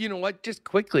 Well, you know what? Just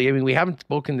quickly, I mean, we haven't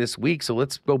spoken this week, so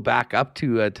let's go back up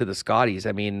to the Scotties.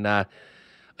 I mean,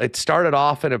 it started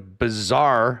off in a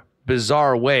bizarre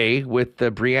way with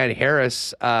the Brianne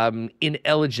Harris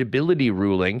ineligibility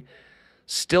ruling.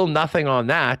 Still nothing on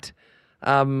that.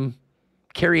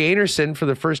 Carrie Anderson, for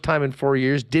the first time in 4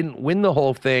 years, didn't win the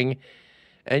whole thing.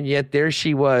 And yet there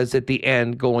she was at the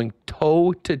end going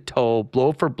toe-to-toe,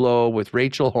 blow for blow with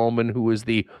Rachel Homan, who was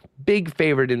the big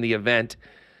favorite in the event.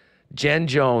 Jen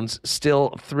Jones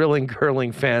still thrilling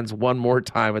curling fans one more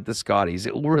time at the Scotties.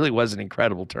 It really was an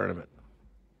incredible tournament.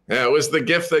 Yeah, it was the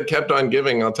gift that kept on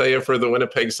giving. I'll tell you, for the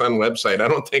Winnipeg Sun website, I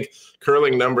don't think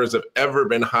curling numbers have ever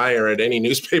been higher at any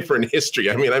newspaper in history.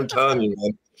 I mean, I'm telling you,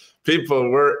 man, people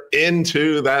were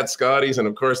into that Scotties. And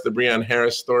of course, the Brianne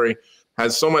Harris story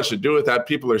has so much to do with that.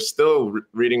 People are still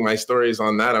reading my stories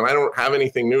on that, and I don't have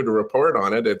anything new to report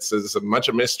on it. It's as much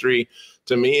a mystery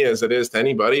to me as it is to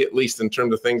anybody, at least in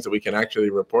terms of things that we can actually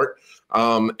report.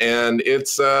 And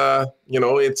it's that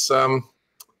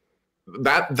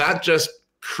just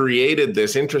created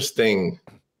this interesting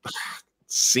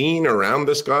scene around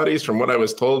the Scotties. From what I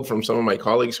was told from some of my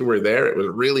colleagues who were there, it was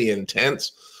really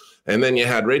intense. And then you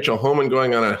had Rachel Homan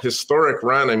going on a historic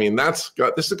run. I mean, this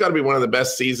has got to be one of the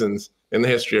best seasons in the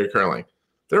history of curling.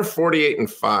 They're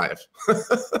 48-5.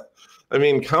 I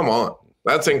mean, come on.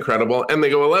 That's incredible. And they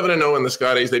go 11-0 in the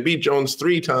Scotties. They beat Jones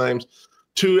 3 times,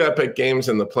 2 epic games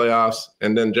in the playoffs.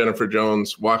 And then Jennifer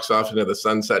Jones walks off into the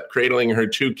sunset, cradling her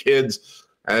 2 kids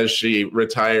as she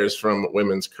retires from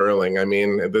women's curling. I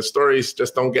mean, the stories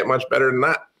just don't get much better than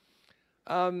that.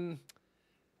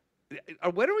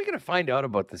 When are we going to find out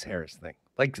about this Harris thing?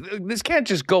 Like, this can't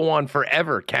just go on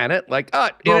forever, can it? Like,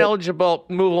 ineligible,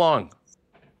 move along.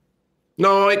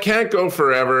 No, it can't go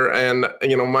forever. And,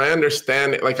 you know, my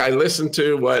understanding, like, I listened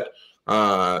to what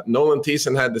Nolan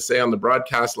Thiessen had to say on the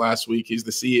broadcast last week. He's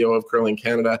the CEO of Curling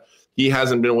Canada. He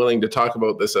hasn't been willing to talk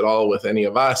about this at all with any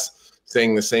of us,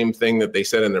 saying the same thing that they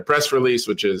said in their press release,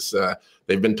 which is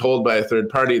they've been told by a third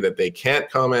party that they can't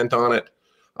comment on it.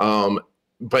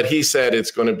 But he said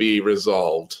it's going to be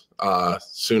resolved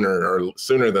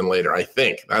sooner than later. I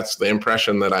think that's the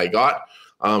impression that I got.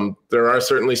 There are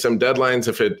certainly some deadlines.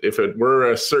 If it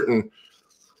were a certain,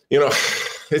 you know,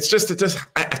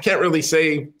 I can't really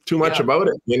say too much about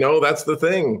it. You know, that's the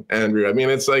thing, Andrew. I mean,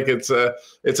 it's like it's a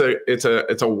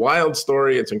wild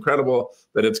story. It's incredible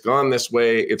that it's gone this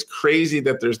way. It's crazy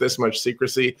that there's this much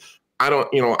secrecy.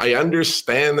 I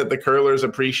understand that the curlers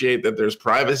appreciate that there's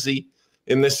privacy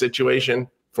in this situation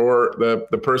for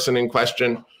the person in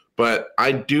question, but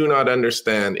I do not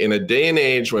understand, in a day and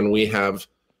age when we have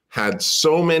had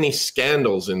so many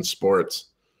scandals in sports,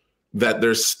 that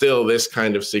there's still this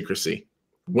kind of secrecy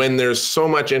when there's so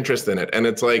much interest in it. And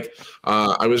it's like,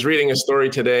 I was reading a story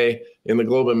today in the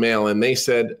Globe and Mail, and they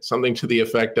said something to the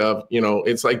effect of, you know,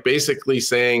 it's like basically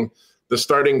saying the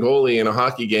starting goalie in a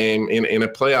hockey game in a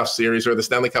playoff series or the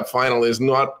Stanley Cup final is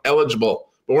not eligible,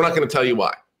 but we're not going to tell you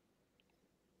why.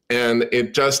 And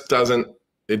it just doesn't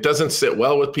sit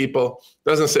well with people,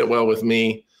 doesn't sit well with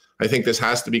me. I think this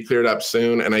has to be cleared up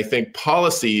soon. And I think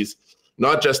policies,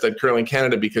 not just at Curling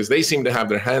Canada, because they seem to have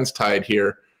their hands tied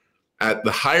here, at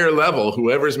the higher level,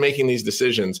 whoever's making these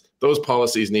decisions, those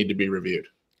policies need to be reviewed.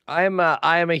 I am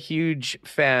a huge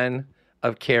fan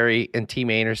of Carey and Team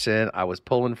Anderson. I was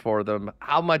pulling for them.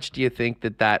 How much do you think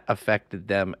that affected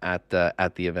them at the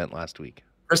event last week?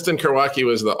 Kristen Rewucki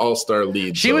was the all-star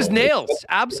lead. She was nails.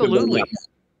 Absolutely.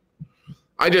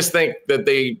 I just think that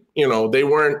they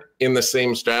weren't in the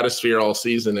same stratosphere all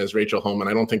season as Rachel Homan.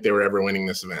 I don't think they were ever winning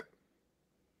this event.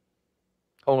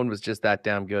 Homan was just that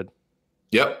damn good.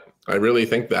 Yep, I really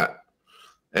think that.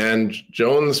 And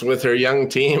Jones with her young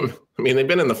team, I mean, they've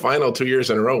been in the final 2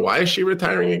 years in a row. Why is she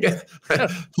retiring again? I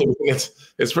mean,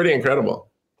 it's pretty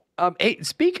incredible. Hey,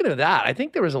 speaking of that, I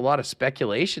think there was a lot of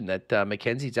speculation that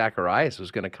Mackenzie Zacharias was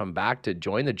going to come back to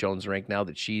join the Jones rink now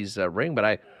that she's ring. But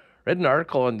I read an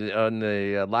article on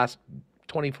the last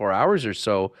 24 hours or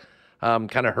so,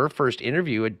 kind of her first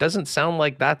interview. It doesn't sound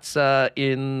like that's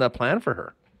in the plan for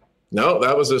her. No,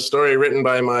 that was a story written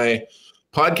by my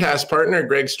podcast partner,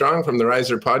 Greg Strong from the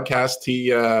Riser podcast.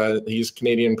 He's a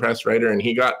Canadian press writer, and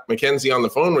he got Mackenzie on the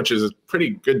phone, which is a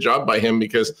pretty good job by him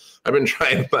because I've been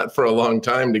trying that for a long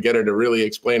time to get her to really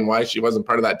explain why she wasn't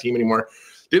part of that team anymore.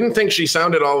 Didn't think she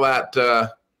sounded all that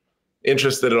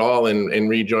interested at all in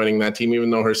rejoining that team, even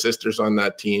though her sister's on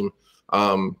that team.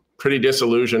 Pretty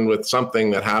disillusioned with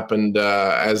something that happened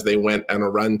as they went on a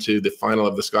run to the final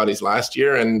of the Scotties last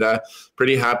year, and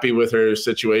pretty happy with her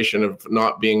situation of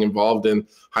not being involved in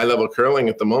high-level curling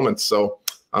at the moment. So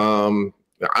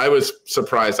I was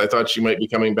surprised. I thought she might be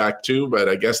coming back too, but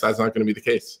I guess that's not going to be the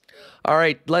case. All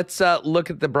right, let's look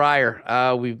at the Brier.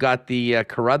 We've got the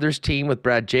Carruthers team with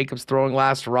Brad Jacobs throwing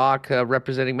last rock,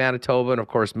 representing Manitoba, and of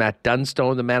course Matt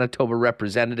Dunstone, the Manitoba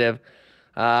representative.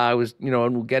 And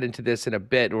we'll get into this in a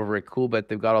bit over at Coolbet.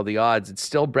 They've got all the odds. It's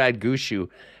still Brad Gushue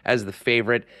as the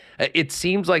favorite. It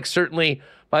seems like certainly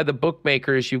by the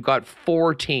bookmakers, you've got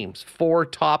four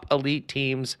top elite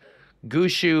teams.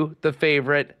 Gushue, the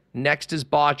favorite. Next is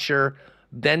Botcher,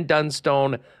 then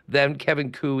Dunstone, then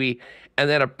Kevin Cooey, and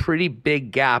then a pretty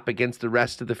big gap against the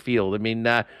rest of the field. I mean,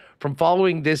 from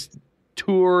following this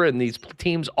tour and these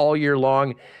teams all year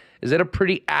long, is that a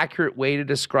pretty accurate way to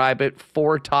describe it?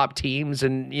 Four top teams,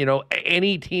 and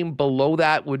any team below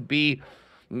that would be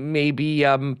maybe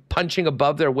punching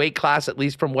above their weight class, at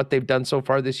least from what they've done so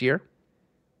far this year.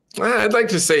 I'd like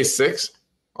to say six,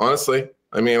 honestly.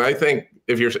 I mean, I think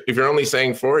if you're only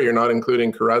saying four, you're not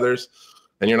including Carruthers,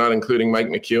 and you're not including Mike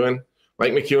McEwen.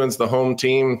 Mike McEwen's the home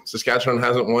team. Saskatchewan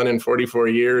hasn't won in 44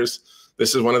 years.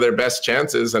 This is one of their best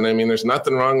chances. And I mean, there's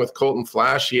nothing wrong with Colton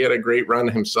Flash. He had a great run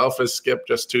himself as skip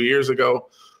just 2 years ago.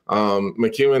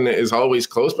 McEwen is always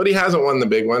close, but he hasn't won the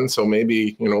big one. So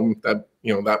maybe,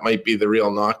 that might be the real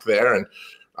knock there.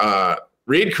 And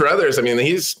Reed Carruthers, I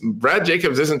mean, Brad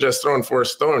Jacobs isn't just throwing four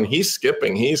stone. He's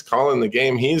skipping. He's calling the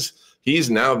game. He's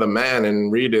now the man,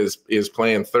 and Reed is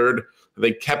playing third.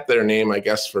 They kept their name, I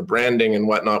guess, for branding and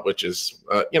whatnot, which is,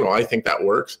 I think that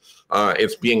works.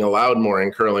 It's being allowed more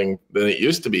in curling than it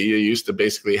used to be. You used to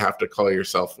basically have to call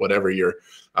yourself whatever your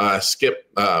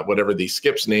whatever the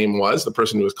skip's name was, the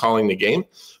person who was calling the game.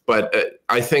 But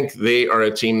I think they are a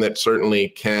team that certainly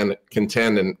can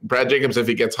contend. And Brad Jacobs, if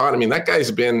he gets hot, I mean, that guy's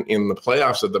been in the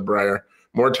playoffs of the Brier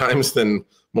more times than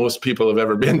most people have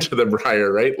ever been to the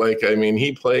Brier, right? Like, I mean,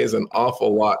 he plays an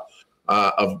awful lot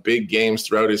of big games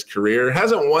throughout his career.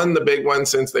 Hasn't won the big one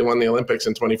since they won the Olympics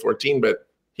in 2014, but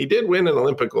he did win an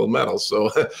Olympic gold medal, so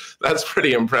that's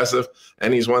pretty impressive.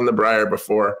 And he's won the Brier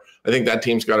before. I think that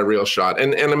team's got a real shot.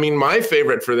 And I mean, my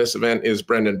favorite for this event is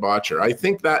Brendan Botcher. I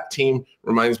think that team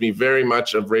reminds me very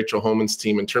much of Rachel Homan's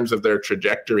team in terms of their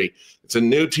trajectory. It's a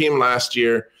new team last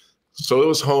year. So it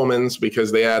was Homan's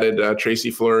because they added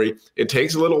Tracy Fleury. It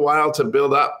takes a little while to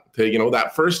build up.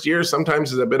 That first year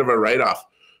sometimes is a bit of a write-off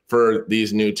for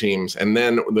these new teams. And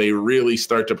then they really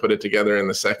start to put it together in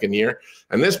the second year.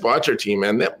 And this Botcher team,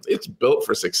 man, it's built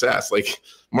for success. Like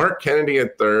Mark Kennedy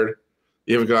at third,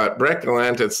 you've got Brett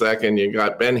Gallant at second, you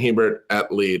got Ben Hebert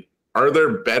at lead. Are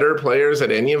there better players at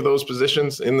any of those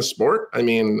positions in the sport? I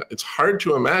mean, it's hard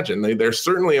to imagine. They're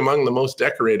certainly among the most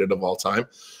decorated of all time.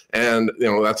 And,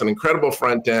 that's an incredible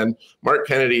front end. Mark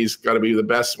Kennedy's got to be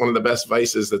one of the best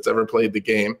vices that's ever played the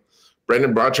game.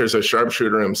 Brendan Botcher's a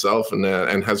sharpshooter himself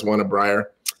and has won a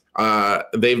Brier.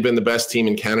 They've been the best team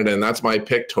in Canada, and that's my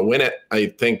pick to win it. I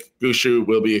think Gushue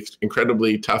will be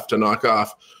incredibly tough to knock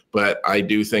off, but I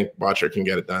do think Botcher can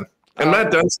get it done. And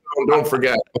Matt Dunstone, don't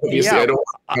forget. Obviously, I don't want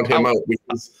to count him out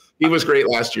because he was great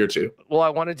last year too. Well, I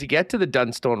wanted to get to the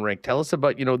Dunstone rink. Tell us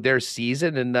about, their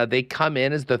season, and they come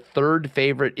in as the third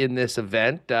favorite in this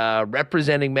event,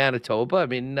 representing Manitoba. I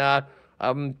mean,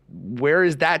 where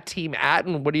is that team at,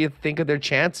 and what do you think of their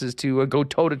chances to go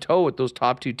toe-to-toe with those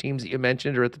top two teams that you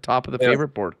mentioned are at the top of the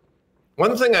favorite board?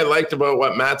 One thing I liked about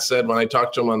what Matt said when I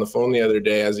talked to him on the phone the other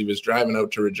day as he was driving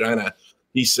out to Regina,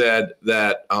 he said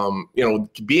that,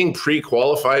 being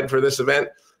pre-qualified for this event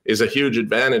is a huge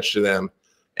advantage to them.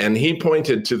 And he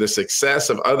pointed to the success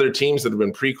of other teams that have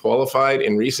been pre-qualified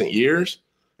in recent years.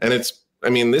 And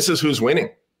this is who's winning.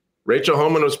 Rachel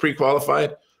Homan was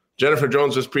pre-qualified. Jennifer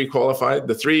Jones was pre-qualified.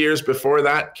 The 3 years before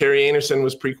that, Carrie Anderson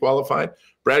was pre-qualified.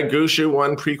 Brad Gushu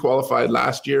won pre-qualified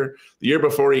last year. The year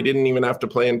before, he didn't even have to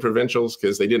play in provincials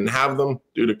because they didn't have them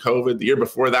due to COVID. The year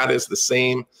before that is the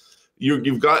same.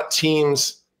 You've got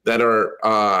teams that are,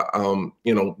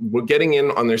 we're getting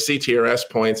in on their CTRS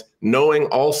points, knowing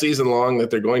all season long that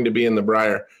they're going to be in the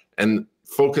Brier and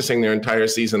focusing their entire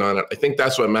season on it. I think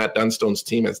that's what Matt Dunstone's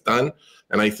team has done,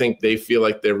 and I think they feel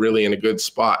like they're really in a good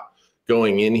spot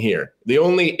going in here. The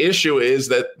only issue is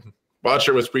that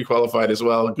Botcher was pre-qualified as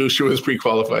well. Gushu was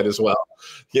pre-qualified as well.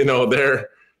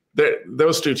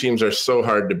 Those two teams are so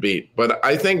hard to beat. But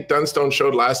I think Dunstone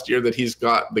showed last year that he's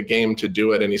got the game to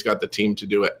do it, and he's got the team to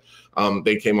do it.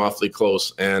 They came awfully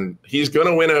close, and he's going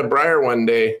to win a Brier one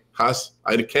day, Huss.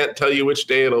 I can't tell you which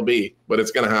day it'll be, but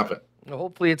it's going to happen. Well,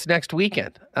 hopefully it's next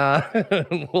weekend.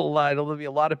 There'll be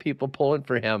a lot of people pulling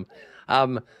for him.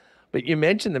 But you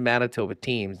mentioned the Manitoba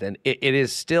teams, and it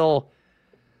is still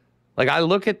like I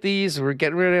look at these, we're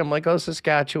getting rid of them, I'm like, oh,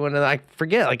 Saskatchewan, and I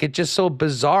forget, like it's just so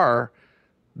bizarre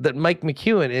that Mike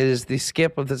McEwen is the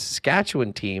skip of the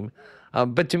Saskatchewan team.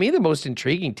 But to me, the most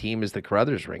intriguing team is the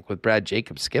Carruthers rink with Brad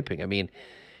Jacobs skipping. I mean,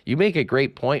 you make a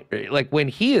great point. Like when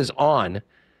he is on,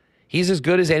 he's as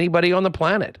good as anybody on the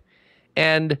planet.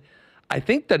 And I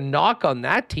think the knock on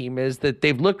that team is that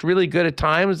they've looked really good at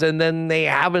times and then they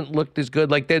haven't looked as good.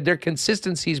 Like their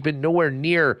consistency has been nowhere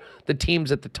near the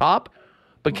teams at the top.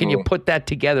 But can you put that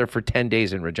together for 10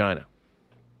 days in Regina?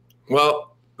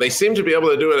 Well, they seem to be able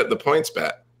to do it at the points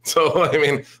bet. So, I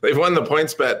mean, they've won the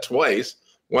points bet twice.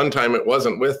 One time it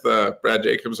wasn't with Brad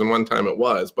Jacobs and one time it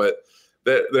was. But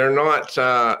they're not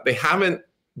they haven't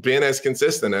been as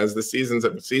consistent as the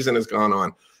season has gone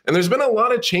on. And there's been a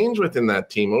lot of change within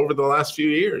that team over the last few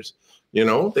years.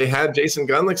 They had Jason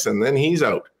Gunlickson, then he's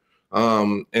out.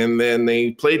 And then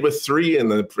they played with three in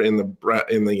the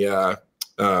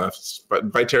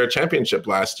Viterra Championship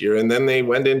last year, and then they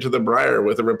went into the Brier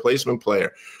with a replacement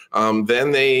player.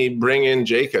 Then they bring in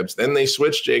Jacobs. Then they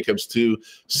switch Jacobs to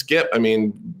Skip. I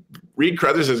mean, Reed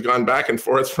Carruthers has gone back and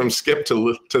forth from Skip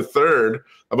to third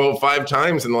about 5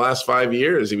 times in the last 5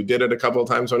 years. He did it a couple of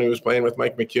times when he was playing with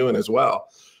Mike McEwen as well.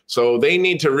 So they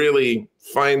need to really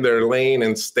find their lane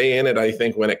and stay in it, I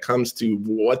think, when it comes to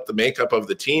what the makeup of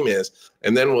the team is.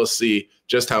 And then we'll see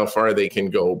just how far they can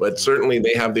go. But certainly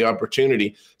they have the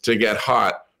opportunity to get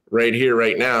hot right here,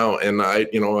 right now. And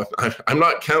I'm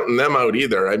not counting them out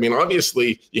either. I mean,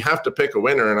 obviously you have to pick a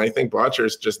winner. And I think Botcher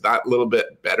is just that little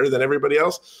bit better than everybody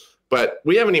else. But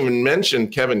we haven't even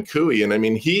mentioned Kevin Cooey. And I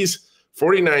mean, he's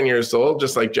 49 years old,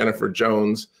 just like Jennifer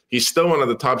Jones. He's still one of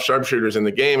the top sharpshooters in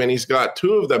the game, and he's got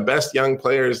 2 of the best young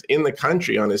players in the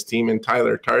country on his team in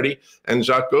Tyler Tardy and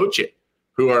Jacques Gauthier,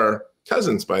 who are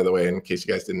cousins, by the way, in case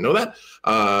you guys didn't know that.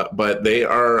 But they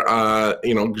are,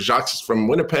 Jacques from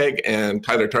Winnipeg and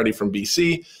Tyler Tardy from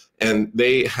BC, and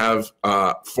they have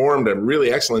formed a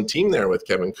really excellent team there with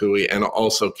Kevin Cooey and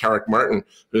also Carrick Martin,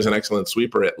 who's an excellent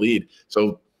sweeper at lead.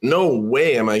 So no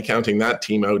way am I counting that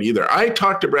team out either. I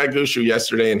talked to Brad Gushu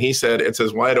yesterday, and he said it's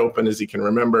as wide open as he can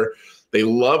remember. They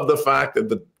love the fact that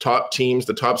the top teams,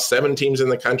 the top 7 teams in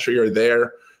the country are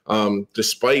there,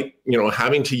 despite,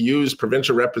 having to use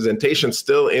provincial representation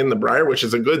still in the Brier, which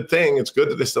is a good thing. It's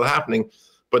good that it's still happening.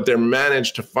 But they're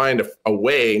managed to find a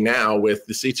way now with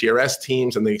the CTRS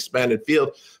teams and the expanded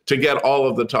field to get all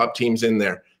of the top teams in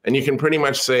there. And you can pretty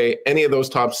much say any of those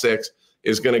top 6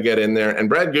 is going to get in there. And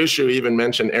Brad Gushu even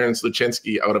mentioned Aaron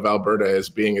Sluchinski out of Alberta as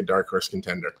being a dark horse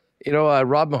contender.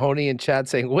 Rob Mahoney in chat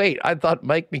saying, wait, I thought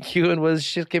Mike McEwen was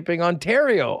skipping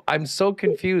Ontario. I'm so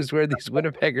confused where these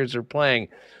Winnipeggers are playing.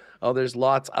 Oh, there's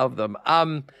lots of them.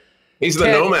 He's the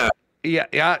nomad.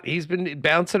 Yeah, he's been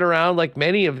bouncing around like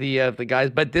many of the guys,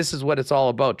 but this is what it's all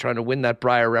about, trying to win that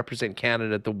Brier, represent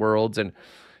Canada at the Worlds, and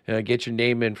get your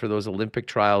name in for those Olympic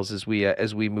trials as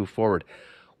we move forward.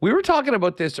 We were talking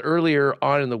about this earlier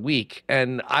on in the week,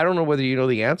 and I don't know whether you know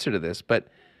the answer to this, but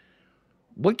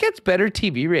what gets better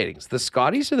TV ratings, the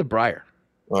Scotties or the Brier?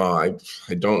 Oh,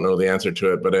 I don't know the answer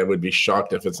to it, but I would be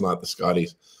shocked if it's not the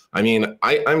Scotties. I mean,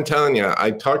 I'm telling you,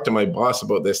 I talked to my boss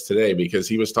about this today because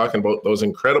he was talking about those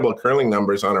incredible curling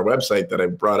numbers on our website that I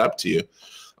brought up to you.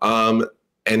 And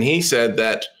he said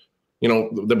that,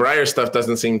 the Brier stuff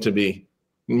doesn't seem to be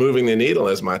moving the needle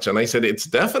as much. And I said, it's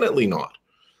definitely not.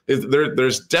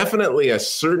 There's definitely a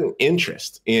certain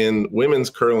interest in women's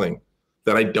curling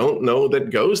that I don't know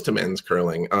that goes to men's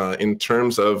curling in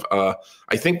terms of,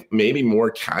 I think maybe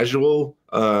more casual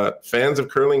fans of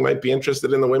curling might be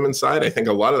interested in the women's side. I think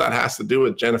a lot of that has to do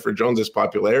with Jennifer Jones's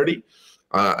popularity.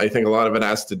 I think a lot of it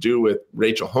has to do with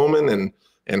Rachel Homan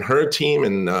and her team,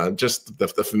 and just the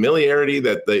familiarity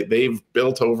that they've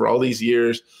built over all these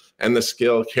years, and the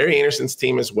skill. Carrie Anderson's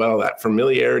team as well, that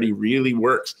familiarity really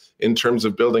works in terms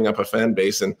of building up a fan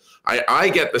base. And I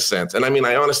get the sense, and I mean,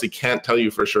 I honestly can't tell you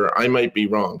for sure, I might be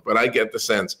wrong, but I get the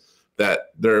sense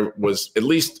that there was, at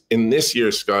least in this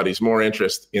year's Scotties, more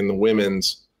interest in the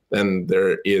women's than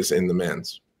there is in the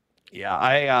men's. Yeah,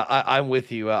 I'm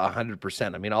with you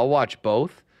 100%. I mean, I'll watch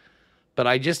both, but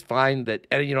I just find that,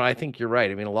 and you know, I think you're right.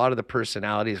 I mean, a lot of the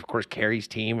personalities, of course, Carrie's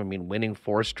team, I mean, winning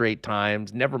 4 straight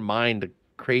times, never mind the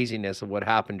craziness of what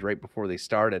happened right before they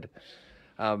started.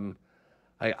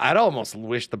 I'd almost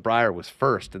wish the Brier was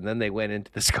first and then they went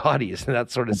into the Scotties, and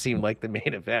that sort of seemed like the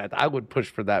main event. I would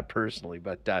push for that personally,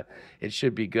 but it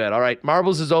should be good. All right,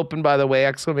 Marbles is open, by the way,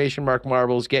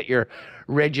 !Marbles. Get your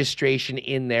registration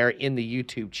in there in the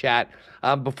YouTube chat.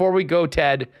 Before we go,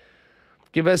 Ted,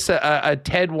 give us a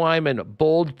Ted Wyman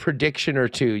bold prediction or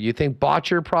two. You think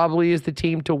Botcher probably is the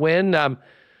team to win?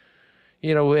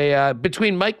 You know,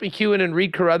 between Mike McEwen and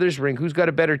Reed Carruthersring, who's got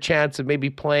a better chance of maybe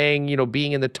playing, you know,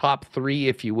 being in the top 3,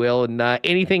 if you will, and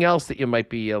anything else that you might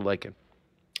be liking?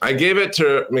 I gave it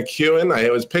to McEwen.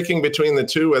 I was picking between the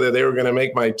two, whether they were going to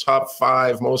make my top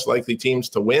 5 most likely teams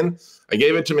to win. I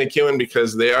gave it to McEwen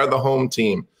because they are the home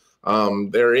team.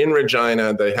 They're in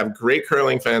Regina. They have great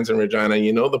curling fans in Regina.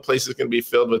 You know, the place is going to be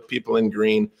filled with people in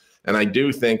green. And I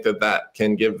do think that that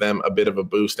can give them a bit of a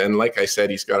boost. And like I said,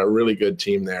 he's got a really good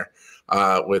team there.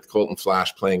 With Colton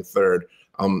Flash playing third.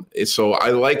 So I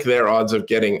like their odds of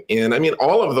getting in. I mean,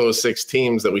 all of those 6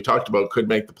 teams that we talked about could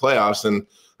make the playoffs. And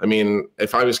I mean,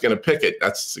 if I was going to pick it,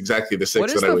 that's exactly the 6 that I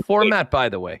would. What is the format, by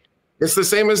the way? It's the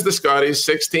same as the Scotties.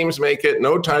 6 teams make it,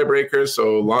 no tiebreakers.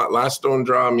 So last stone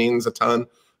draw means a ton.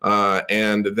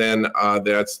 And then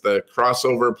that's the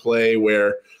crossover play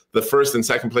where the first and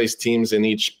second place teams in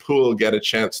each pool get a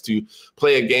chance to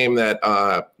play a game that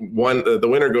the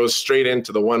winner goes straight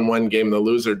into the 1-1 game. The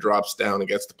loser drops down and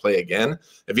gets to play again.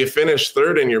 If you finish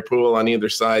third in your pool on either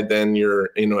side, then you're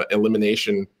in an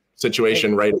elimination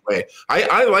situation right away.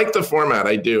 I like the format.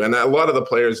 I do. And a lot of the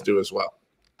players do as well.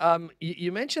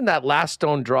 You mentioned that last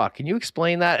stone draw. Can you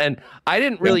explain that? And I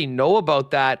didn't really know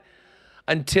about that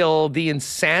until the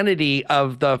insanity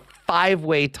of the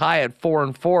 5-way tie at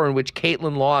 4-4 in which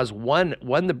Caitlin Laws won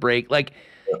the break. Like,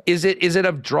 is it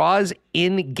of draws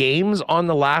in games on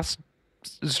the last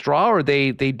straw, or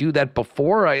they do that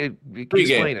before? Can you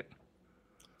explain it?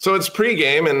 So it's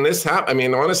pregame, and this happened. I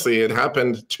mean, honestly, it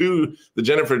happened to the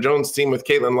Jennifer Jones team with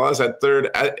Caitlin Laws at third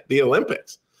at the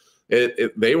Olympics.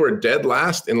 They were dead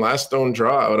last in last stone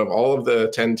draw out of all of the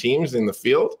 10 teams in the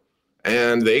field.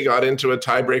 And they got into a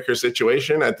tiebreaker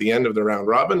situation at the end of the round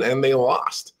robin, and they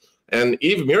lost. And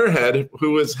Eve Muirhead,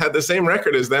 who had the same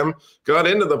record as them, got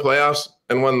into the playoffs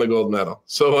and won the gold medal.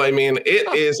 So, I mean,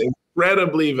 it is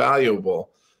incredibly valuable,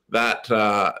 that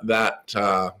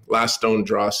last stone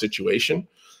draw situation.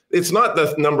 It's not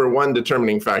the number one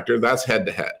determining factor. That's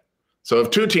head-to-head. So if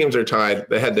 2 teams are tied,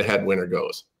 the head-to-head winner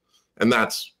goes. And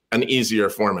that's an easier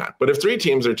format. But if 3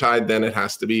 teams are tied, then it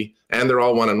has to be, and they're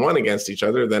all 1-1 against each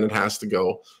other, then it has to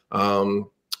go,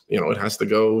 it has to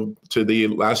go to the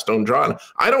last stone draw. And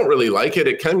I don't really like it.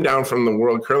 It came down from the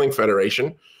World Curling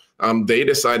Federation. They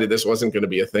decided this wasn't going to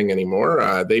be a thing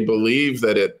anymore. They believe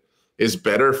that it is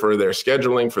better for their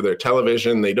scheduling, for their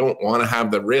television. They don't want to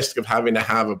have the risk of having to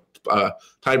have a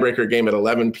tiebreaker game at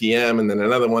 11 p.m. and then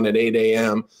another one at 8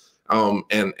 a.m.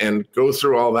 And go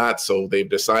through all that. So they've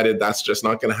decided that's just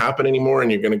not going to happen anymore,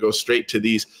 and you're going to go straight to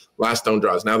these last stone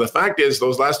draws. Now, the fact is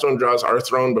those last stone draws are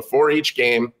thrown before each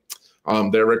game.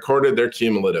 They're recorded, they're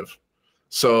cumulative.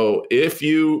 So if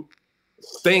you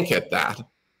think at that,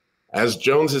 as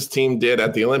Jones's team did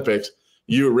at the Olympics,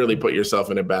 you really put yourself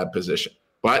in a bad position.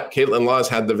 But Caitlin Laws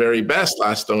had the very best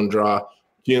last stone draw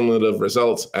cumulative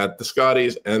results at the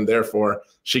Scotties, and therefore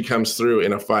she comes through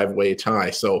in a 5-way tie.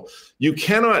 So you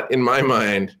cannot, in my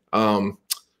mind,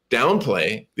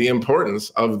 downplay the importance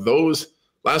of those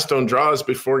last stone draws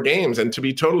before games. And to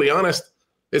be totally honest,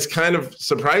 it's kind of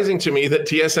surprising to me that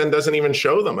TSN doesn't even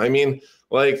show them. I mean,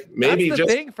 like, maybe that's the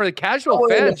just thing for the casual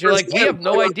fans. You're like, we have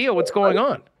no idea what's going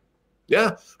on.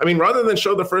 Yeah. I mean, rather than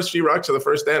show the first few rocks of the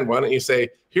first end, why don't you say,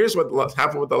 here's what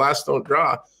happened with the last stone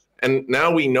draw, And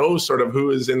now we know sort of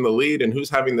who is in the lead and who's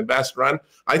having the best run.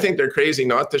 I think they're crazy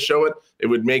not to show it. It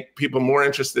would make people more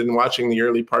interested in watching the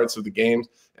early parts of the game.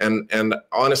 And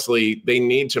honestly, they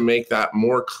need to make that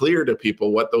more clear to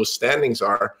people what those standings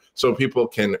are, so people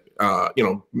can,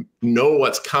 know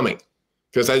what's coming.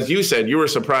 Because as you said, you were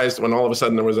surprised when all of a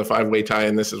sudden there was a 5-way tie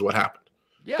and this is what happened.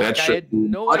 Yeah, I had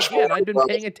no idea. I've been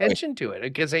paying attention to it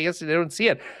because I guess they don't see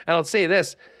it. And I'll say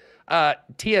this,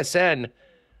 TSN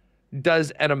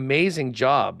does an amazing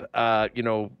job,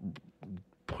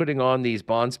 putting on these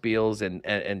bonspiels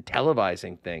and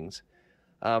televising things.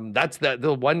 That's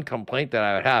the one complaint that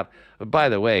I would have. But by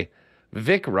the way,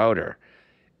 Vic Rauter,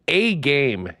 a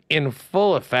game in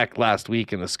full effect last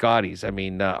week in the Scotties. I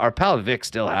mean, our pal Vic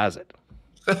still has it.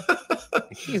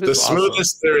 The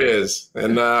smoothest there is,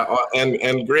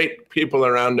 and great people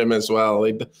around him as well.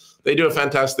 They do a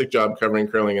fantastic job covering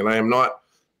curling, and I am not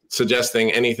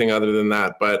suggesting anything other than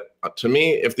that. But to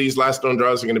me, if these last known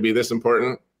draws are going to be this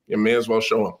important, you may as well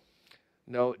show them.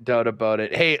 No doubt about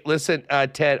it. Hey, listen,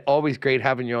 Ted, always great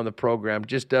having you on the program.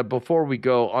 Just before we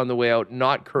go on the way out,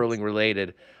 not curling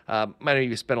related, I know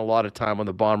you spent a lot of time on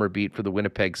the Bomber beat for the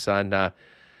Winnipeg Sun.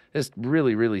 Just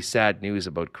really, really sad news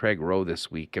about Craig Rowe this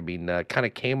week. I mean, kind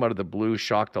of came out of the blue,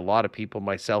 shocked a lot of people,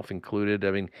 myself included.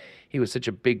 I mean, he was such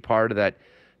a big part of that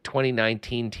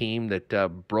 2019 team that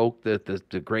broke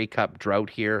the Grey Cup drought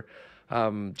here.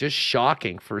 Just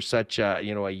shocking for such a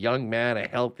young man, a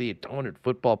healthy, talented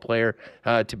football player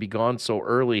to be gone so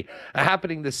early.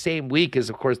 Happening the same week as,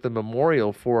 of course, the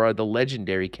memorial for the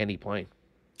legendary Kenny Plain.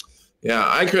 Yeah,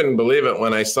 I couldn't believe it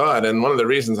when I saw it. And one of the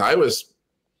reasons I was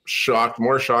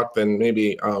more shocked than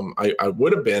maybe I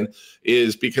would have been,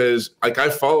 is because I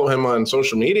follow him on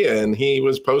social media, and he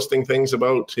was posting things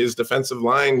about his defensive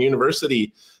line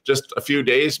university just a few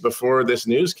days before this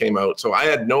news came out. So I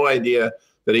had no idea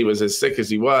that he was as sick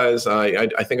as he was. I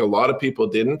think a lot of people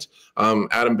didn't.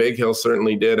 Adam Bighill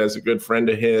certainly did, as a good friend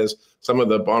of his. Some of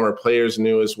the Bomber players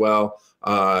knew as well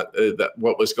that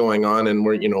what was going on, and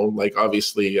we're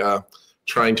obviously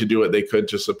trying to do what they could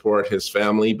to support his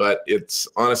family. But it's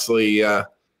honestly,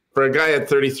 for a guy at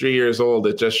 33 years old,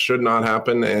 it just should not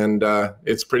happen. And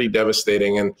it's pretty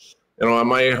devastating. And,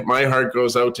 my heart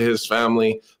goes out to his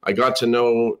family. I got to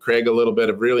know Craig a little bit,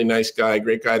 a really nice guy,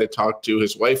 great guy to talk to.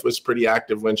 His wife was pretty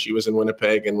active when she was in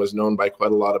Winnipeg and was known by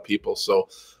quite a lot of people. So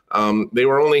they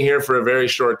were only here for a very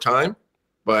short time,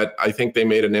 but I think they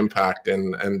made an impact.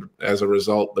 And as a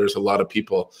result, there's a lot of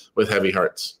people with heavy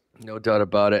hearts. No doubt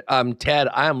about it. Ted,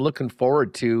 I am looking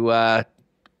forward to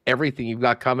everything you've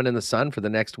got coming in the Sun for the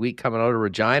next week, coming out of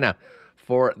Regina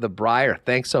for the Brier.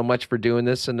 Thanks so much for doing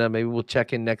this, and maybe we'll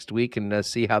check in next week and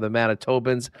see how the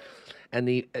Manitobans and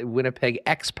the Winnipeg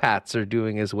expats are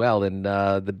doing as well in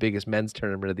the biggest men's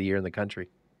tournament of the year in the country.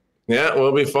 Yeah,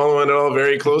 we'll be following it all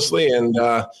very closely, and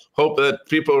hope that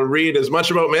people read as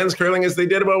much about men's curling as they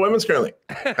did about women's curling.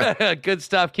 Good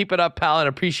stuff. Keep it up, pal, and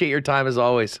appreciate your time as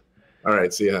always. All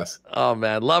right, see you. Oh,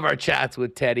 man, love our chats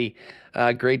with Teddy.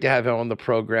 Great to have him on the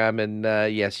program. And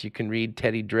yes, you can read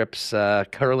Teddy Drip's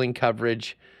curling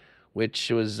coverage, which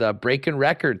was breaking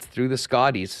records through the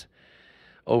Scotties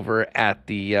over at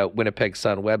the Winnipeg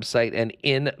Sun website and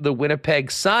in the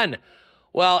Winnipeg Sun.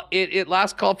 Well, it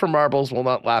last call for marbles. Well,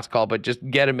 not last call, but just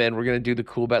get them in. We're going to do the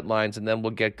Coolbet lines, and then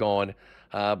we'll get going.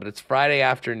 But it's Friday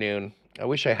afternoon. I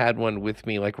wish I had one with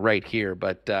me like right here,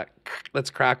 but let's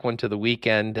crack one to the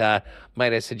weekend.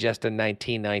 Might I suggest a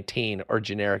 1919 or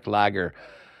generic lager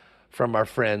from our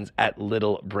friends at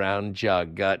Little Brown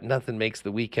Jug. Nothing makes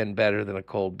the weekend better than a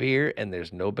cold beer, and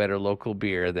there's no better local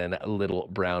beer than Little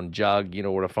Brown Jug. You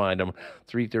know where to find them.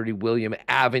 330 William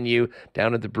Avenue,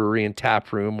 down at the brewery and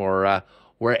tap room, or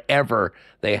wherever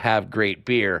they have great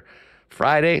beer.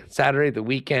 Friday, Saturday, the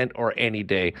weekend, or any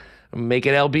day. Make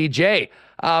it LBJ.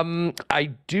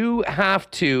 I do have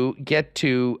to get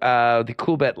to the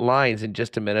Coolbet lines in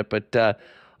just a minute, but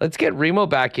let's get Remo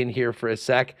back in here for a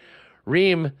sec.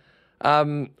 Reem,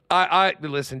 I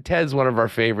listen, Ted's one of our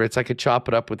favorites. I could chop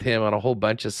it up with him on a whole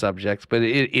bunch of subjects, but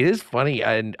it is funny.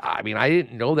 And I mean, I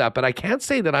didn't know that, but I can't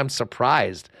say that I'm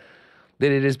surprised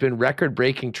that it has been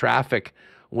record-breaking traffic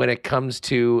when it comes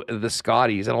to the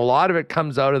Scotties. And a lot of it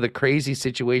comes out of the crazy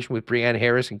situation with Brianne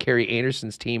Harris and Carrie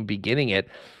Anderson's team beginning it.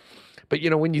 But, you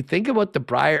know, when you think about the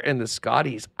Brier and the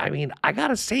Scotties, I mean, I got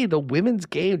to say the women's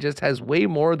game just has way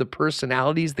more of the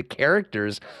personalities, the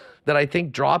characters that I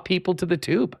think draw people to the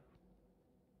tube.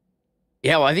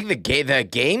 Yeah, well, I think the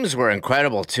games were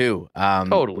incredible, too.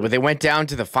 Totally. They went down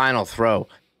to the final throw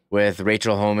with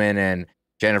Rachel Homan and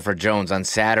Jennifer Jones on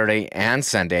Saturday and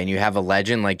Sunday. And you have a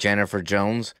legend like Jennifer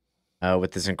Jones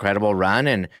with this incredible run.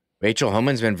 And Rachel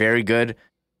Homan's been very good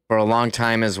for a long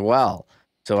time as well.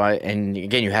 So and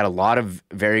again, you had a lot of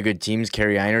very good teams.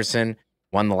 Carrie Einerson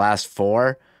won the last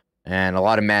 4, and a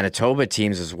lot of Manitoba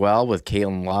teams as well with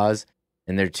Caitlin Laws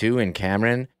in there too, and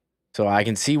Cameron. So I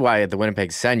can see why at the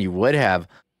Winnipeg Sun you would have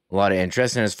a lot of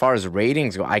interest. And as far as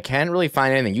ratings go, I can't really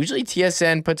find anything. Usually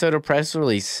TSN puts out a press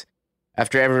release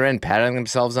after every win, patting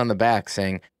themselves on the back,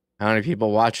 saying how many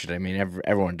people watched it. I mean,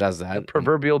 everyone does that. The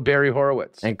proverbial Barry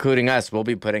Horowitz, including us. We'll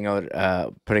be putting out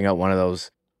one of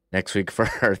those next week for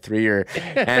our 3-year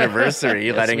anniversary,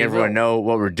 yes, letting everyone know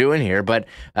what we're doing here. But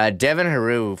Devin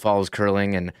Haru, who follows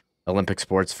curling and Olympic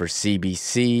sports for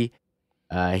CBC,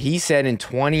 he said in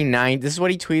 2019, this is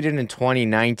what he tweeted in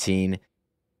 2019,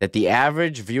 that the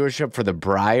average viewership for the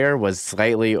Brier was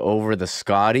slightly over the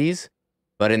Scotties,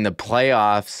 but in the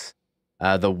playoffs,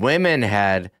 the women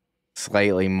had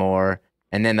slightly more.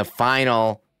 And then the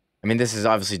final, I mean, this is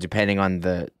obviously depending on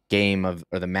the game or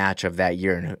the match of that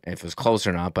year and if it was close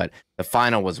or not, but the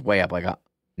final was way up, like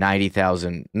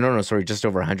 90,000. Just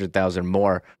over 100,000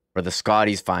 more for the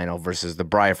Scotties final versus the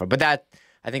Brier final. But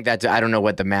I don't know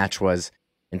what the match was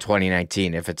in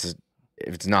 2019. If it's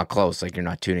not close, like you're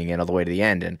not tuning in all the way to the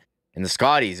end. And in the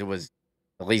Scotties, it was,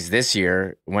 at least this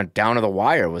year, went down to the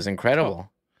wire. It was incredible.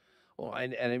 Well,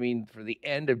 and I mean, for the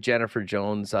end of Jennifer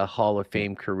Jones' Hall of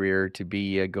Fame career to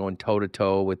be going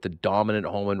toe-to-toe with the dominant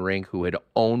Holman Rink, who had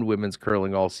owned women's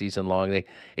curling all season long,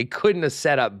 it couldn't have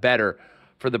set up better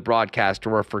for the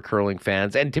broadcaster or for curling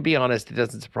fans. And to be honest, it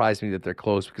doesn't surprise me that they're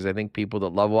close, because I think people that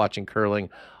love watching curling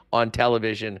on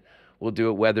television will do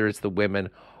it whether it's the women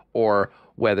or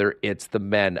whether it's the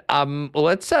men.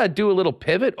 Let's do a little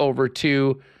pivot over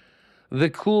to the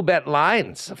Coolbet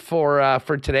lines for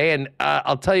today. And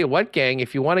I'll tell you what, gang,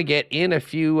 if you want to get in a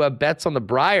few bets on the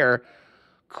Brier,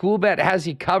 Coolbet has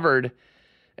you covered,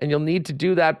 and you'll need to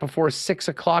do that before 6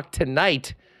 o'clock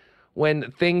tonight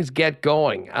when things get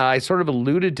going. I sort of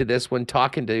alluded to this when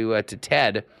talking to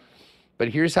Ted, but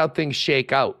here's how things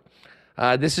shake out.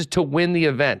 This is to win the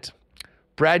event.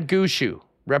 Brad Gushue,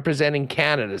 representing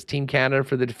Canada's Team Canada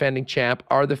for the defending champ,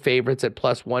 are the favorites at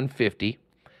plus 150.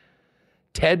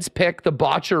 Ted's pick, the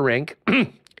Botcher Rink,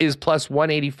 is plus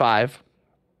 185.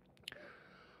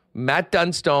 Matt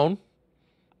Dunstone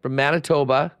from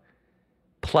Manitoba,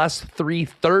 plus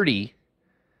 330.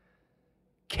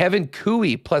 Kevin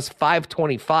Cooey, plus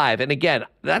 525. And again,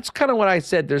 that's kind of what I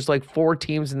said. There's like 4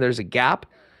 teams and there's a gap.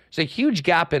 There's a huge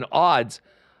gap in odds.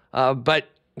 But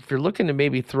if you're looking to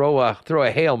maybe throw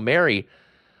a Hail Mary,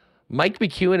 Mike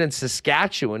McEwen in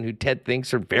Saskatchewan, who Ted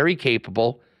thinks are very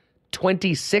capable,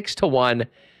 26-1,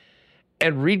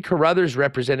 and Reed Carruthers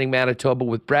representing Manitoba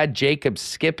with Brad Jacobs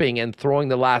skipping and throwing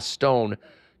the last stone,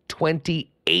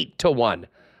 28-1.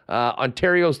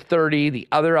 Ontario's 30. The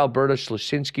other Alberta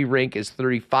Schlesinski rink is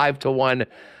 35-1.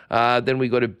 Then we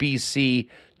go to BC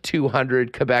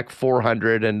 200, Quebec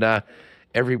 400, and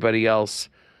everybody else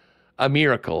a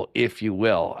miracle, if you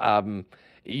will.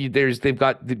 You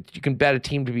can bet a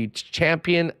team to be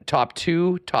champion, top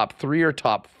 2, top 3, or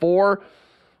top 4.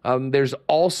 There's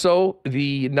also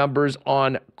the numbers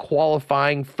on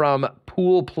qualifying from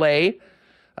pool play.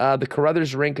 The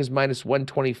Carruthers rink is minus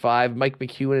 125. Mike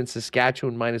McEwen in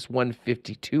Saskatchewan minus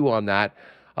 152 on that.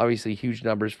 Obviously, huge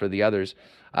numbers for the others.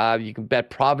 You can bet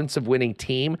province of winning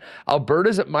team.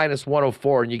 Alberta's at minus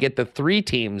 104, and you get the 3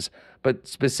 teams, but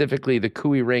specifically the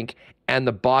Cooey rink and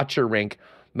the Botcher rink.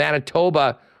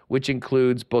 Manitoba, which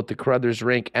includes both the Carruthers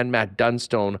rink and Matt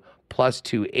Dunstone, plus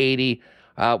 280.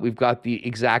 We've got the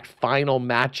exact final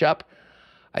matchup.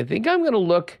 I think I'm going to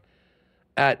look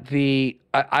at the...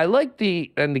 I like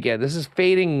the... And again, this is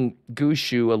fading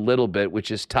Gushue a little bit,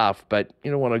 which is tough, but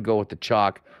you don't want to go with the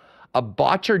chalk. A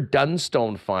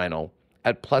Botcher-Dunstone final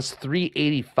at plus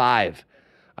 385,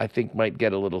 I think might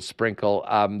get a little sprinkle.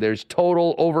 There's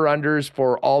total over-unders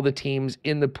for all the teams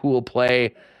in the pool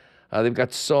play. They've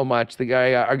got so much.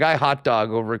 Our guy Hot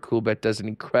Dog over at Coolbet does an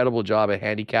incredible job at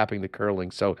handicapping the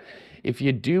curling. So if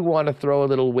you do want to throw a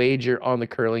little wager on the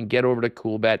curling, get over to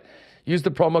Coolbet. Use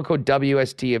the promo code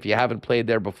WST if you haven't played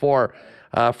there before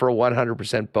for a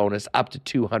 100% bonus up to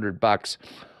 $200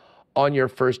 on your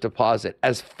first deposit.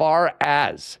 As far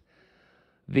as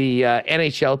the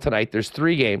NHL tonight, there's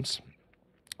 3 games.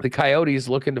 The Coyotes,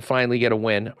 looking to finally get a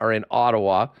win, are in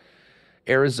Ottawa.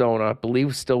 Arizona, I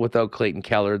believe still without Clayton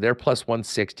Keller. They're plus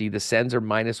 160. The Sens are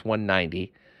minus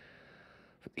 190.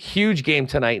 Huge game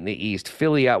tonight in the East.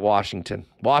 Philly at Washington.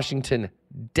 Washington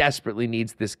desperately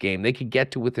needs this game. They could get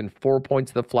to within 4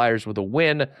 points of the Flyers with a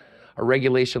win. A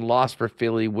regulation loss for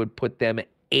Philly would put them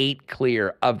 8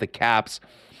 clear of the Caps.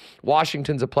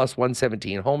 Washington's a plus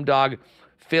 117 home dog.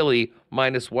 Philly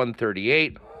minus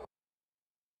 138.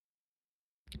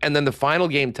 And then the final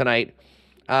game tonight,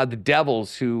 the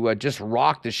Devils, who just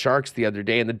rocked the Sharks the other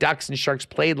day, and the Ducks and Sharks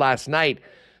played last night.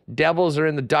 Devils are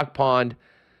in the Duck Pond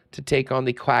to take on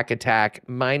the Quack Attack,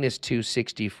 minus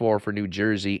 264 for New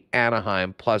Jersey.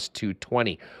 Anaheim, plus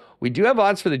 220. We do have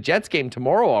odds for the Jets game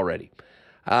tomorrow already.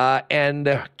 And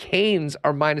the Canes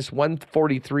are minus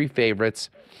 143 favorites.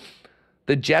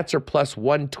 The Jets are plus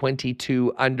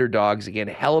 122 underdogs. Again,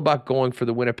 Hellebuck going for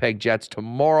the Winnipeg Jets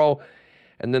tomorrow.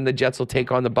 And then the Jets will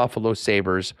take on the Buffalo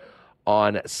Sabres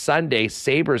on Sunday.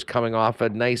 Sabres coming off a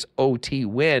nice OT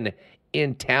win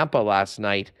in Tampa last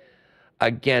night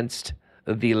against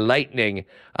the Lightning.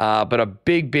 But a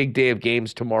big, big day of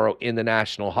games tomorrow in the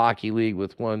National Hockey League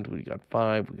with we got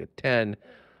 5, we got 10,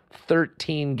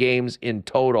 13 games in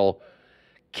total.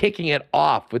 Kicking it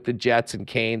off with the Jets and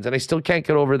Canes. And I still can't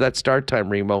get over that start time,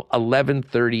 Remo,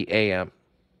 11:30 a.m.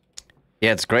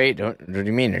 Yeah, it's great. What do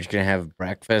you mean? Are you going to have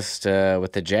breakfast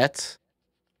with the Jets?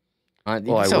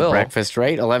 Well, I will. Breakfast,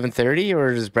 right? 11:30,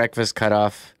 or does breakfast cut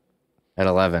off at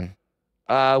 11?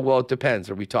 Well, it depends.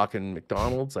 Are we talking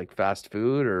McDonald's, like fast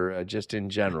food, or just in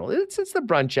general? It's the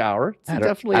brunch hour. It's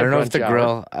definitely. I don't know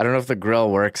if the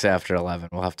grill works after 11.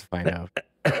 We'll have to find out.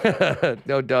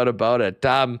 No doubt about it.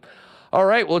 All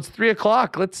right. Well, it's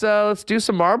 3:00. Let's do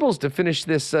some marbles to finish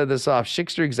this off.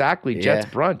 Schickster exactly. Jets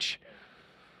brunch.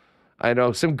 I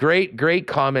know some great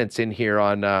comments in here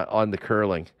on the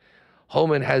curling.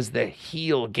 Homan has the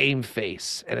heel game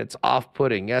face, and it's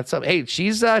off-putting. Yeah, hey,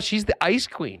 she's the ice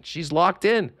queen. She's locked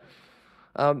in.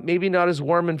 Maybe not as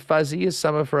warm and fuzzy as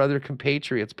some of her other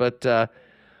compatriots, but I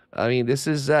mean, this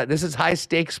is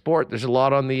high-stakes sport. There's a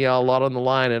lot on the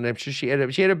line, and I'm sure she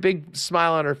had a big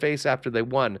smile on her face after they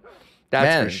won.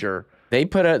 That's for sure.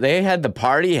 They had the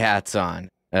party hats on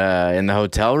in the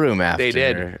hotel room after. They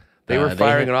did. They were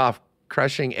firing it off,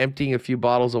 emptying a few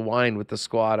bottles of wine with the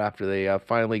squad after they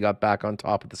finally got back on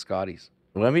top of the Scotties.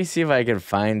 Let me see if I can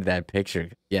find that picture.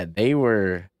 Yeah, they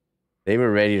were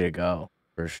ready to go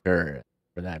for sure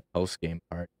for that post-game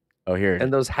part. Oh, here.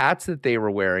 And those hats that they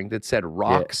were wearing that said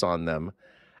rocks on them,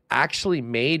 actually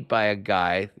made by a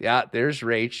guy. Yeah, there's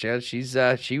Rach.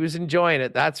 Yeah, she was enjoying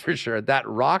it, that's for sure. That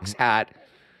rocks hat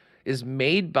is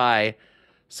made by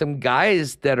some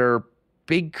guys that are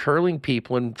big curling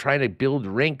people and trying to build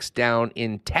rinks down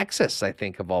in Texas, I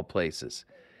think, of all places.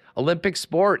 Olympic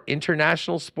sport,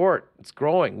 international sport. It's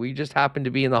growing. We just happen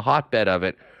to be in the hotbed of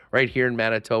it right here in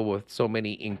Manitoba with so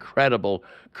many incredible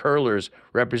curlers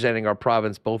representing our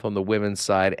province, both on the women's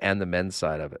side and the men's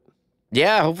side of it.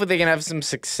 Yeah, hopefully they can have some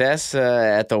success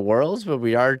at the Worlds, but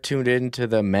we are tuned into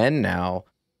the men now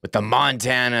with the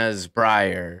Montana's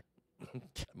Briar.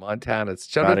 Montana's.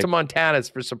 Shout out to Montana's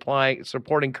for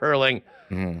supporting curling.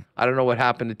 Mm-hmm. I don't know what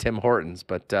happened to Tim Hortons,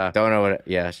 but don't know what.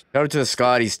 Yeah, shout out to the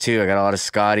Scotties too. I got a lot of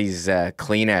Scotties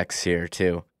Kleenex here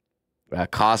too.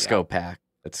 Costco pack.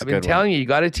 That's. I've been telling you, you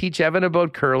got to teach Evan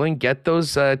about curling. Get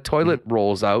those toilet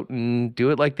rolls out and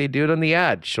do it like they do it on the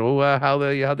ad. Show how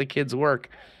the kids work,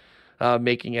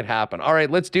 making it happen. All right,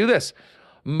 let's do this.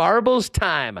 Marbles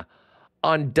time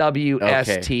on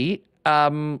WST. Okay.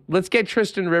 Let's get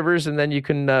Tristan Rivers, and then you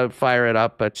can fire it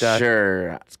up. But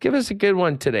sure, let's give us a good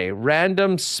one today.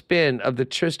 Random spin of the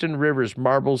Tristan Rivers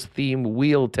Marbles theme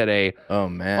wheel today. Oh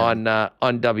man,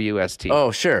 on WST.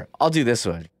 Oh sure, I'll do this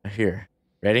one here.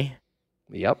 Ready?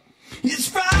 Yep. It's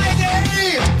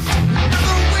Friday.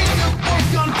 Another week of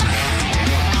work on time.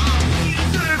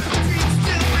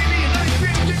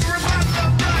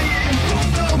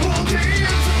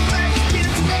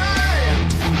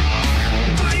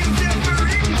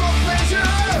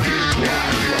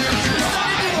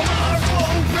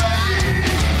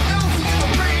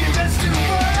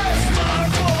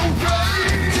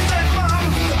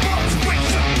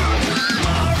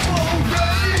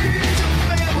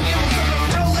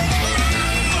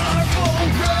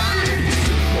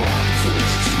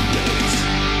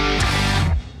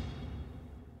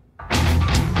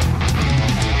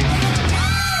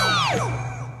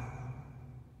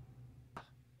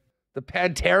 The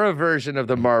Pantera version of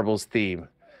the Marbles theme.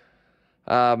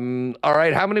 All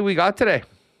right, how many we got today?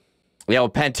 Yeah, well,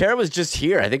 Pantera was just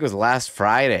here. I think it was last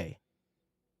Friday,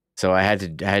 so I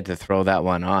had to throw that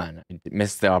one on. I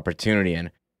missed the opportunity.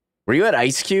 And were you at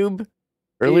Ice Cube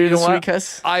earlier this week,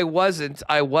 Huss? I wasn't.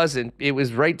 It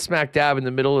was right smack dab in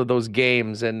the middle of those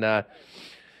games, and it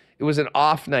was an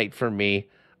off night for me.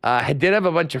 I did have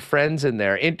a bunch of friends in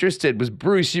there. Interested was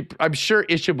Bruce. I'm sure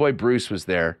Issue Boy Bruce was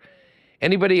there.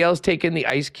 Anybody else taking the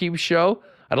Ice Cube show?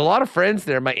 I had a lot of friends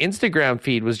there. My Instagram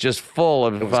feed was just full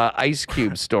of Ice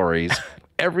Cube stories.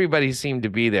 Everybody seemed to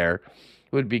be there.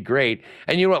 It would be great.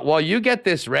 And you know what? While you get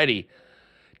this ready,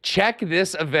 Check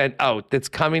this event out that's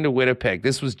coming to Winnipeg.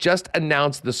 This was just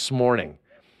announced this morning,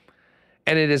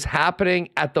 and it is happening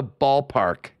at the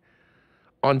ballpark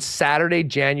on Saturday,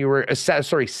 July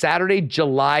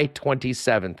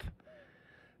 27th.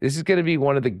 This is going to be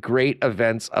one of the great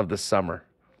events of the summer.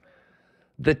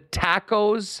 The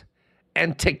Tacos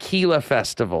and Tequila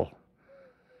Festival,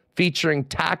 featuring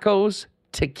tacos,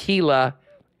 tequila,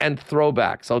 and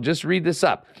throwbacks. I'll just read this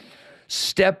up.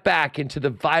 Step back into the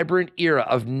vibrant era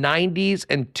of 90s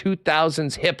and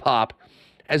 2000s hip-hop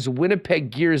as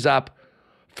Winnipeg gears up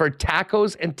for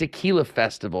Tacos and Tequila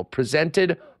Festival,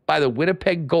 presented by the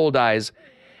Winnipeg Goldeyes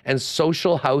and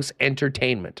Social House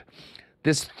Entertainment.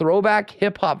 This throwback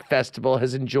hip-hop festival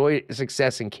has enjoyed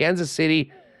success in Kansas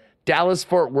City,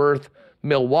 Dallas-Fort Worth,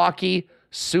 Milwaukee,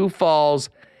 Sioux Falls,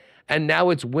 and now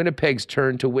it's Winnipeg's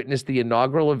turn to witness the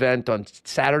inaugural event on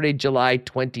Saturday, July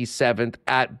 27th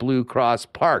at Blue Cross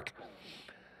Park.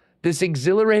 This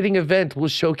exhilarating event will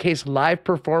showcase live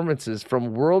performances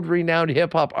from world-renowned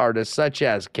hip-hop artists such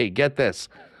as, get this,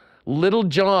 Little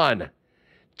John,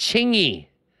 Chingy,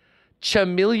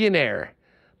 Chamillionaire,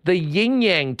 the Yin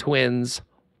Yang Twins,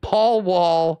 Paul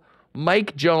Wall,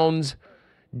 Mike Jones,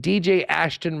 DJ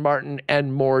Ashton Martin,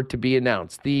 and more to be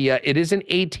announced. It is an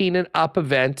 18 and up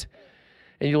event,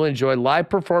 and you'll enjoy live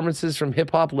performances from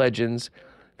hip-hop legends,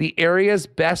 the area's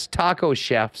best taco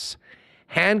chefs,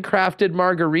 handcrafted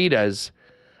margaritas,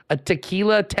 a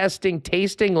tequila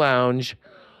tasting lounge,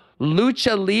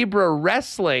 Lucha Libre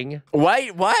Wrestling. What?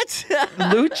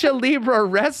 Lucha Libre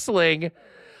Wrestling,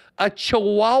 a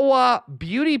Chihuahua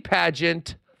beauty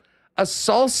pageant, a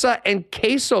salsa and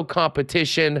queso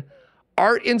competition,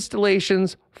 art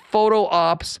installations, photo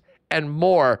ops, and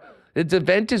more. This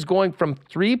event is going from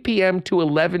 3 p.m. to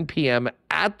 11 p.m.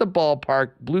 at the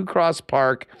ballpark, Blue Cross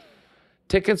Park.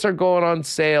 Tickets are going on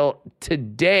sale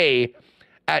today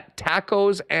at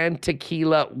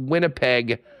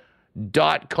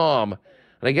tacosandtequilawinnipeg.com.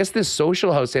 And I guess this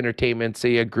Social House Entertainment's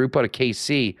a group out of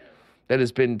KC that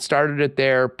has been started it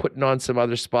there, putting on some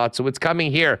other spots. So it's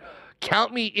coming here.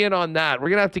 Count me in on that. We're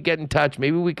going to have to get in touch.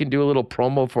 Maybe we can do a little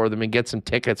promo for them and get some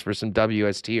tickets for some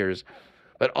WSTers.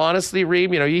 But honestly,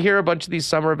 Reem, you hear a bunch of these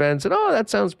summer events and, that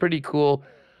sounds pretty cool.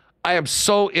 I am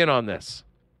so in on this.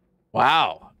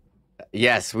 Wow.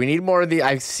 Yes, we need more of the.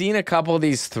 I've seen a couple of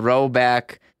these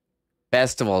throwback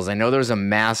festivals. I know there's a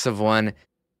massive one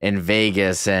in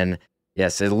Vegas. And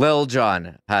yes, Lil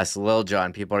John. Lil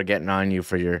John. People are getting on you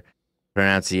for your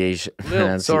pronunciation.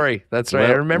 Sorry, that's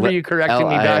right. I remember you correcting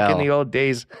me back in the old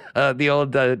days, the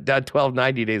old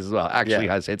 1290 days as well. Actually,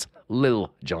 it's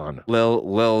Lil John.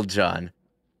 Lil John.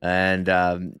 And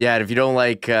if you don't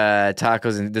like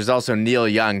tacos, and there's also Neil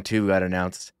Young too got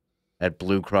announced at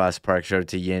Blue Cross Park. Shout out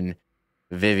to Yin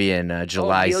Vivian,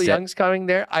 July 6th. Neil Young's coming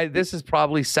there. This is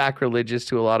probably sacrilegious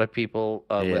to a lot of people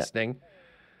listening.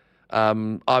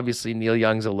 Obviously, Neil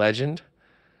Young's a legend.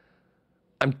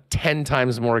 I'm 10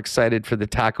 times more excited for the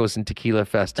Tacos and Tequila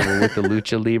Festival with the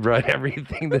Lucha Libre and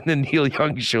everything than the Neil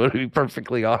Young show, to be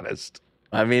perfectly honest.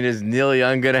 I mean, is Neil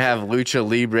Young gonna have Lucha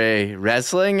Libre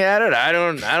wrestling at it? I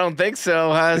don't think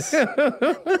so, Huss.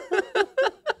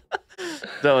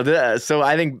 So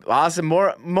I think awesome.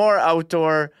 More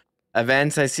outdoor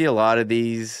events. I see a lot of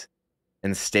these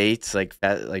in states, like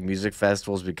music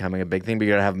festivals becoming a big thing. But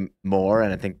you gotta have more,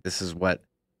 and I think this is what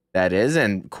that is.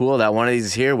 And cool that one of these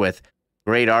is here with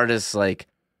great artists like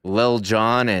Lil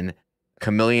Jon and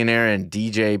Chamillionaire and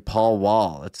DJ Paul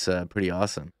Wall. It's pretty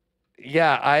awesome.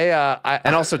 Yeah,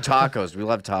 and also tacos. We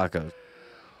love tacos.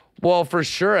 Well, for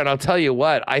sure. And I'll tell you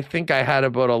what, I think I had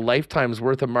about a lifetime's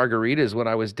worth of margaritas when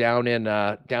I was down in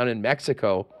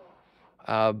Mexico.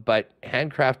 But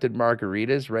handcrafted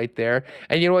margaritas right there.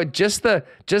 And you know what? Just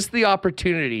the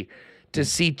opportunity to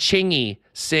see Chingy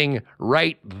sing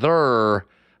right there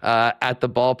at the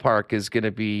ballpark is going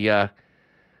to be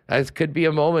it could be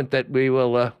a moment that we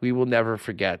will never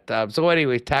forget. So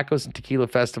anyway, Tacos and Tequila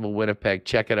Festival Winnipeg,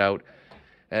 check it out,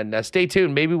 and stay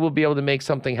tuned. Maybe we'll be able to make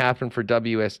something happen for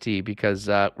WST because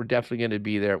we're definitely going to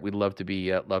be there. We'd love to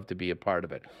be a part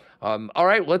of it. All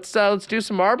right, let's do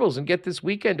some marbles and get this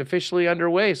weekend officially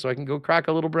underway, so I can go crack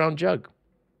a little brown jug.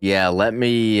 Yeah, let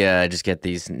me just get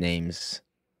these names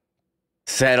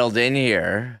settled in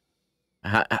here.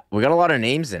 We got a lot of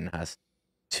names in us.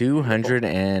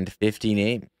 250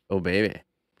 names. Oh, baby.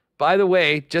 By the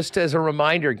way, just as a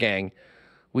reminder, gang,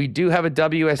 we do have a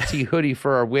WST hoodie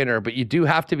for our winner, but you do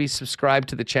have to be subscribed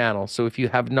to the channel. So if you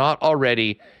have not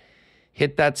already,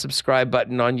 hit that subscribe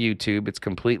button on YouTube. It's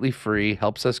completely free,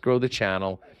 helps us grow the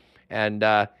channel. And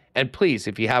please,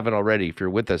 if you haven't already, if you're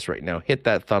with us right now, hit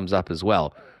that thumbs up as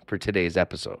well for today's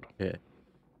episode. Yeah.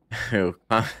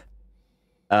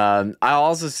 I'll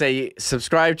also say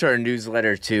subscribe to our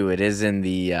newsletter too. It is in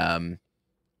the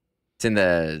it's in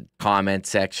the comment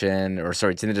section, or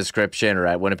sorry, it's in the description, or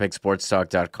at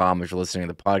winnipegsportstalk.com if you're listening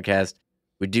to the podcast.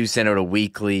 We do send out a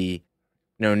weekly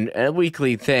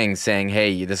thing saying,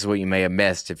 hey, this is what you may have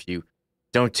missed if you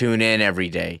don't tune in every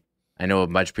day. I know a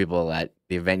bunch of people at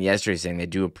the event yesterday saying they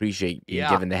do appreciate you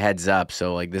giving the heads up.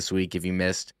 So like this week, if you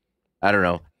missed, I don't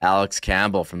know, Alex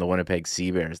Campbell from the Winnipeg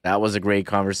Seabears, that was a great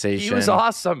conversation. He was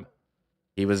awesome.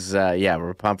 He was,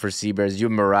 we're pumped for Seabears. You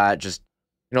and Murat, just,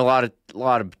 a lot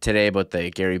of today about the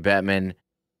Gary Bettman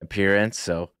appearance.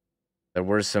 So there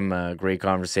were some great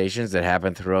conversations that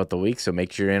happened throughout the week. So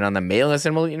make sure you're in on the mail list,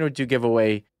 and we'll, do give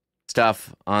away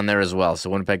stuff on there as well.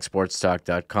 So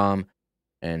winnipegsportstalk.com.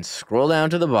 And scroll down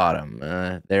to the bottom.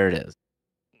 There it is.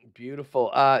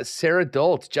 Beautiful. Sarah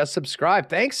Doltz just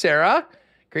subscribed. Thanks, Sarah.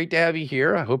 Great to have you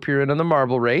here. I hope you're in on the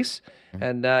marble race.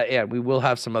 And we will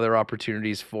have some other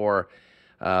opportunities for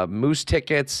Moose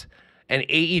tickets and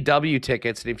AEW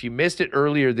tickets. And if you missed it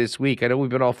earlier this week, I know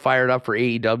we've been all fired up for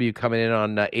AEW coming in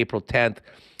on April 10th.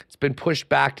 It's been pushed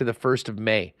back to the 1st of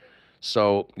May.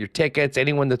 So your tickets,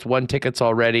 anyone that's won tickets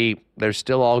already, they're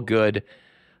still all good.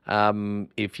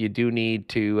 If you do need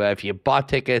to, if you bought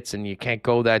tickets and you can't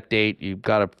go that date, you've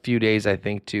got a few days, I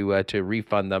think, to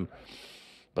refund them.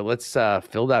 But let's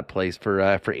fill that place for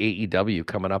AEW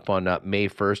coming up on May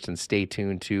 1st, and stay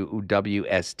tuned to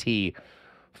WST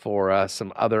for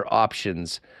some other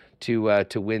options to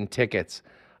win tickets.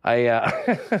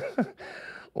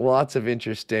 Lots of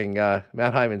interesting.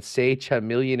 Matt Hyman, say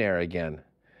Chamillionaire again.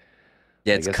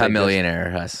 Yeah, it's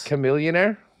Chamillionaire, Huss.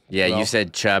 Chamillionaire? Yeah, well, you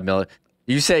said Chamillionaire.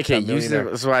 You said, okay,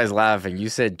 that's why I was laughing. You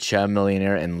said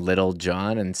Chamillionaire and Little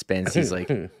John, and Spency's like,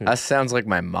 that sounds like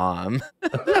my mom.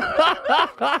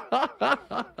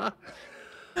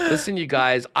 Listen, you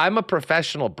guys, I'm a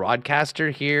professional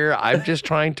broadcaster here. I'm just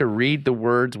trying to read the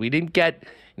words. We didn't get,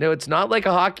 it's not like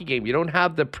a hockey game. You don't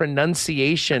have the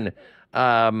pronunciation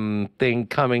thing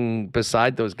coming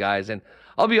beside those guys. And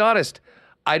I'll be honest,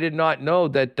 I did not know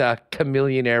that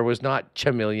Chamillionaire was not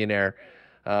Chamillionaire.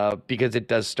 Because it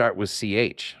does start with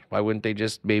CH. Why wouldn't they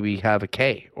just maybe have a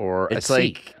K or a C? It's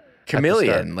like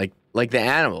chameleon, like the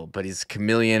animal, but he's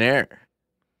chameleonaire.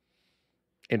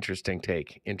 Interesting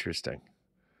take. Interesting.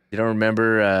 You don't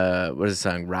remember what is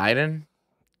the song? Riding?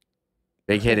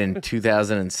 Big hit in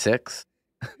 2006.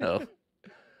 Oh.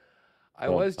 I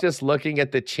was just looking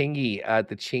at the Chingy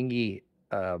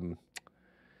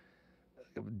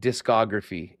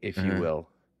discography, if you will.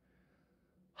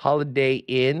 Holiday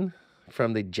Inn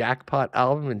from the Jackpot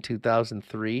album in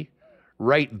 2003,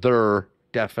 Right There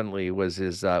definitely was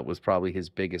probably his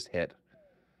biggest hit.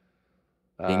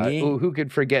 Who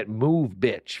could forget Move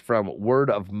Bitch from Word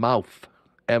of Mouth,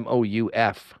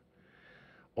 MOUF,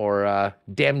 or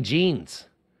Dem Jeans,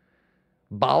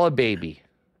 Bala Baby,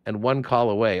 and One Call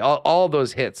Away. All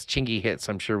those hits, Chingy hits,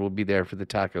 I'm sure will be there for the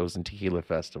Tacos and Tequila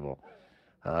Festival.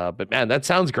 But man, that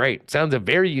sounds great. Sounds a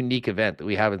very unique event that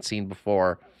we haven't seen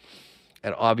before.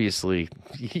 And obviously,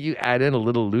 you add in a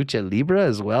little lucha libre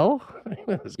as well.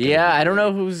 Yeah, I don't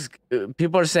know who's.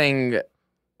 People are saying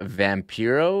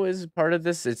Vampiro is part of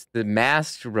this. It's the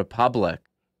Masked Republic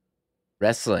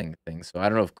wrestling thing. So I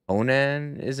don't know if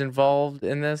Conan is involved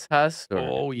in this, Huss.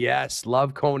 Oh yes,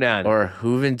 love Conan. Or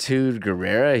Juventud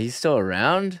Guerrera. He's still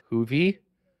around. Hoovy.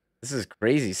 This is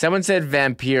crazy. Someone said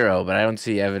Vampiro, but I don't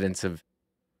see evidence of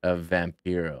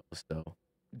Vampiro. So.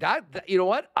 That you know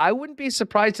what? I wouldn't be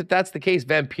surprised if that's the case.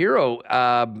 Vampiro,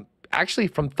 actually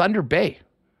from Thunder Bay.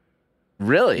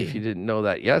 Really? If you didn't know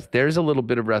that. Yes, there's a little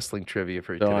bit of wrestling trivia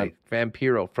for you today.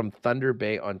 Vampiro from Thunder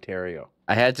Bay, Ontario.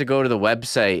 I had to go to the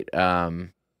website,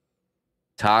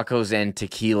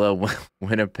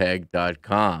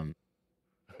 tacosandtequilawinnipeg.com,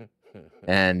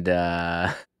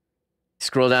 and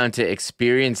scroll down to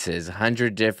experiences,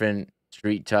 100 different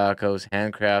street tacos,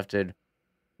 handcrafted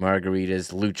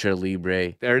margaritas, lucha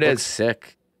libre. There it is.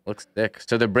 Sick. Looks sick.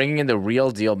 So they're bringing in the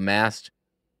real deal Masked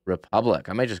Republic.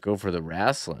 I might just go for the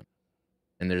wrestling.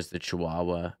 And there's the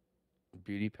Chihuahua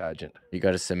beauty pageant. You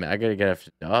got to submit. I gotta get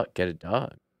a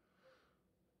dog.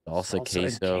 Salsa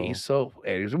queso.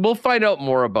 Anyways, we'll find out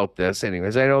more about this.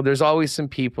 Anyways, I know there's always some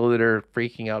people that are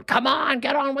freaking out. Come on,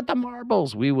 get on with the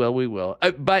marbles. We will.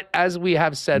 But as we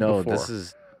have said before, this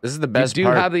is the best. You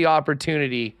do have the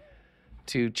opportunity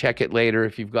to check it later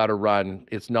if you've got a run.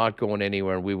 It's not going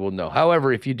anywhere, and we will know.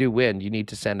 However, if you do win, you need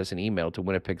to send us an email to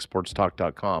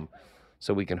winnipegsportstalk.com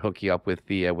so we can hook you up with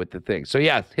the thing. So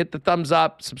yeah, hit the thumbs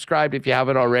up, subscribe if you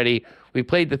haven't already. We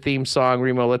played the theme song,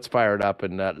 Remo. Let's fire it up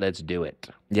and let's do it.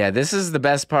 Yeah, this is the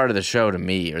best part of the show to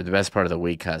me, or the best part of the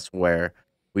week, Huss, where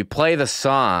we play the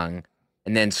song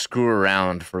and then screw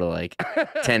around for like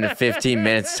 10 to 15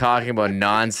 minutes talking about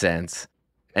nonsense.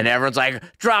 And everyone's like,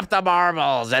 drop the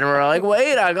marbles. And we're like,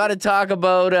 wait, I got to talk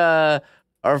about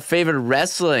our favorite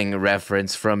wrestling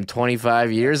reference from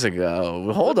 25 years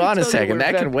ago. Hold on a second.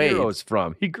 That can wait. Vampiro's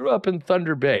from. He grew up in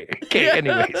Thunder Bay. Okay,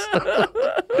 anyways.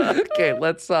 Okay,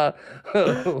 let's go.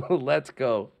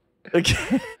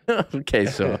 Okay,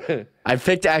 so I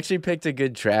actually picked a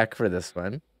good track for this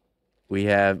one. We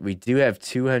do have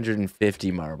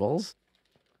 250 marbles.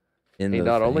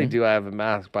 Not only do I have a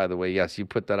mask, by the way, yes, you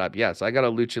put that up. Yes, I got a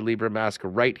Lucha Libre mask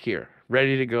right here,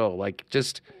 ready to go. Like,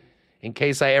 just in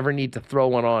case I ever need to throw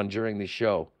one on during the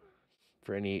show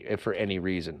for any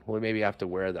reason. Well, maybe I have to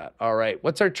wear that. All right,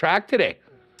 what's our track today?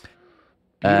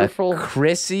 Beautiful.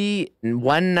 Chrissy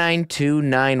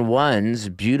 19291's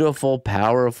Beautiful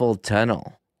Powerful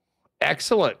Tunnel.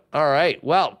 Excellent. All right.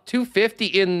 Well, 250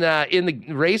 in the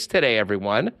race today,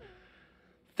 everyone.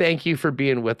 Thank you for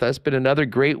being with us. Been another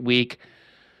great week.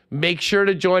 Make sure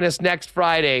to join us next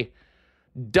Friday.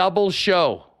 Double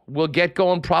show. We'll get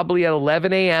going probably at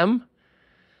 11 a.m.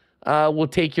 We'll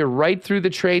take you right through the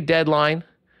trade deadline.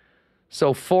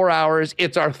 So 4 hours.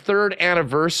 It's our 3rd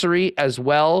anniversary as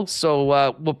well.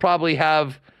 So we'll probably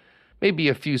have maybe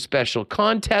a few special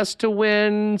contests to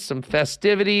win, some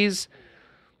festivities,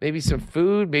 maybe some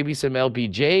food, maybe some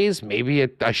LBJs, maybe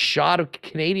a shot of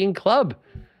Canadian Club.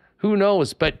 Who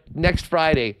knows? But next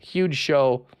Friday, huge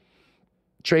show,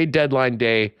 trade deadline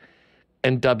day,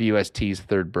 and WST's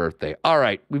 3rd birthday. All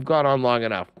right, we've gone on long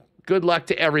enough. Good luck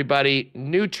to everybody.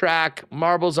 New track,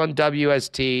 Marbles on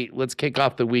WST. Let's kick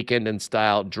off the weekend in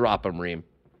style. Drop 'em, Reem.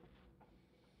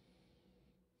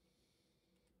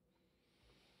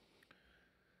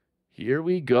 Here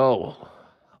we go.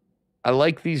 I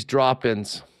like these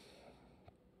drop-ins.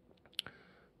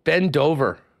 Ben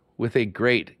Dover with a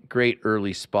great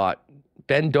early spot.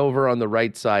 Ben Dover on the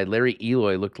right side. Larry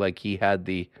Eloy looked like he had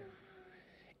the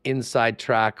inside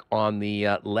track on the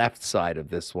left side of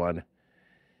this one.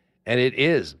 And it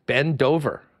is Ben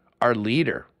Dover, our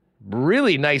leader.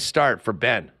 Really nice start for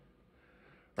Ben,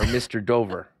 or Mr.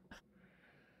 Dover.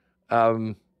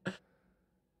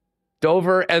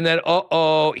 Dover, and then,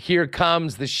 here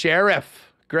comes the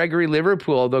sheriff, Gregory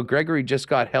Liverpool, although Gregory just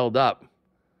got held up.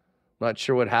 Not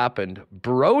sure what happened.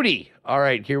 Brody. All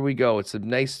right, here we go. It's a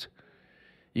nice,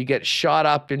 you get shot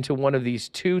up into one of these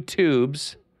 2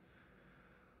 tubes.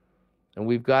 And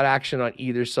we've got action on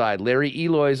either side. Larry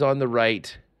Eloy's on the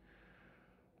right.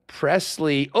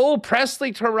 Presley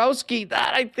Tarowski.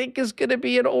 That, I think, is going to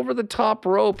be an over-the-top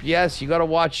rope. Yes, you got to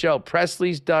watch out.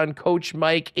 Presley's done. Coach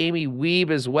Mike, Amy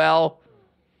Wiebe as well.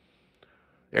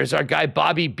 There's our guy,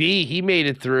 Bobby B. He made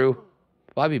it through.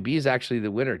 Bobby B is actually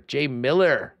the winner. Jay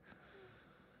Miller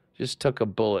just took a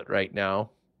bullet right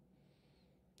now.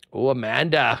 Oh,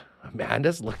 Amanda.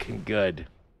 Amanda's looking good.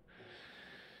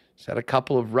 She's had a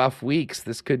couple of rough weeks.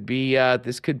 This could be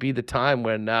the time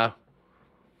when my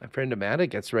friend Amanda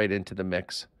gets right into the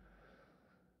mix.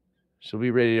 She'll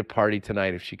be ready to party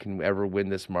tonight if she can ever win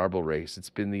this marble race. It's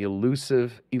been the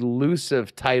elusive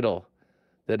title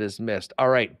that is missed. All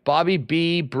right, Bobby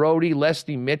B, Brody,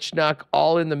 Leslie Mitchnuck,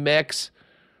 all in the mix.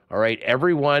 All right,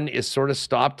 everyone is sort of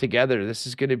stopped together. This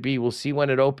is going to be, we'll see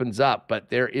when it opens up, but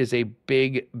there is a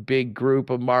big group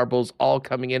of marbles all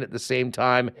coming in at the same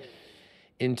time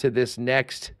into this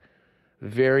next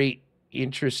very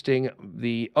interesting,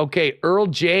 Earl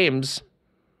James,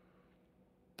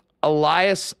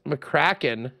 Elias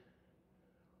McCracken,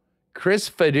 Chris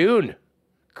Fadoon.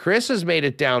 Chris has made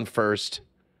it down first.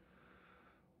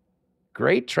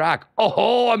 Great track.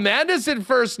 Oh, Amanda's in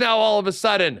first now all of a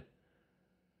sudden.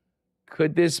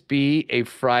 Could this be a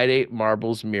Friday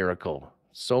Marbles miracle?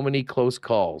 So many close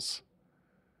calls.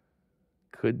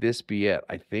 Could this be it?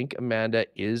 I think Amanda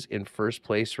is in first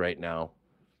place right now.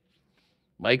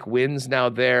 Mike wins now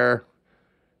there.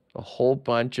 A whole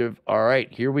bunch of... All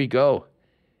right, here we go.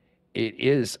 It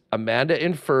is Amanda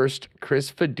in first,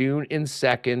 Chris Fadoon in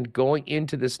second. Going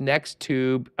into this next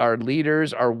tube, our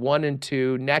leaders are 1 and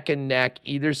 2, neck and neck,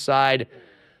 either side.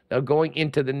 Now going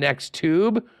into the next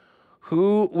tube,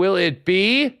 who will it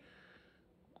be?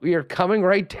 We are coming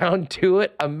right down to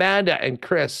it. Amanda and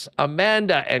Chris.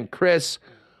 Amanda and Chris.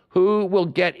 Who will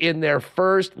get in there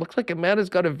first? Looks like Amanda's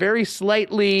got a very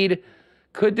slight lead.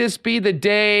 Could this be the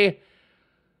day?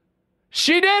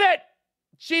 She did it!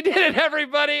 She did it,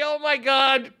 everybody. Oh, my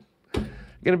God. Going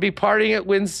to be partying at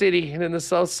Win City and in the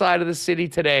south side of the city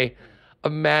today.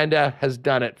 Amanda has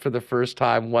done it for the first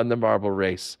time, won the marble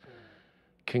race.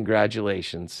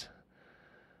 Congratulations.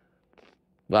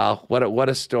 Wow, what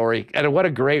a story, and what a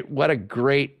great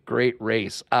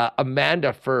race.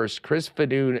 Amanda first, Chris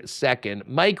Fadoon second,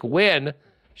 Mike Wynn,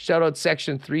 shout out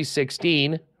section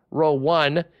 316, row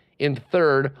 1 in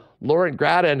third, Lauren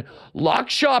Gradden, Lock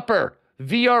Shopper,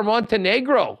 VR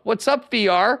Montenegro. What's up,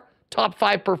 VR? Top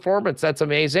 5 performance. That's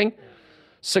amazing.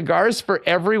 Cigars for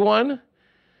Everyone,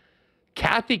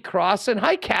 Kathy Crossan.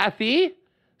 Hi, Kathy.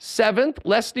 7th,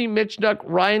 Leslie Mitchnuck,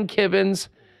 Ryan Kivens,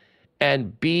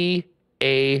 and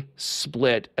B.A.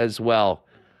 Split as well.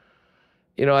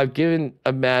 You know, I've given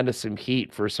Amanda some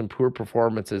heat for some poor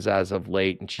performances as of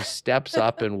late, and she steps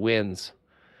up and wins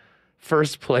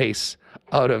first place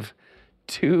out of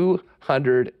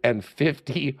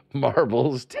 250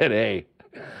 marbles today.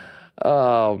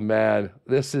 Oh man,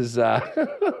 this is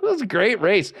it was a great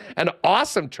race. An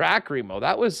awesome track, Remo.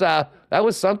 That was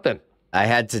something. I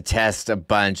had to test a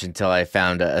bunch until I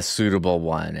found a suitable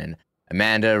one. And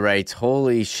Amanda writes,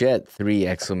 "Holy shit!" 3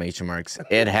 exclamation marks.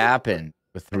 It happened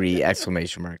with 3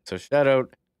 exclamation marks. So shout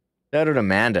out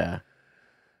Amanda.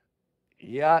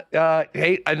 Yeah.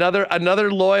 Hey,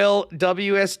 another loyal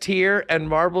WS tier and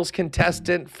marbles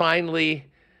contestant finally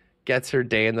gets her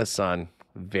day in the sun.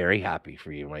 Very happy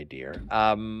for you, my dear.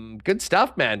 Good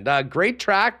stuff, man. Great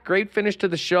track, great finish to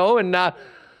the show, and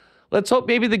let's hope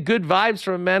maybe the good vibes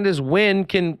from Amanda's win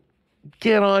can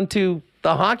get on to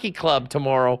the hockey club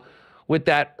tomorrow with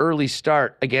that early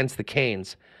start against the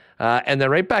Canes. And then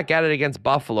right back at it against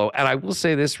Buffalo. And I will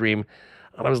say this, Reem,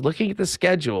 when I was looking at the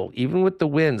schedule, even with the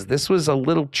wins, this was a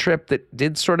little trip that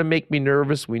did sort of make me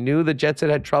nervous. We knew the Jets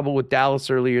had trouble with Dallas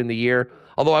earlier in the year,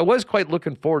 although I was quite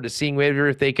looking forward to seeing maybe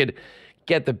if they could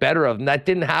get the better of them. That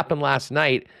didn't happen last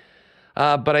night.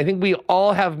 But I think we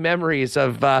all have memories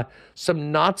of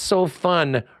some not so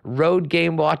fun road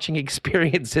game watching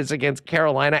experiences against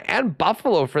Carolina and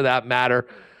Buffalo for that matter.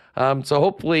 So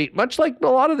hopefully, much like a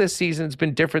lot of this season's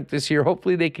been different this year,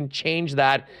 hopefully they can change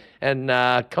that and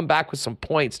come back with some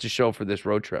points to show for this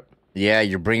road trip. Yeah,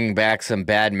 you're bringing back some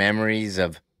bad memories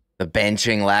of the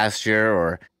benching last year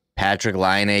or Patrick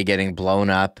Laine getting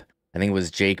blown up. I think it was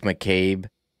Jake McCabe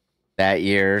that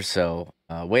year. So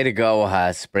way to go,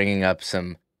 Huss, bringing up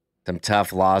some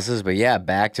tough losses. But yeah,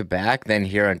 back to back. Then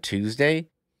here on Tuesday,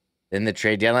 then the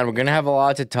trade deadline. We're going to have a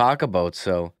lot to talk about.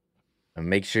 So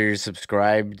make sure you're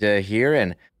subscribed here,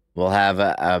 and we'll have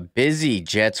a busy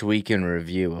Jets weekend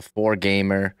review, a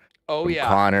 4-gamer. Oh, yeah.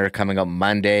 Connor coming up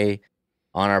Monday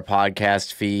on our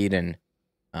podcast feed and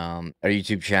our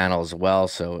YouTube channel as well.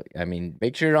 So, I mean,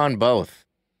 make sure you're on both.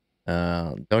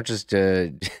 Don't just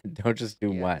do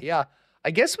one. Yeah.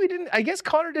 I guess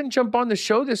Connor didn't jump on the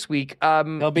show this week.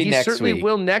 He'll be next certainly week.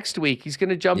 Will next week. He's going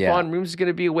to jump on. Rooms is going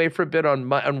to be away for a bit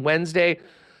on Wednesday.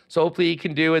 So hopefully he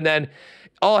can do. And then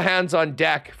all hands on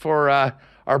deck for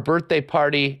our birthday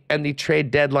party and the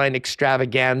trade deadline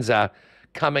extravaganza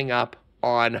coming up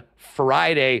on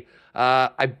Friday.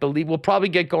 I believe we'll probably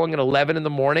get going at 11 in the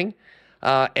morning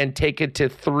and take it to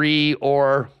 3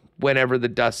 or whenever the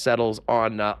dust settles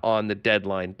on the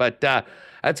deadline. But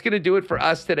that's going to do it for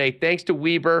us today. Thanks to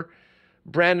Wiebe,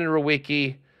 Brandon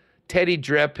Rewucki, Teddy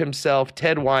Drip himself,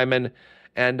 Ted Wyman,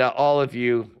 and all of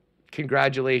you.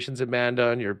 Congratulations, Amanda,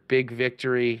 on your big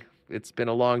victory. It's been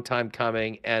a long time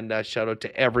coming, and shout out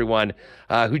to everyone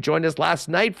who joined us last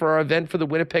night for our event for the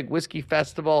Winnipeg Whiskey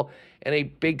Festival, and a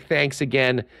big thanks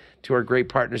again to our great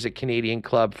partners at Canadian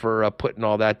Club for putting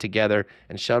all that together,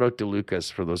 and shout out to Lucas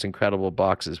for those incredible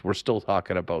boxes. We're still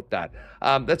talking about that.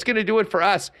 That's going to do it for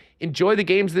us. Enjoy the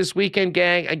games this weekend,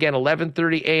 gang. Again,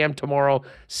 11:30 a.m. tomorrow,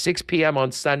 6 p.m.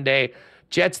 on Sunday.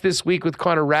 Jets this week with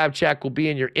Connor Ravchak will be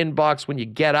in your inbox when you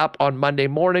get up on Monday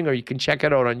morning, or you can check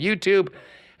it out on YouTube.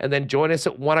 And then join us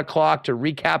at 1 o'clock to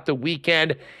recap the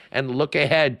weekend and look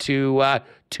ahead to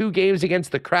 2 games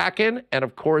against the Kraken and,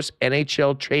 of course,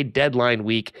 NHL trade deadline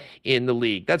week in the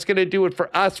league. That's going to do it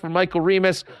for us. For Michael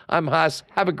Remis, I'm Huss.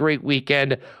 Have a great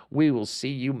weekend. We will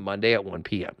see you Monday at 1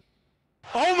 p.m.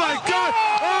 Oh my God!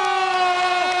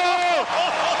 Oh!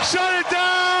 Shut it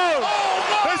down!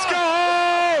 Let's go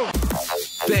home!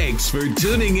 Thanks for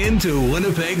tuning in to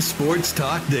Winnipeg Sports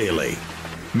Talk Daily.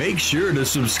 Make sure to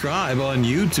subscribe on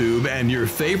YouTube and your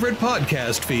favorite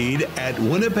podcast feed at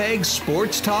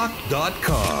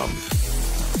winnipegsportstalk.com.